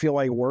it won't feel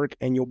like work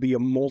and you'll be a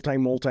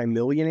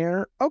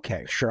multi-millionaire,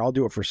 okay, sure, I'll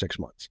do it for 6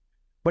 months.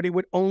 But it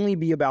would only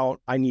be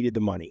about, I needed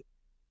the money.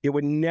 It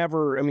would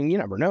never, I mean, you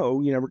never know,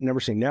 you never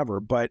say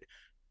never, but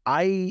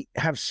I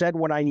have said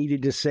what I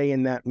needed to say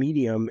in that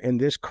medium,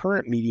 and this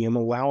current medium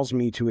allows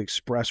me to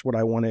express what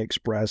I want to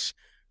express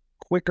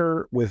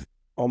quicker with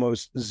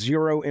almost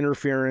zero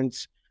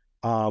interference,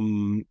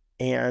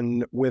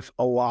 and with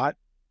a lot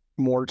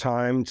more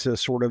time to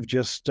sort of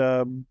just,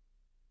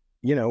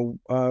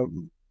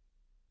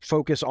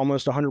 focus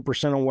almost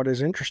 100% on what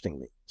is interesting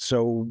me.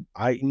 So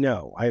I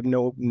have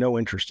no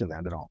interest in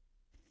that at all.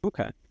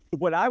 Okay.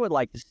 What I would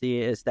like to see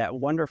is that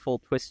wonderful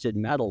Twisted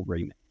Metal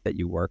remake that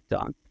you worked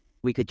on.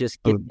 We could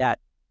just get that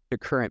to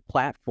current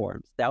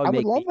platforms. That would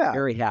make me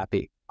very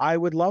happy. I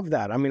would love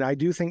that. I mean, I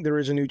do think there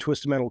is a new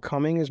Twisted Metal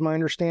coming, is my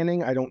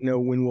understanding. I don't know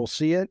when we'll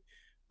see it.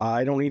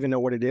 I don't even know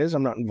what it is.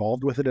 I'm not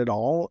involved with it at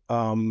all.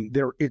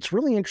 It's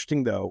really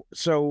interesting though.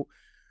 So,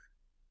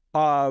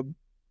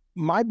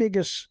 my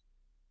biggest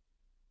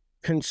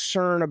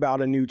concern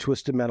about a new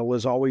Twisted Metal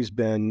has always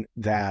been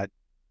that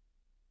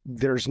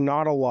there's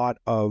not a lot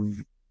of,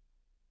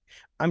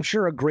 I'm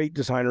sure a great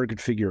designer could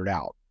figure it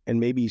out, and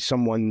maybe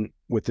someone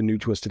with the new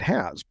Twisted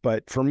has,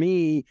 but for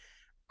me,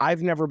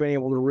 I've never been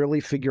able to really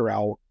figure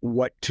out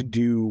what to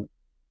do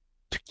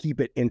to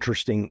keep it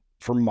interesting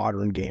for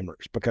modern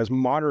gamers, because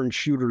modern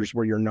shooters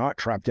where you're not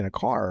trapped in a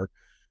car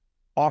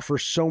offer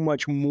so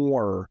much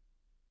more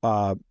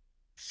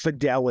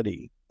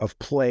fidelity of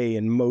play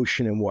and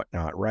motion and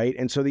whatnot, right?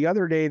 And so the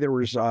other day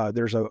there's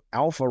a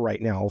alpha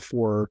right now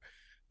for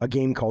a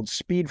game called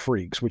Speed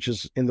Freaks, which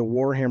is in the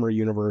Warhammer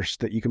universe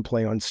that you can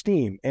play on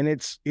Steam, and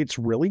it's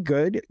really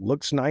good. It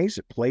looks nice.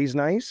 It plays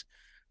nice.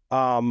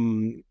 I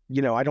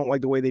don't like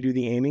the way they do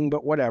the aiming,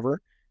 but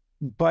whatever.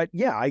 But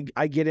yeah,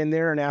 I get in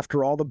there, and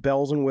after all the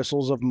bells and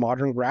whistles of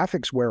modern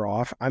graphics wear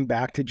off, I'm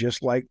back to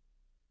just like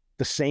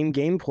the same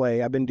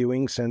gameplay I've been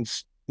doing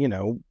since, a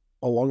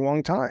long,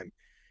 long time.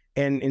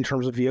 And in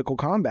terms of vehicle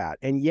combat,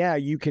 and yeah,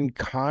 you can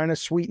kind of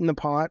sweeten the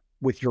pot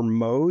with your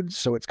modes.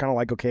 So it's kind of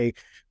like, okay,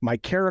 my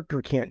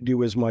character can't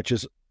do as much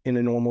as in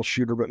a normal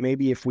shooter, but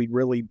maybe if we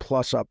really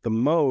plus up the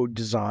mode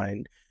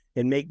design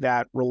and make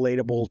that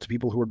relatable to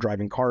people who are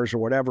driving cars or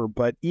whatever.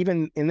 But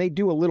and they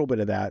do a little bit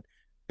of that,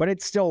 but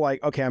it's still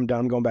like, okay, I'm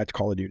done. I'm going back to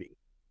Call of Duty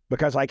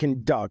because I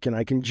can duck and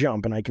I can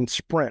jump and I can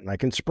sprint and I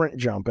can sprint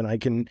jump and I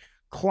can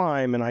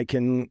climb and I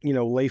can,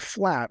 lay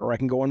flat, or I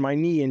can go on my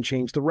knee and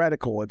change the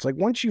reticle. It's like,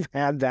 once you've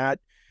had that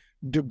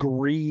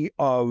degree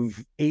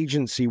of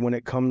agency when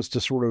it comes to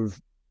sort of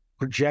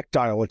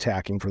projectile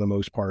attacking for the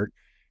most part,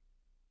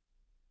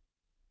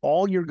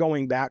 all you're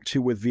going back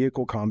to with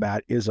vehicle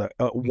combat is a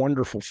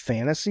wonderful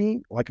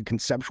fantasy, like a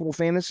conceptual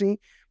fantasy,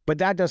 but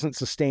that doesn't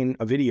sustain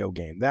a video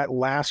game. That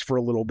lasts for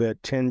a little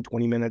bit, 10,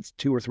 20 minutes,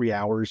 2 or 3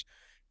 hours.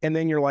 And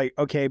then you're like,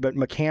 okay, but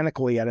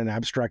mechanically at an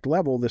abstract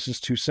level, this is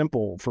too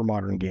simple for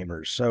modern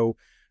gamers. So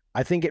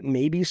I think it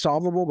may be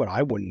solvable, but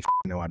I wouldn't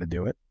know how to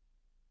do it.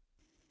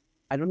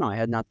 I don't know. I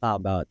had not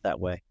thought about it that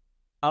way.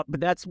 But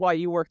that's why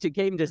you worked at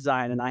game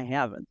design and I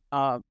haven't.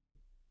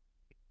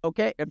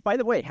 Okay. And by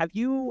the way, have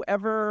you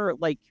ever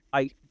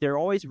there are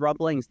always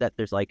rumblings that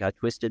there's like a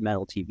Twisted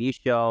Metal TV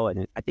show,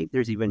 and I think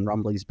there's even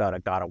rumblings about a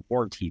God of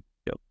War TV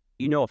show.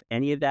 Do you know if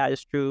any of that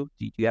is true?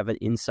 Do you have an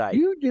insight?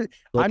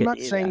 I'm not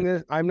saying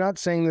this. I'm not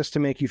saying this to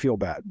make you feel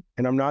bad,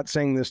 and I'm not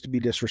saying this to be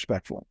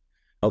disrespectful.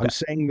 Okay. I'm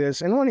saying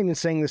this, and I'm not even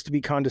saying this to be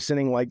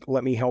condescending, like,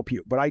 let me help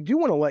you. But I do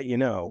want to let you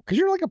know, because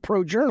you're like a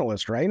pro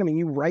journalist, right? I mean,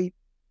 you write.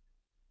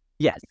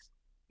 Yes.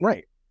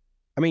 Right.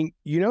 I mean,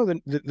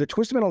 the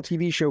Twisted Metal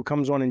TV show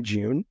comes on in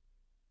June,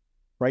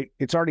 right?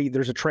 It's already,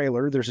 there's a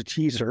trailer, there's a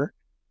teaser.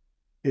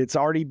 It's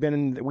already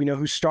been, we know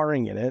who's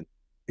starring in it.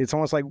 It's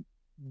almost like,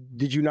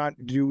 did you not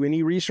do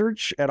any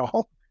research at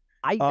all?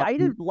 I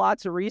did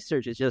lots of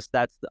research. It's just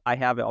I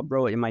have it. I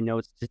wrote it in my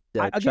notes just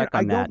to check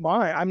on that. Don't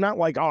mind. I'm not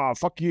like, oh,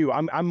 fuck you.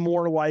 I'm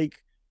more like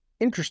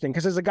interesting,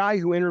 because as a guy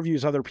who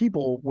interviews other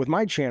people with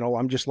my channel,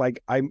 I'm just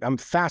like, I'm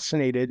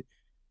fascinated.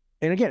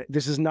 And again,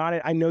 this is not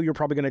it. I know you're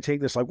probably going to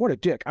take this like, what a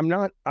dick. I'm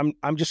not.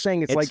 I'm just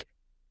saying it's like,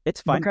 it's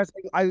fun. Because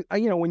I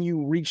when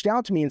you reached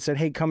out to me and said,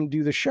 hey, come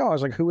do the show, I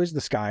was like, who is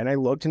this guy? And I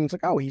looked, and it's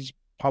like, oh, he's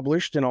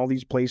published in all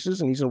these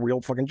places, and he's a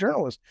real fucking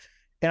journalist.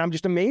 And I'm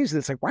just amazed.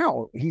 It's like,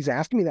 wow, he's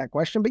asking me that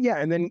question. But yeah,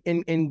 and then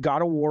in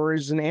God of War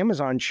is an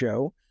Amazon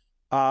show.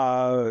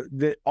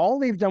 That all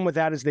they've done with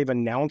that is they've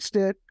announced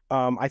it.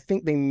 I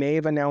think they may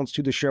have announced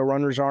who the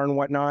showrunners are and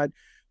whatnot,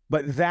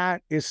 but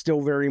that is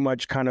still very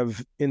much kind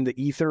of in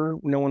the ether.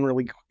 No one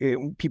really,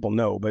 people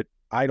know, but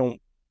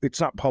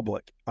it's not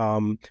public.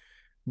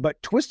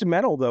 But Twisted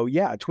Metal, though,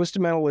 yeah,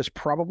 Twisted Metal is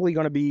probably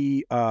going to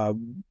be,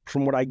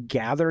 from what I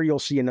gather, you'll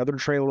see another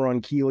trailer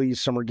on Keeley's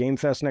Summer Game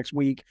Fest next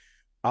week.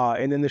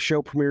 And then the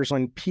show premieres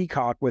on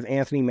Peacock with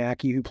Anthony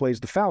Mackie, who plays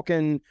the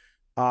Falcon,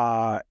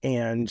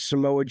 and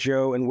Samoa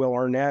Joe and Will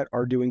Arnett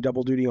are doing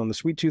double duty on the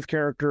Sweet Tooth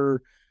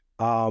character.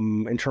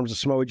 In terms of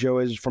Samoa Joe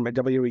is from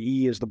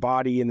WWE is the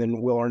body, and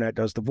then Will Arnett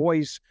does the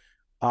voice.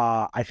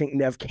 I think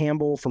Nev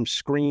Campbell from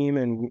Scream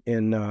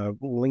and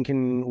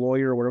Lincoln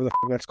Lawyer, or whatever the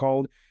fuck that's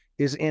called,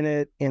 is in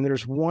it. And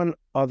there's one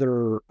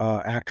other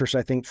actress,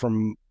 I think,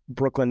 from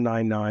Brooklyn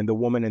Nine-Nine. The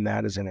woman in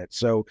that is in it.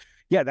 So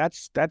yeah,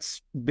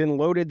 that's been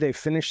loaded. They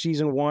finished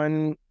season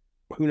 1.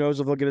 Who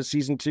knows if they'll get a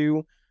season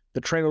 2?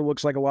 The trailer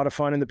looks like a lot of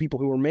fun, and the people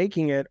who are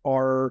making it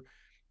are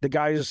the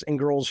guys and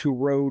girls who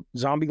wrote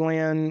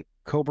Zombieland,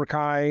 Cobra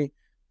Kai,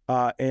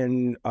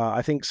 and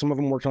I think some of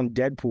them worked on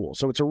Deadpool.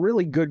 So it's a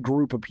really good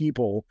group of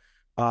people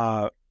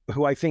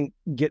who I think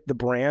get the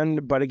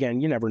brand. But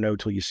again, you never know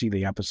till you see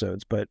the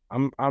episodes. But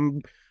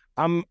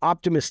I'm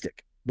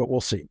optimistic, but we'll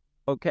see.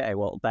 Okay,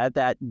 well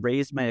that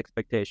raised my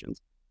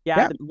expectations.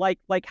 Yeah. Like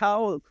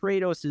how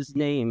Kratos'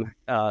 name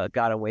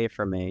got away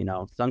from me.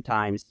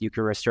 Sometimes you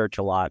can research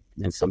a lot,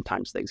 and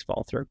sometimes things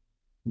fall through.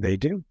 They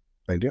do.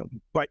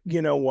 But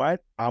you know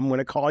what? I'm going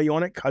to call you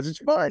on it because it's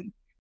fun.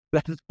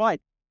 That is fine.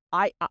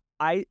 I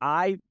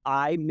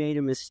made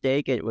a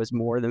mistake. It was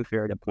more than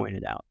fair to point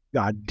it out.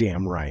 God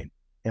damn right.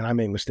 And I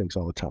make mistakes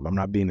all the time. I'm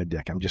not being a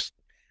dick.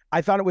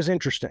 I thought it was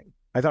interesting.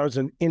 I thought it was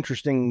an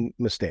interesting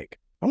mistake.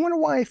 I wonder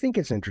why I think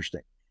it's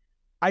interesting.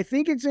 I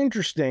think it's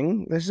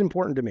interesting. This is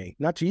important to me,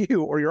 not to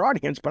you or your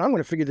audience, but I'm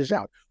going to figure this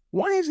out.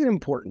 Why is it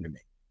important to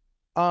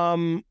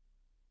me?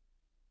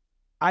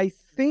 I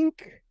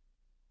think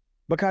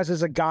because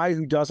as a guy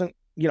who doesn't,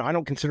 I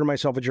don't consider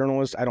myself a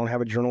journalist. I don't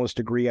have a journalist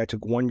degree. I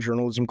took one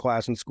journalism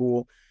class in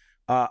school.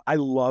 I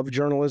love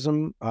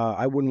journalism.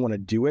 I wouldn't want to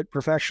do it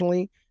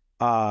professionally,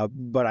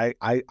 but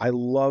I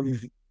love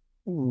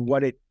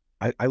what it.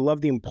 I love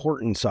the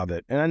importance of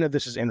it. And I know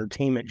this is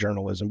entertainment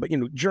journalism, but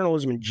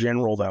journalism in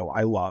general, though,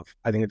 I love.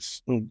 I think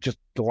it's just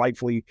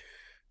delightfully,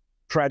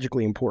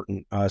 tragically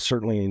important,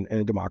 certainly in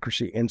a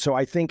democracy. And so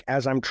I think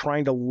as I'm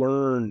trying to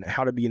learn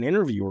how to be an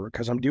interviewer,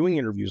 because I'm doing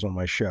interviews on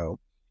my show,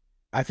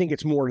 I think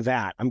it's more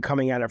that I'm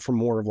coming at it from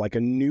more of like a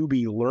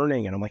newbie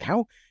learning. And I'm like,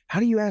 how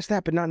do you ask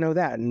that but not know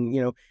that? And,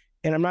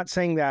 and I'm not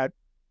saying that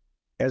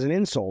as an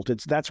insult.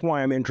 That's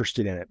why I'm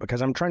interested in it,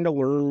 because I'm trying to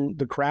learn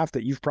the craft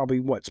that you've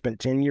probably spent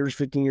 10 years,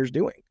 15 years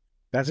doing.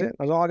 That's it.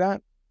 That's all I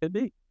got. Could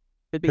be.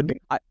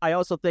 I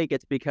also think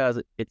it's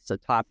because it's a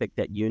topic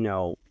that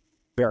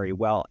very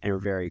well and are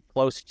very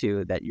close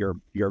to, that you're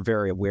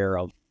very aware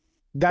of.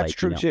 That's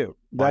true too.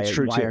 That's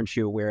true too. Why aren't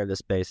you aware of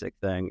this basic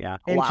thing? Yeah.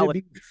 And to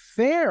be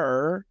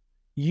fair,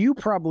 you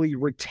probably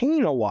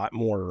retain a lot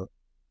more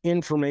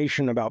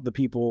information about the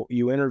people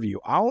you interview.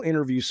 I'll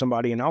interview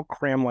somebody and I'll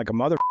cram like a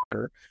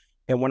motherfucker.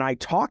 And when I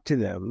talk to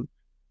them,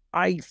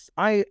 I'm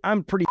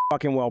pretty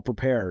fucking well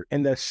prepared.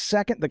 And the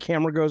second the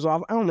camera goes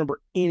off, I don't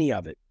remember any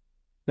of it.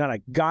 Not a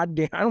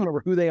goddamn, I don't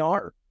remember who they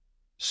are.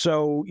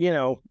 So,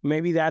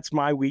 maybe that's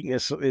my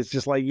weakness. It's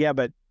just like, yeah,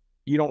 but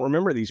you don't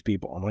remember these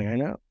people. I'm like, I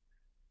know.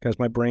 Because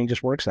my brain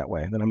just works that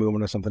way. Then I move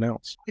on to something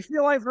else. I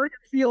feel I've hurt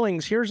your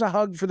feelings. Here's a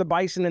hug for the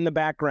bison in the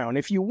background.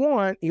 If you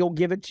want, he'll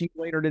give it to you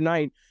later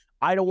tonight.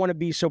 I don't want to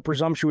be so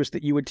presumptuous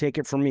that you would take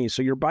it from me.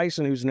 So your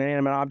bison, who's an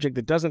inanimate object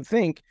that doesn't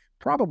think,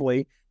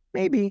 probably,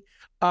 maybe,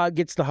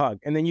 gets the hug.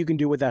 And then you can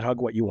do with that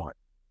hug what you want.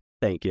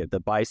 Thank you. The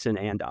bison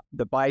and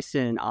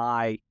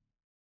I,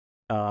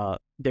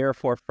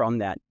 therefore, from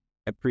that,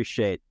 I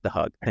appreciate the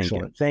hug. Thank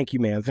Excellent. you. Thank you,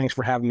 man. Thanks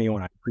for having me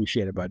on. I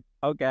appreciate it, bud.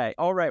 Okay.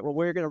 All right. Well,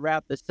 we're going to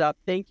wrap this up.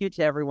 Thank you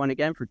to everyone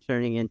again for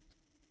tuning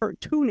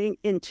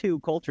into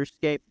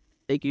Culturescape.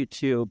 Thank you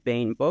to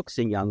Bain Books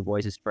and Young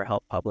Voices for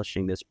help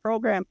publishing this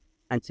program.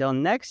 Until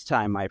next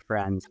time, my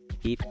friends,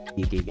 keep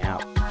geeking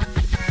out.